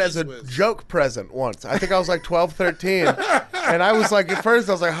me pimento-flavored one as cheese a whiz. joke present once. I think I was like 12, 13. And I was like, at first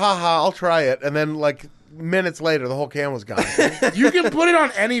I was like, haha, I'll try it. And then like minutes later, the whole can was gone. You can put it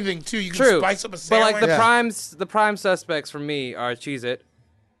on anything too. You can True. spice up a But sandwich. like the Yeah. the prime suspects for me are Cheez-It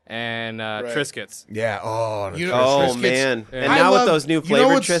and Triscuits. Yeah. Oh, You know, Oh Triscuits. man! Yeah. And I now love- with those new you know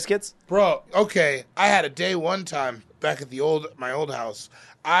flavored what's- Triscuits, Bro, okay. I had a day one time back at my old house.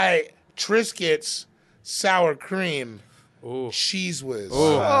 Triscuits, sour cream, cheese whiz.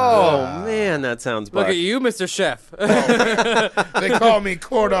 oh man, that sounds. Look buck. at you, Mr. Chef. They call me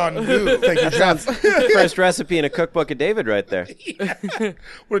cordon bleu. thank you, Chef. First recipe in a cookbook of David, right there.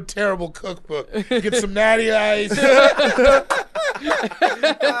 We're a terrible cookbook. Get some natty ice.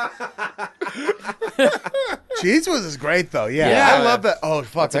 Cheese Whiz is great though. Yeah, Yeah. I love that. Oh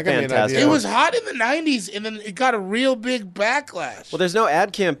fuck, that a gave me an fantastic idea. It was hot in the 90s, and then it got a real big backlash. Well, there's no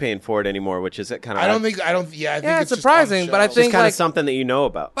ad campaign for it anymore, which is kind of. I think Yeah, it's it's surprising, just but I on the think kind like of something that you know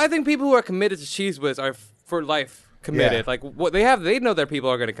about. I think people who are committed to Cheese Whiz are for life committed. Like what they know their people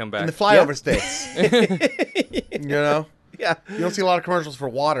are going to come back. In the flyover states. You know? Yeah. You don't see a lot of commercials for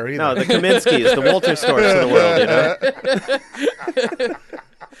water either. No, the Kaminskis, the Walter Storks of the world, you know?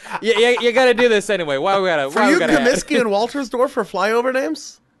 You got to do this anyway. Why we gotta? For why you, we gotta Comiskey and Waltersdorf for flyover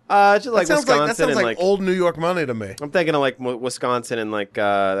names? Just like That Wisconsin sounds and like old New York money to me. I'm thinking of like Wisconsin and like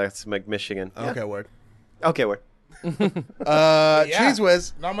that's like Michigan. Okay, word. Okay, word. Cheese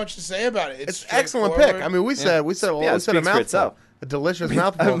Whiz. Not much to say about it. It's an excellent pick. I mean, we said Yeah, a it speaks for mouthful. itself. A delicious A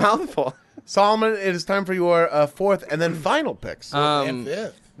mouthful. mouthful. Solomon, it is time for your fourth and then final picks.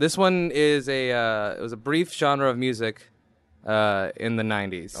 This one is it was a brief genre of music in the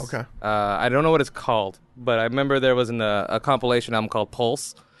 90s. Okay. I don't know what it's called, but I remember there was a compilation album called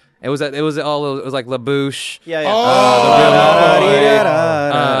Pulse. It was like La Bouche, Yeah.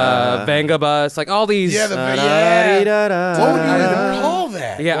 Vangabus, like all these. What would you even call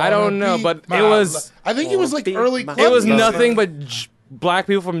that? Yeah, I don't know, but it was. I think it was like early. It was club nothing music. but black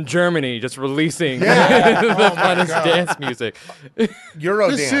people from Germany just releasing the Oh my funnest God. dance music.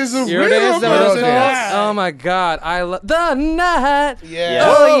 Eurodance. This is a Eurodance, real is that what it's Eurodance. called? Oh my God, I love the night. Yeah.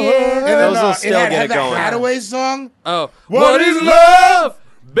 Oh, yeah. And then Those will it still had get it that going. Hadaway song. Oh, What is love?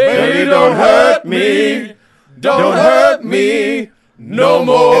 Baby, don't hurt me. Don't hurt me no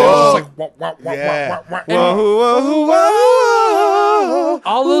more. And it's just like, wah, wah, wah, Yeah. wah, wah, wah.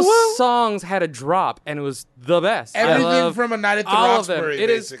 All those songs had a drop, and it was the best. I Everything love from A Night at the all of them. Roxbury. It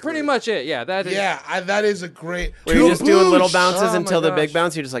is basically. pretty much it. Yeah, that is. Yeah, that is a great. Where you're just doing little Labouche. bounces Oh my until the big gosh.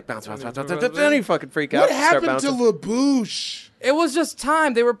 bounce. You're just like bounce, bounce, bounce, bounce, bounce, bounce, then you fucking freak out. What start happened to bouncing. Labouche? It was just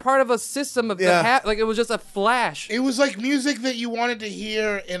time. They were part of a system of like it was just a flash. It was like music that you wanted to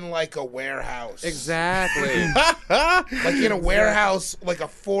hear in like a warehouse. Exactly. Like in a warehouse, like a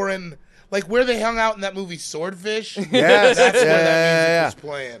foreign, like where they hung out in that movie Swordfish. Yes. That's where that Yeah. music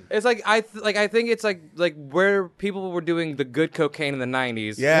was playing. It's like I think it's like where people were doing the good cocaine in the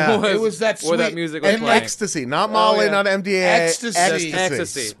 90s. Yeah. It was that where that sweet- music was and playing. Ecstasy, not Molly, yeah. not MDA. Ecstasy.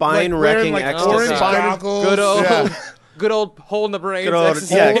 Ecstasy. Spine Like wearing, wrecking like, ecstasy. orange God. goggles. Good old, Yeah. good old hole in the brain. Good old,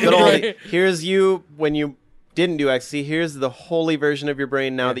 ecstasy. yeah, Hole in good the old. brain. Here's you when you didn't do ecstasy. Here's the holy version of your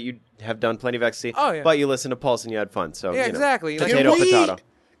brain now that you have done plenty of ecstasy. Oh, yeah. But you listened to Pulse and you had fun. So Yeah, exactly. Like, Potato, Can we- potato.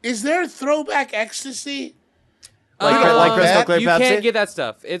 Is there throwback ecstasy? Like Crystal Clear you Pepsi? can't get that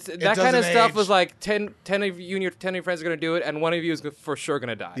stuff. It's that kind of doesn't stuff age. was like 10 of you and your 10 of your friends are gonna do it, and one of you is for sure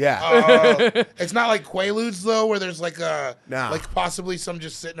gonna die. Yeah. It's not like Quaaludes though, where there's like Nah. like possibly some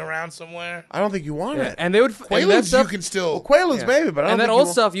just sitting around somewhere. I don't think you want it. And they would and that Quaaludes stuff, you can still. Quaaludes, baby, but I don't and that think old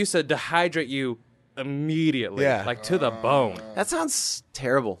you stuff used to dehydrate you immediately, Yeah. like to the bone. That sounds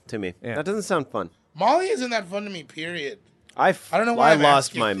terrible to me. Yeah. That doesn't sound fun. Molly isn't that fun to me. Period. I don't know why I I'm lost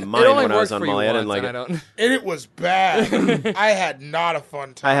asking. my It mind It only when I was worked on for you Molly. I didn't once, like and it. I don't. And it was bad. I had not a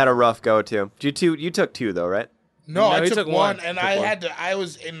fun time. I had a rough go too. You took two though, right? No, I he took took one, one. and Took I one. had to. I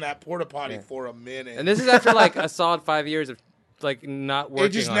was in that porta potty for a minute, And this is after like a solid 5 years of like not working. it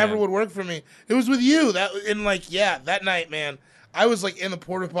just on never would work for me. It was with you that, and like, yeah, that night, man, I was like in the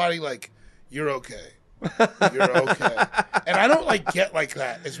porta potty, like, you're okay, you're okay, and I don't like get like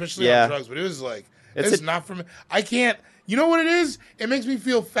that, especially Yeah. on drugs. But it was like, It's it's a- not for me. I can't. You know what it is? It makes me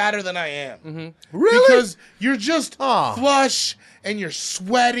feel fatter than I am. Mm-hmm. Really? Because you're just Aw. flush and you're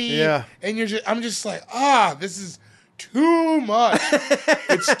sweaty. Yeah. And I'm just like, this is too much.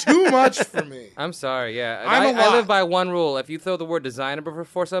 It's too much for me. I'm sorry. Yeah, I'm a I lot. live by one rule: if you throw the word designer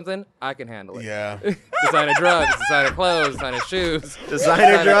before something, I can handle it. Yeah. Designer drugs, designer clothes, designer shoes,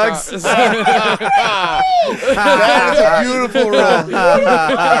 Designer drugs. That is a beautiful rule.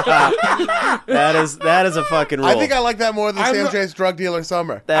 that is a fucking rule. I think I like that more than I'm Sam not- Chase drug dealer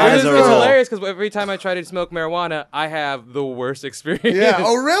summer. that is It's a rule. hilarious because every time I try to smoke marijuana, I have the worst experience. Yeah.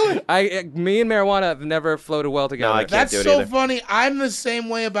 Oh, really? Me and marijuana have never floated well together. No, I can't That's do it so either. funny. I'm the same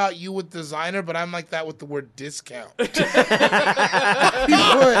way about you with designer, but I'm like that with the word discount. You put-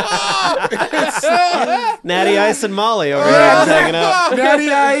 Natty Ice and Molly over here hanging out. Natty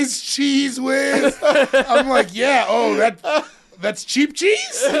Ice, cheese whiz. I'm like, yeah, that's cheap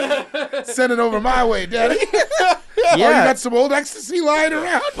cheese? Send it over my way, Daddy. Oh, you Yeah. got some old ecstasy lying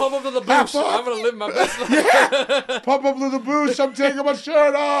around? Pump up to the Half bush. off. I'm gonna live my best life. Pop up to the bush. I'm taking my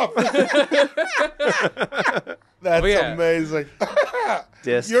shirt off. That's yeah. amazing.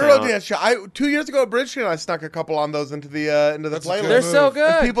 Discount. Eurodance show. 2 years ago at Bridgeton, I snuck a couple on those into the That's a playlist. good They're so move. good.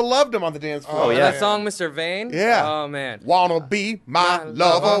 And people loved them on the dance floor. Oh, yeah. That song, Mr. Vain. Yeah. Oh man. Wanna be my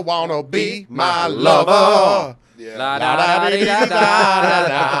lover, lover. wanna be my lover. lover. La da da da da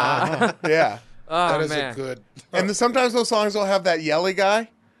da da. Yeah. Oh That is man. a good. And sometimes those songs will have that yelly guy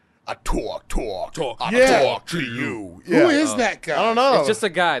I talk to you. Who is that guy? I don't know. It's just a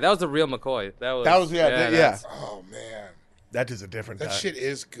guy. That was the real McCoy. That was that's- Oh man, That is a different that guy. shit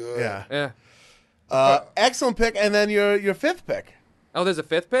is good. Yeah. Yeah. Excellent pick, and then your fifth pick. Oh, there's a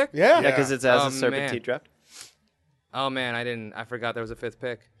fifth pick? Yeah. Yeah, because it's as Oh, a serpentine man. draft. Oh man, I forgot there was a fifth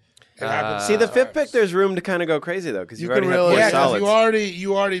pick. It happens See, the fifth sometimes. pick, there's room to kind of go crazy, though, because You you've already can had really- four Yeah, because solids.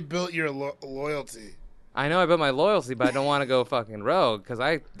 you already built your loyalty, I know I built my loyalty, but I don't want to go fucking rogue because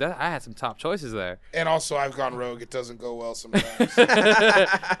I had some top choices there. and also I've gone rogue. It doesn't go well sometimes.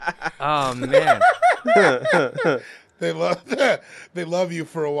 Oh man. They love you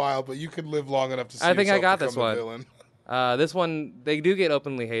for a while, but you can live long enough to see I think I yourself got this become a one. villain. This one, they do get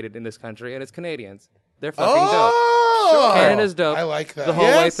openly hated in this country, and it's Canadians. They're fucking Oh, dope. Canada's dope. I like that. The whole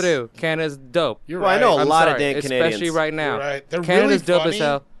Yes. way through. Canada's dope. You're Well, I right. know a I'm lot of sorry, dang Canadians. especially right now. You're right. They're Canada's really dope as funny.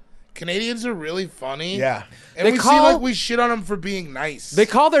 hell. Canadians are really funny. Yeah. And They we see call- like we shit on them for being nice. They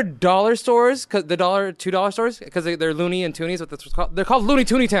call their dollar stores, cause the $2 stores, because they're loony and toonies. What that's what's called. They're called Looney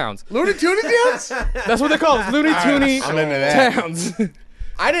Toony Towns. Looney Tunes Towns? That's what they're called. Looney Toony I'm into that. Towns.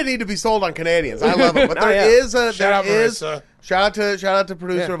 I didn't need to be sold on Canadians. I love it, but there yeah. is a Shout out there is Marissa. shout out to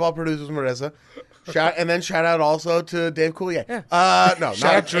producer Yeah. of all producers, Marissa. Shout out also to Dave Coulier. No, Shout not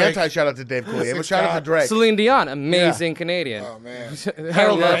out Drake. anti shout out to Dave Coulier, but Six shout out to God. Drake. Celine Dion, amazing Canadian. Oh man. Harold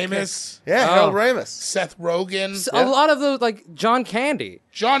Harold Ramis. Ramis, Yeah, Oh. Harold Ramis. Seth Rogen, A lot of those, like John Candy,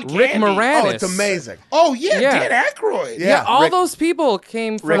 John Rick Candy. Moranis. Oh, it's amazing. Oh yeah, Yeah. Dan Aykroyd. Yeah. all Rick- those people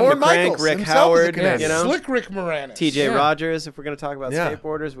came from. Rick Lorne McCrank, Michaels Rick himself is a Howard, Canadian. you know? Slick Rick Moranis. TJ Yeah. Rogers, if we're going to talk about Yeah.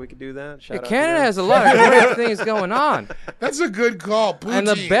 skateboarders, we could do that. Shout out to Canada them. has a lot of great things going on. That's a good call. And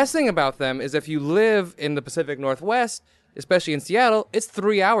the Poutine. best thing about them is if you live in the Pacific Northwest, especially in Seattle, it's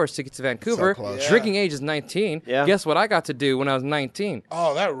 3 hours to get to Vancouver. So close. Yeah. Drinking age is 19. Yeah. Guess what I got to do when I was 19?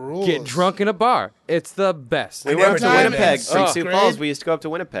 Oh, that rules. Get drunk in a bar. It's the best. We never went to did Winnipeg it. from Oh. Sioux Falls. We used to go up to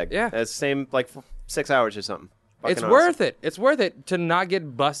Winnipeg. Yeah. It's same, like 6 hours or something. Fucking It's awesome. worth it. It's worth it to not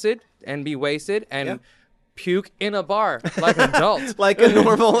get busted and be wasted and Yeah. puke in a bar like an adult. Like a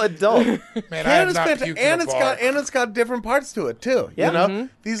normal adult. Man, I have Canada's not fantastic, puked in and a bar. it's got different parts to it too. Yeah. You know,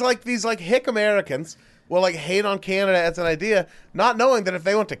 these hick Americans will like hate on Canada as an idea, not knowing that if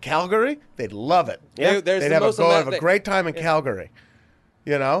they went to Calgary, they'd love it. Yeah. There's They'd the have most have a amount- great time in Calgary.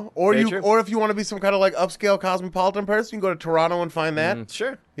 You know, or Very you, true. or if you want to be some kind of like upscale cosmopolitan person, you can go to Toronto and find that.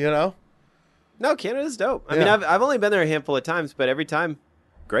 Sure. You know, No, Canada's dope. I mean, Yeah. I've only been there a handful of times, but every time,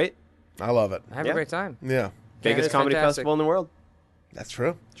 great. I love it. I have Yeah. a great time. Yeah, Biggest Canada's comedy fantastic. festival in the world. that's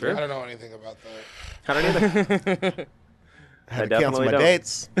true. I don't know anything about that. I don't either. I had I to cancel definitely my don't.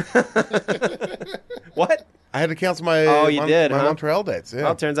 dates. What? I had to cancel my Oh, you did, my huh? Montreal dates. Yeah.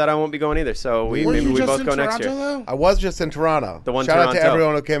 Well, turns out I won't be going either. So Were maybe you we just both in go Toronto next year. though? I was just in Toronto. The one Shout out to Toronto.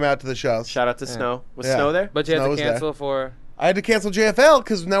 everyone who came out to the shows. Shout out to Snow. Was Yeah. Snow there? But you Snow had was to there. cancel for. I had to cancel JFL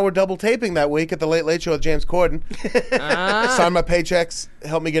because now we're double taping that week at the Late Late Show with James Corden. Signed my paychecks,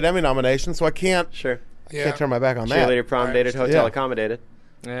 helped me get Emmy nominations, so I can't Sure. can't turn my back on that. Cheerleader prom dated, hotel Yeah. accommodated.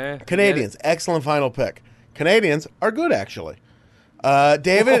 Yeah. Canadians, excellent final pick. Canadians are good actually.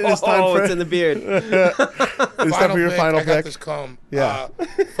 David, it is time Oh, for it's in the beard. it's time for your final I got pick. this comb. Yeah.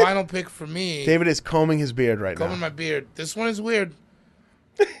 Final pick for me. David is combing his beard right Combing now. my beard. This one is weird.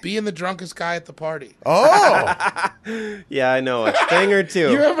 Being the drunkest guy at the party. Oh, Yeah, I know a thing or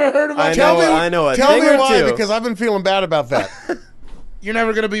two. You ever heard about I that? know, I know a tell thing me or why two. because I've been feeling bad about that. You're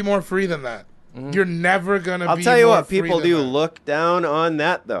never gonna be more free than that. You're never gonna I'll be tell you more what, free people than do that. look down on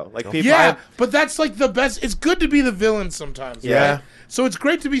that though. Like people, Yeah, but that's like the best. It's good to be the villain sometimes. Yeah. Right? So it's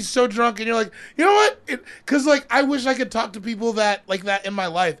great to be so drunk and you're like, you know what? Because like I wish I could talk to people that like that in my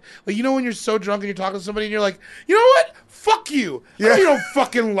life. Like you know when you're so drunk and you're talking to somebody and you're like, you know what? Fuck you. I know you don't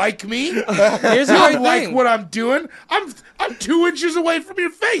fucking like me. Here's You the don't right like thing. what I'm doing. I'm 2 inches away from your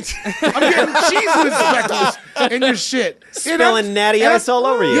face. I'm getting cheese with speckles in your shit. Spilling natty ice all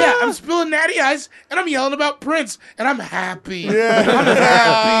over you. Yeah, I'm spilling natty ice and I'm yelling about Prince and I'm happy. I'm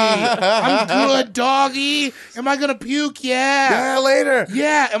happy. I'm good, doggy. Am I gonna puke? Yeah, later.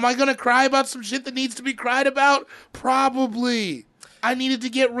 Yeah. Am I gonna cry about some shit that needs to be cried about? Probably. I needed to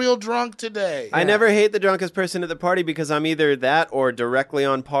get real drunk today. I never hate the drunkest person at the party because I'm either that or directly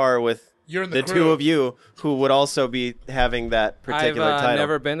on par with You're in the two crew. of you who would also be having that particular I've title.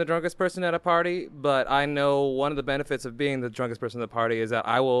 never been the drunkest person at a party, but I know one of the benefits of being the drunkest person at the party is that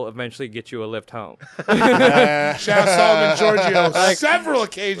I will eventually get you a lift home. Shout out Solomon Giorgio. Several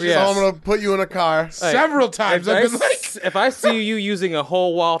occasions. Yeah. So I'm gonna put you in a car. Several times. I've been like, if I see you using a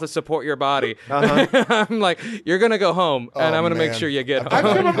whole wall to support your body, I'm like, you're going to go home, and Oh, I'm going to make man. sure you get I've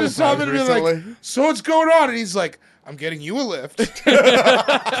home. come up to Solomon and been like, recently. so what's going on? And he's like, I'm getting you a lift.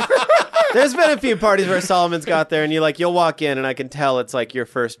 There's been a few parties where Solomon's got there, and you'll walk in, and I can tell it's like your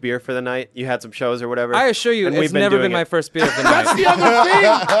first beer for the night. You had some shows or whatever. I assure you, and it's we've been never doing been my it. first beer of the night. That's the other thing.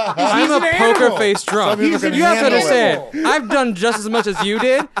 I'm a poker face drunk. Some people can You have to handle it. understand. I've done just as much as you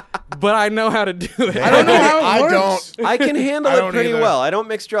did, but I know how to do it. I don't know how it I works. don't. I can handle I it don't pretty either. well. I don't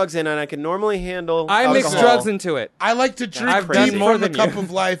mix drugs in, and I can normally handle I mix alcohol. drugs into it. I like to drink I've done deep more from the than cup you.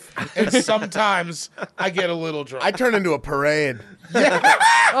 of life, and sometimes I get a little drunk. I turn into a parade.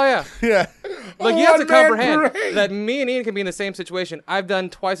 Oh yeah. Yeah. Like you have to One-man comprehend parade. that me and Ian can be in the same situation. I've done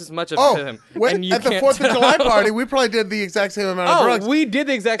twice as much of Oh, him, when, and you at the can't 4th of tell. July party, we probably did the exact same amount of Oh, drugs. we did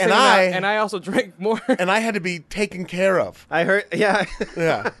the exact same And amount, and I also drank more. and I had to be taken care of. I heard. Yeah.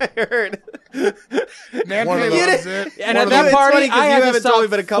 Yeah. I heard. Nancy One of those. loves it. And One at of that those- It's party, funny 'cause I you had to haven't told stop me,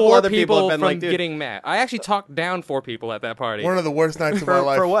 but a couple 4 other people have been from like, dude. getting mad. I actually talked down 4 people at that party. One of the worst nights of my For,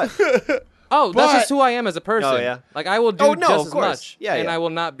 life. for what? Oh, But- that's just who I am as a person. Oh, yeah. Like I will do Oh, no, just of as course. much, Yeah, and yeah. I will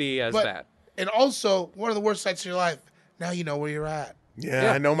not be as But- bad. And also, one of the worst nights of your life. Now you know where you're at.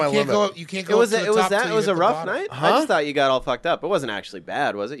 Yeah, I know my You can't limit. go. You can't It go. was. up to It the was top that. till It you was hit a the rough bottom. night. Huh? I just thought you got all fucked up. It wasn't actually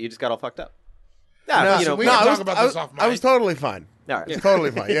bad, was it? You just got all fucked up. Yeah, No, you know. we no, can I talk was, about I this was, off I was mic. totally fine. All right.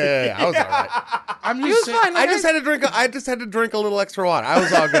 Totally fine. Yeah. I was all right. I'm He just was saying. fine. I just had to drink. I just had to drink a little extra water. I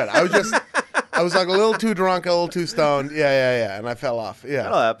was all good. I was like a little too drunk, a little too stoned. Yeah. And I fell off. That'll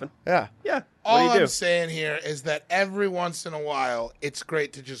Yeah. happen. Yeah. Yeah. All What do you do? I'm saying here is that every once in a while, it's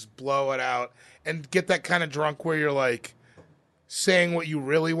great to just blow it out and get that kind of drunk where you're like saying what you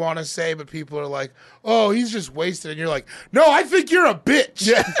really want to say, but people are like, "Oh, he's just wasted," and you're like, "No, I think you're a bitch."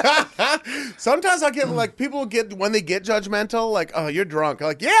 Yeah. Sometimes I get like people get when they get judgmental, like, "Oh, you're drunk." I'm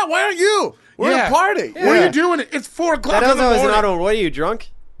like, "Yeah, why aren't you? We're Yeah. at a party. What are you doing? It's 4:00 That in the also is morning. not. What are you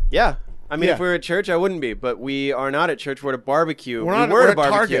drunk? Yeah. I mean, Yeah. if we were at church, I wouldn't be. But we are not at church. We're at a barbecue. We're We not- were we're at a at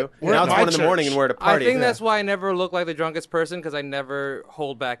barbecue. Target. We're Now at it's my 1 in the morning, church. and we're at a I party. think that's why I never look like the drunkest person because I never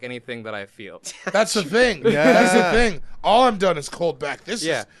hold back anything that I feel. That's the thing. Yeah. That's the thing. All I'm done is cold back.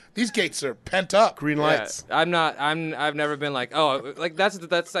 Yeah. These gates are pent up. Green Yeah, lights." I've never been like, oh, like that's.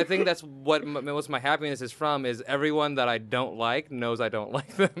 I think that's what most of my happiness is from. Is everyone that I don't like knows I don't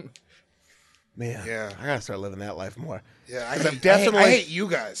like them. Man, Yeah. I gotta start living that life more. Yeah, I 'Cause I'm hate, definitely- I hate you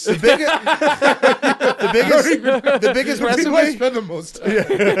guys. The biggest, the biggest Where do I recipe. spend the most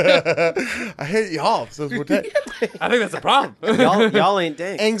time? I hate y'all. So we're I think that's a problem. y'all ain't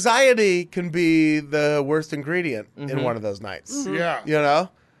dang. anxiety can be the worst ingredient in one of those nights. Yeah. You know,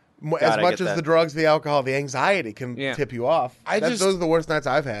 as I much get as that. the drugs, the alcohol, the anxiety can Yeah. tip you off. Those are the worst nights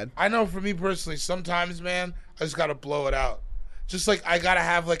I've had. I know for me personally, sometimes, man, I just gotta blow it out. Just like I gotta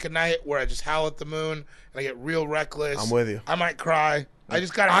have like a night where I just howl at the moon and I get real reckless. I'm with you. I might cry. I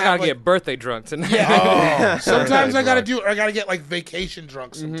just gotta I have gotta like, get birthday drunk tonight. Yeah. Sometimes I gotta drunk. do, or I gotta get like vacation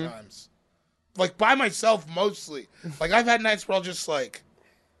drunk sometimes. Like by myself mostly. Like I've had nights where I'll just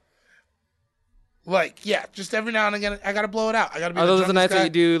yeah, just every now and again I gotta blow it out. I gotta be Are the those the drunkest nights guy. that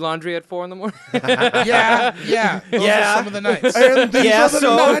you do laundry at 4 in the morning? Yeah. Those are some of the nights. And these Yeah, are the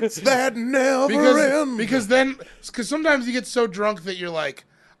so- nights that never end. Because sometimes you get so drunk that you're like,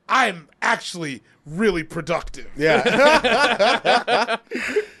 I'm actually really productive. Yeah.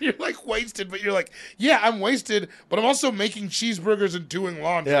 You're like wasted, but you're like, yeah, I'm wasted, but I'm also making cheeseburgers and doing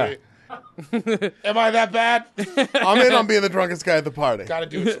laundry. Yeah. Am I that bad? I'm in on being the drunkest guy at the party. Gotta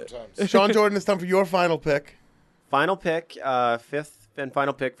do it sometimes. Sean Jordan, it's time for your final pick. Final pick, fifth and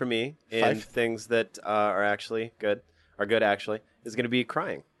final pick for me in Five. things that are actually good, is going to be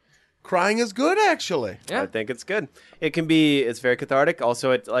crying. Crying is good, actually. Yeah. I think it's good. It's very cathartic.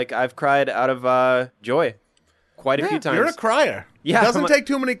 Also, I've cried out of joy quite a few times. You're a crier. Yeah, It doesn't I'm a- take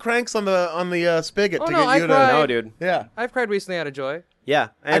too many cranks on the spigot Oh, to no, get I you cry. No, dude. Yeah. I've cried recently out of joy. Yeah,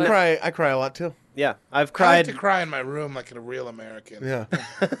 I and cry a lot too. yeah, I've I like cried. to cry in my room like a real American. Yeah.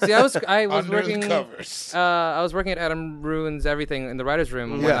 See, I was Under working. the covers. I was working at Adam Ruins Everything in the writers'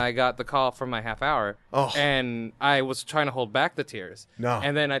 room when Yeah. I got the call from my half hour, Oh. and I was trying to hold back the tears. No.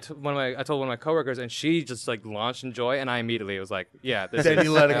 And then I told one of my coworkers, and she just like launched in joy, and I immediately was like, "Yeah, this Then is."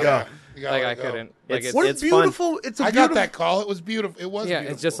 you let it go. You gotta Like let I it go. couldn't. Like It's- it's, What a It's fun. beautiful. It's a I beautiful. got that call. It was beautiful. It was yeah,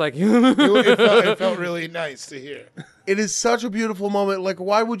 beautiful. it's just like it felt really nice to hear. It is such a beautiful moment. Like,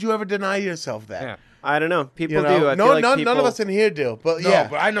 why would you ever deny yourself that? yeah. I don't know. People You know? do. I No, feel like none people, of us in here do. But No, yeah.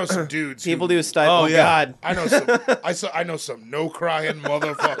 but I know some dudes. people who, do stifle. Oh, Oh yeah. God. I know some. I know some no crying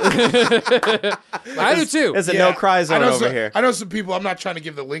motherfuckers. I do too. There's a no cry zone over some, here. I know some people. I'm not trying to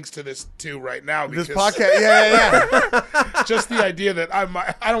give the links to this to right now because This podcast. Yeah. just the idea that I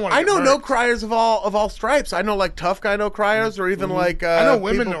don't want. I know no criers of all stripes. I know like tough guy no criers, or even like I know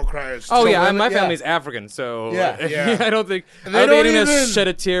women people- no criers. Oh too. yeah, women- my yeah. family's African, so Yeah. Yeah. I don't think They I don't don't think anyone has even- shed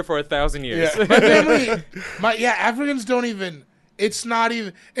a tear for 1,000 years. Yeah. My family, Africans don't even.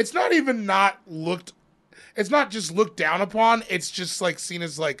 it's not even not looked. It's not just looked down upon. It's just like seen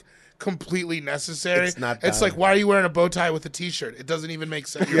as like completely necessary. It's not It's done. like, why are you wearing a bow tie with a t-shirt? It doesn't even make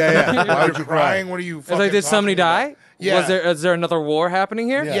sense. Yeah. Why would You're you cry? crying. What are you? It's Fucking like, did somebody talking about? die? Yeah. Is there another war happening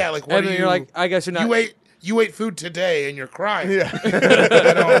here? Yeah. Like, what And are then you? you're like, I guess you're not. You ate food today and you're crying. Yeah.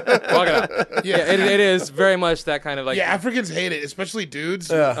 Walk it out. Yeah, it is very much that kind of like. Yeah, Africans hate it, especially dudes.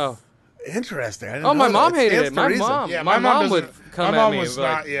 Yeah. Oh, Interesting. I didn't oh, know my that. mom hated stands it. to My reason. mom. Yeah, my mom doesn't- would come my mom at me. was and be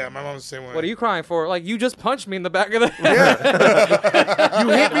not. like, Yeah, my mom's the same way. what are you crying for? Like, you just punched me in the back of the head. You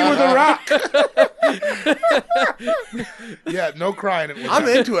hit me with a rock. Yeah, no crying. I'm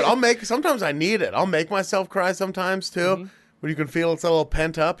into it. Sometimes I need it. I'll make myself cry sometimes too. When you can feel it's a little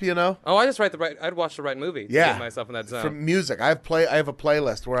pent up, you know. Oh, I'd watch the right movie to Yeah. get myself in that zone. From music, I have a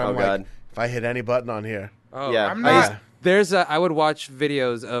playlist where I'm Oh, like, God. if I hit any button on here, Oh, Yeah. I'm I not. used- I would watch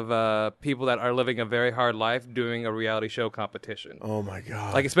videos of people that are living a very hard life doing a reality show competition. oh my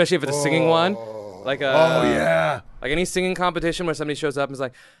god, Like, especially if it's a singing one. Like oh yeah, Like any singing competition where somebody shows up and is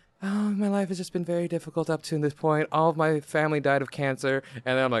like, oh, my life has just been very difficult up to this point. All of my family died of cancer.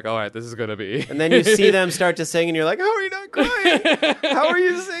 And then I'm like, all right, this is going to be. And then you see them start to sing, and you're like, "How are you not crying? How are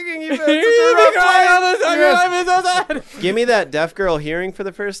you singing? You've had such a You've rough been crying all life." this time. Your life is so sad. Give me that deaf girl hearing for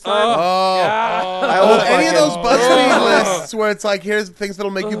the first time. I will love any of those fucking- BuzzFeed lists where it's like, here's the things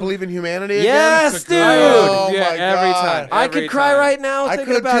that'll make you believe in humanity. Yes, again. dude. Oh Yeah, my every God. time. I Every could cry time. right now I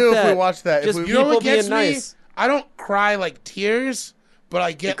thinking could about too that. if we watched that. Just if we, You know people what gets being me? nice. I don't cry like tears, but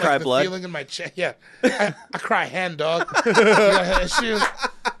I get You cry like the blood? feeling in my chest. Yeah, I cry hand dog. You know, that shit.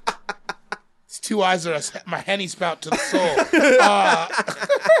 It's two eyes are my henny spout to the soul.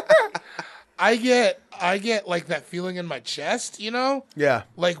 I get like that feeling in my chest, you know, yeah,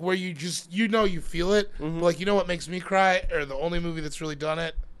 like where you just you feel it. But like, you know what makes me cry, or the only movie that's really done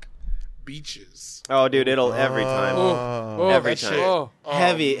it, Beaches. Oh, dude, it'll every time. Oh, Every that time. shit. Oh,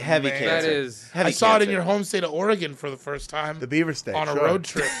 Heavy man. cancer. that is. Heavy I saw it in cancer. your home state of Oregon for the first time the Beaver State on a sure. road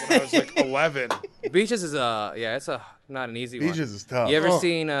trip when I was like 11. Beaches is it's not an easy one. Beaches is tough. You ever Oh.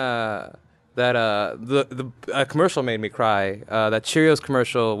 seen that the commercial made me cry? That Cheerios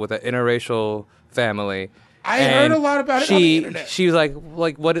commercial with an interracial family. I And heard a lot about it on the she, internet. She was like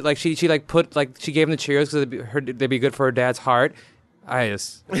what? Like she like put like she gave him the Cheerios because they'd be good for her dad's heart. I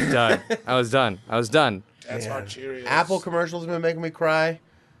just done. I was done. That's our Cheerios. Apple commercials have been making me cry.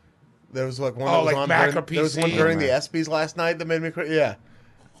 There was like one Oh, that was like on Mac during, or there was one PC? during the ESPYs last night that made me cry. Yeah,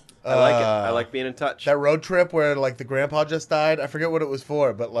 I like it. I like being in touch. that road trip where like the grandpa just died. I forget what it was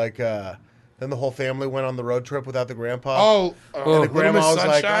for, but like then the whole family went on the road trip without the grandpa. Oh, and the Little grandma Miss was like,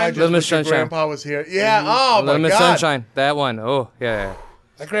 Sunshine? I just Little Miss wish your Sunshine. grandpa was here. Yeah. Oh Little my Miss god. Sunshine. That one. Oh yeah.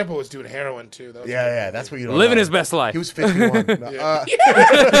 that grandpa was doing heroin too. That was Yeah. That's what you don't Living know. his best life. He was 51. No,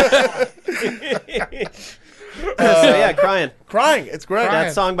 So yeah, crying. crying. It's great. Crying.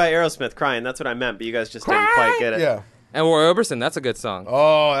 That song by Aerosmith, "Crying." That's what I meant, but you guys just didn't quite get it. Yeah. And Roy Orbison. That's a good song.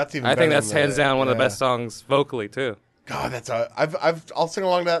 Oh, that's even. I think better that's than hands that. down one of the Yeah. best songs vocally too. God, I'll sing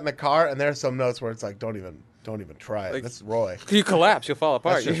along to that in the car, and there's some notes where it's like, don't even try it. That's Roy. You collapse, you'll fall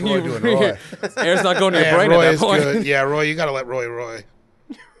apart. That's just Roy doing Roy. Air's not going to your Yeah, brain Roy at that is point. good. Yeah, Roy, you gotta let Roy.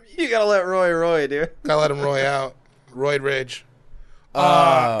 You gotta let Roy, dude. Gotta let him Roy out. Roid rage.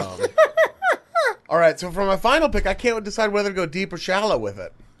 All right, so for my final pick, I can't decide whether to go deep or shallow with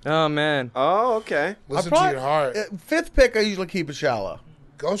it. Oh man. Oh, okay. Listen I'll to your heart. Fifth pick, I usually keep it shallow.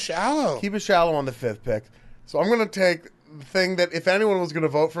 Go shallow. Keep it shallow on the fifth pick. So I'm going to take the thing that if anyone was going to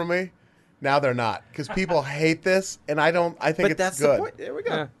vote for me, now they're not. Because people hate this, and I think But it's that's good. the point. There we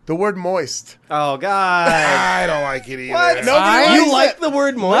go. Yeah. The word moist. Oh God. I don't like it either. What? Nobody I- likes You like it. the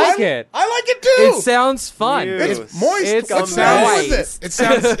word moist? Like it. I like it too. It sounds fun. You It's moist. It's What's scumbag. wrong with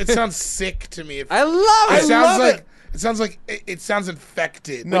it? It sounds sick to me. I love It it. sounds love like it. it sounds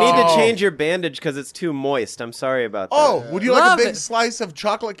infected. No. We need to Oh. change your bandage because it's too moist. I'm sorry about that. Oh, would you like Love a big it. slice of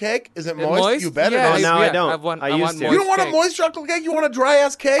chocolate cake? Is it moist? Moist? You bet Yeah, it is. Oh, now I yeah, don't. I want I used moist to. You don't want a cake. moist chocolate cake? You want a dry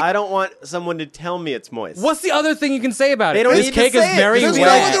ass cake? I don't want someone to tell me it's moist. What's the other thing you can say about it? They don't this need to cake say is it. very There's There's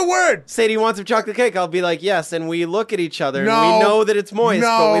no wet. other word. Say, do you want some chocolate cake? I'll be like, yes. And we look at each other No. and we know that it's moist,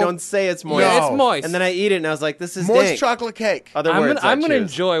 but we No. don't say it's moist. Yeah, No. it's moist. And then I eat it and I was like, this is Moist dank. chocolate cake. Other I'm words gonna, I'm I gonna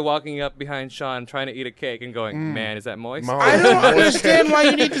choose. enjoy walking up behind Sean trying to eat a cake and going, man, is that moist? I don't understand why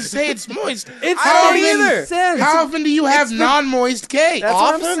you need to say it's moist. It's How not often- either. Sense. How often do you have non-moist cake? That's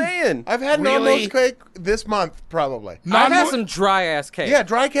what I'm Often? saying. I've had Really? non-moist cake this month, probably. I've had some dry ass cake. Yeah,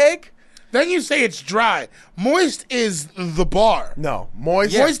 dry cake? Then you say it's dry. Moist is the bar. No.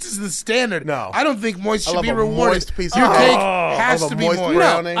 Moist? Moist is the standard. No. I don't think moist I should love be a rewarded. moist piece of Your cake. cake I has love to a be moist moist.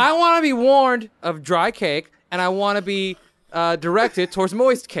 brownie. I want to be warned of dry cake, and I want to be directed towards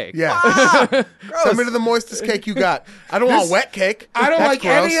moist cake. Yeah. Send me to the moistest cake you got. I don't want wet cake. I don't That's like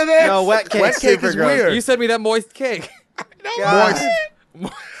gross. any of this. No, wet cake. Wet cake is weird. You sent me that moist cake. Moist.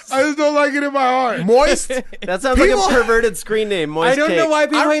 I just don't like it in my heart. Moist. That sounds People- like a perverted screen name. Moist I don't cake. know why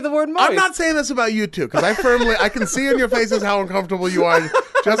people hate the word moist. I'm not saying this about you two, because I can see in your faces how uncomfortable you are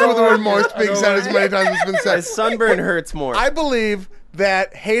just with the word moist being said as many times as it's been My said. sunburn hurts more. I believe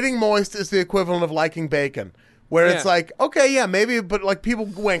that hating moist is the equivalent of liking bacon, where it's Yeah. like, okay, yeah, maybe, but like people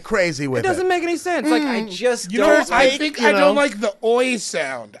went crazy with It doesn't make any sense. Like, I just You don't. know, I cake, think you I know. don't like the oi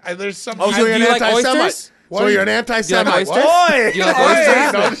sound. There's something. Oh, so you're do an you like anti-Semite. oysters? So you're an anti-Semite. oysters? Oi! Do you like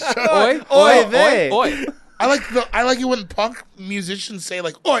Oi! oysters? No, Oi, Oi, they. oi. I like it when punk musicians say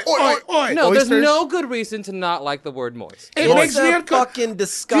like oi oi oi. oi. No, Oysters? there's no good reason to not like the word moist. It It's makes me a uncomfortable. fucking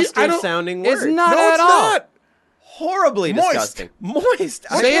disgusting I don't- sounding It's word. not No, at it's all. not. Horribly Moist. disgusting. Moist.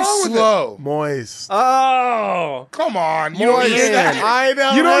 Say it slow. Moist. Oh. Come on, you don't Moist. hear that. I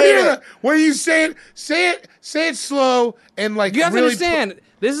don't You don't hate hear it. that when you say it. Say it slow and like. You have really to understand.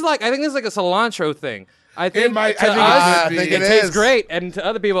 This is like, I think this is like a cilantro thing. I think might- to I think it us, could be. I think it tastes is. great, and to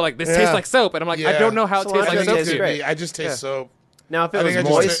other people, like, this Yeah. tastes like soap. And I'm like, I Yeah. don't know how it Cilantro tastes I like think soap it to could you. be. I just taste soap. Now, if it I was think I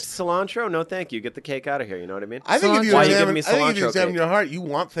just moist cilantro, no thank you. Get the cake out of here. You know what I mean? I think if you Why are you examine, giving me I think if you cilantro examine cake? your heart, you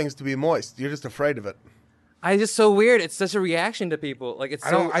want things to be moist. You're just afraid of it. It's just so weird. It's such a reaction to people. Like, it's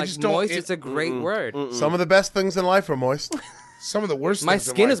I so don't- I like, just don't- moist. it- It's a great word. Some of the best things in life are moist. Some of the worst. My things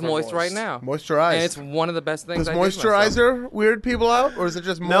in skin life is are moist right now. Moisturized. And it's one of the best things Does I do for myself. moisturizer weird people out, or is it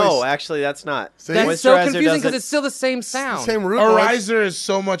just moist? No, actually, that's not. See? That's so Moisturizer confusing because doesn't- it's still the same sound. Same root. A noise. riser is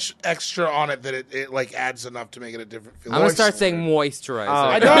so much extra on it that it like adds enough to make it a different feel. I'm going to start saying moisturizer. Oh,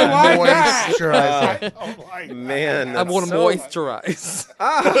 I don't like that. Moisturizer. I don't like Man, I that's want to so- moisturize.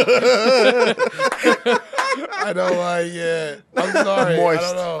 I don't like it. I'm sorry. Moist. I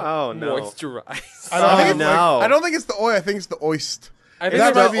don't know. Oh no. Moisturize. I don't Oh think no. I don't think it's the oil. I think it's the oyst. I think It's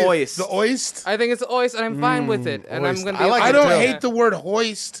it's the the oyst. The oyst. I think it's oyster, and I'm fine with it. And oyster. I'm going to I be. like I it don't too. hate the word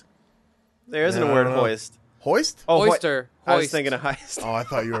hoist. There isn't Yeah, a I word don't know. hoist. Hoist? Oh, Oyster. I was Hoist. thinking of heist. Oh, I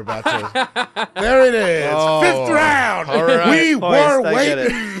thought you were about to. There it is. Oh. Fifth round. All right. We Hoist, were I get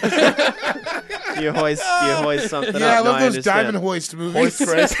waiting. it. You hoist something Yeah, I up. love No, those understand. diamond hoist movies.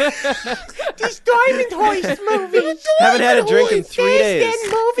 Hoist race. These Diamond Hoist movies. Haven't had a drink in 3 There's days.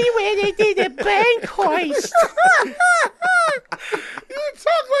 that movie where they did a bank hoist. You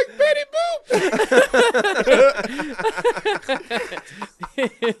talk like Betty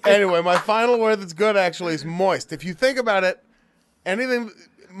Boop. Anyway, my final word that's good actually is moist. If you think about it, anything.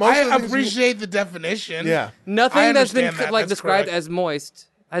 Most of the I things appreciate the definition. Yeah. Nothing I that's been understand that. like That's described correct. as moist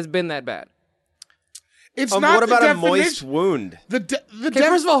has been that bad. It's not What the about a definition. moist wound? The Okay,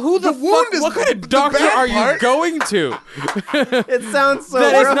 first of all, who the, wound fuck? is What kind the of doctor bad are you part. going to? It sounds so.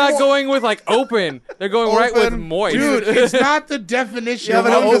 That is rough. not going with like open. They're going right with Open. moist. Dude, it's not the definition. You have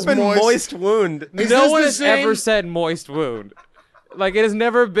an wound is open moist. moist wound. Is no this one the has same? ever said moist wound. Like it has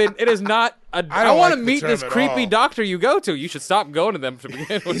never been. It is not. I don't want like to the meet term this at creepy all. doctor you go to. You should stop going to them to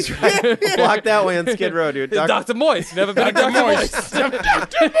begin with. Block that way on Skid Row, dude. Dr. Moist. Never been a Dr. Moist.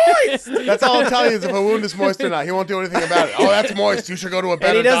 That's all I'll tell you is if a wound is moist or not. He won't do anything about it. Oh, that's moist. You should go to a And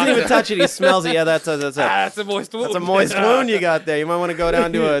better he doesn't doctor. even touch it. He smells it. Yeah, that's it. That's a moist wound. That's a moist wound you got there. You might want to go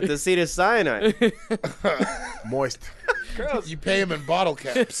down to Cetus cyanide. Moist. You pay him in bottle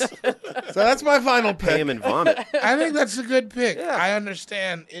caps. So that's my final Pay him pick. and vomit. I think that's a good pick. I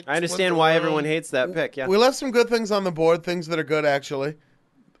understand. It's I understand what the why world- everyone hates that pick. Yeah. We left some good things on the board, things that are good actually.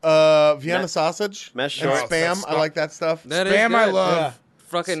 Vienna Mesh- sausage mesh and shorts. spam. I like that stuff. That is Spam I good. love.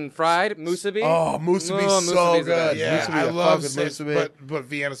 Fucking fried musubi. Oh, musubi's Oh, so musubi's good. Yeah, Musubi, I fuck love with Sis, musubi. but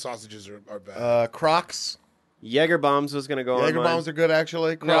Vienna sausages are bad. Crocs. Jaeger bombs was gonna go on Jaeger mine. bombs are good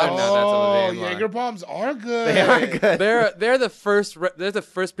actually. No, Crocs. no, that's a Oh, damn lie. Jaeger bombs are good. They are good. They're the first. They're the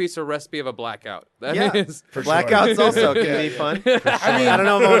first piece of recipe of a blackout. That Yeah. is. Blackouts also can be fun. I mean, I don't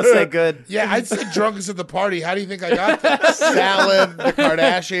know if I want to say good. Yeah, I'd say drunkest at the party. How do you think I got that? Salad, the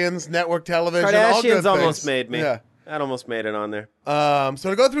Kardashians, network television. all good Kardashians almost things. made me. Yeah. That almost made it on there.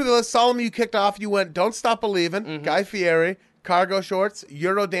 So to go through the list, Solomon, you kicked off. You went Don't Stop Believin', Mm-hmm. Guy Fieri, Cargo Shorts,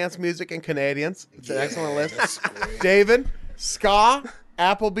 Euro Dance Music, and Canadians. It's an excellent list. David, Ska,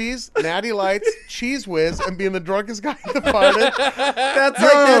 Applebee's, Natty Lights, Cheese Whiz, and being the drunkest guy at the party.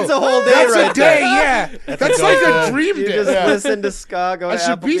 That's a whole day That's right a day, there. yeah. That's like a dream You day. just listen to ska, go I to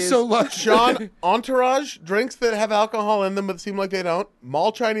should be Applebee's. so lucky. Sean, Entourage, drinks that have alcohol in them but seem like they don't.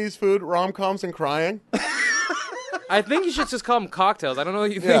 Mall Chinese food, rom-coms, and crying. I think you should just call them cocktails. I don't know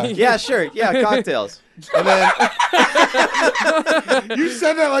what you Yeah. think. Yeah, sure. Yeah, cocktails. And then You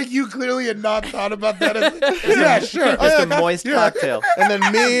said that like you clearly had not thought about that. Yeah, sure. Just a moist cocktail. And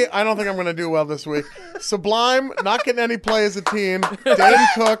then me, I don't think I'm going to do well this week. Sublime, not getting any play as a team. Dane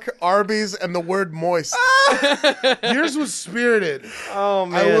Cook, Arby's, and the word moist. Yours was Spirited. Oh, I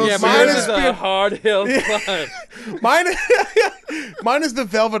man. will Yeah, say but Mine yours is is a hard hill climb. mine is the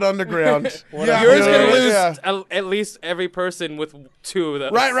Velvet Underground. Yeah. Yours Yeah. can lose Yeah. at least every person with 2 of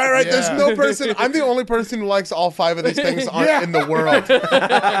those. Right. Yeah. There's no person. I'm the only person who likes all 5 of these things Yeah. in the world.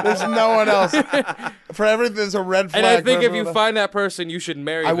 There's no one else. For everything, there's a red flag. And I for think if you everyone else. find that person, you should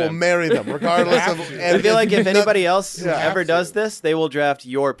marry I them. will marry them, regardless of. I feel like if anybody else Yeah. ever does this, they will draft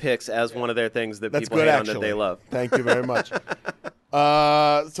your picks as one of their things that That's people good, hate actually. on that they love. Thank you very much.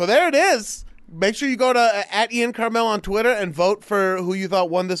 So there it is. Make sure you go to at Ian Carmel on Twitter and vote for who you thought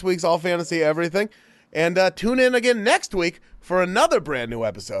won this week's All Fantasy Everything. And tune in again next week for another brand new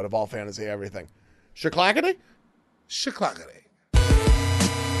episode of All Fantasy Everything. Shaklackety? Shaklackety.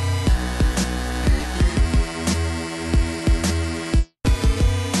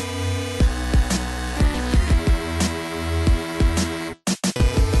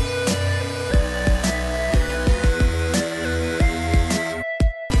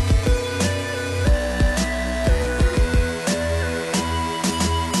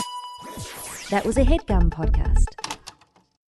 That was a HeadGum podcast.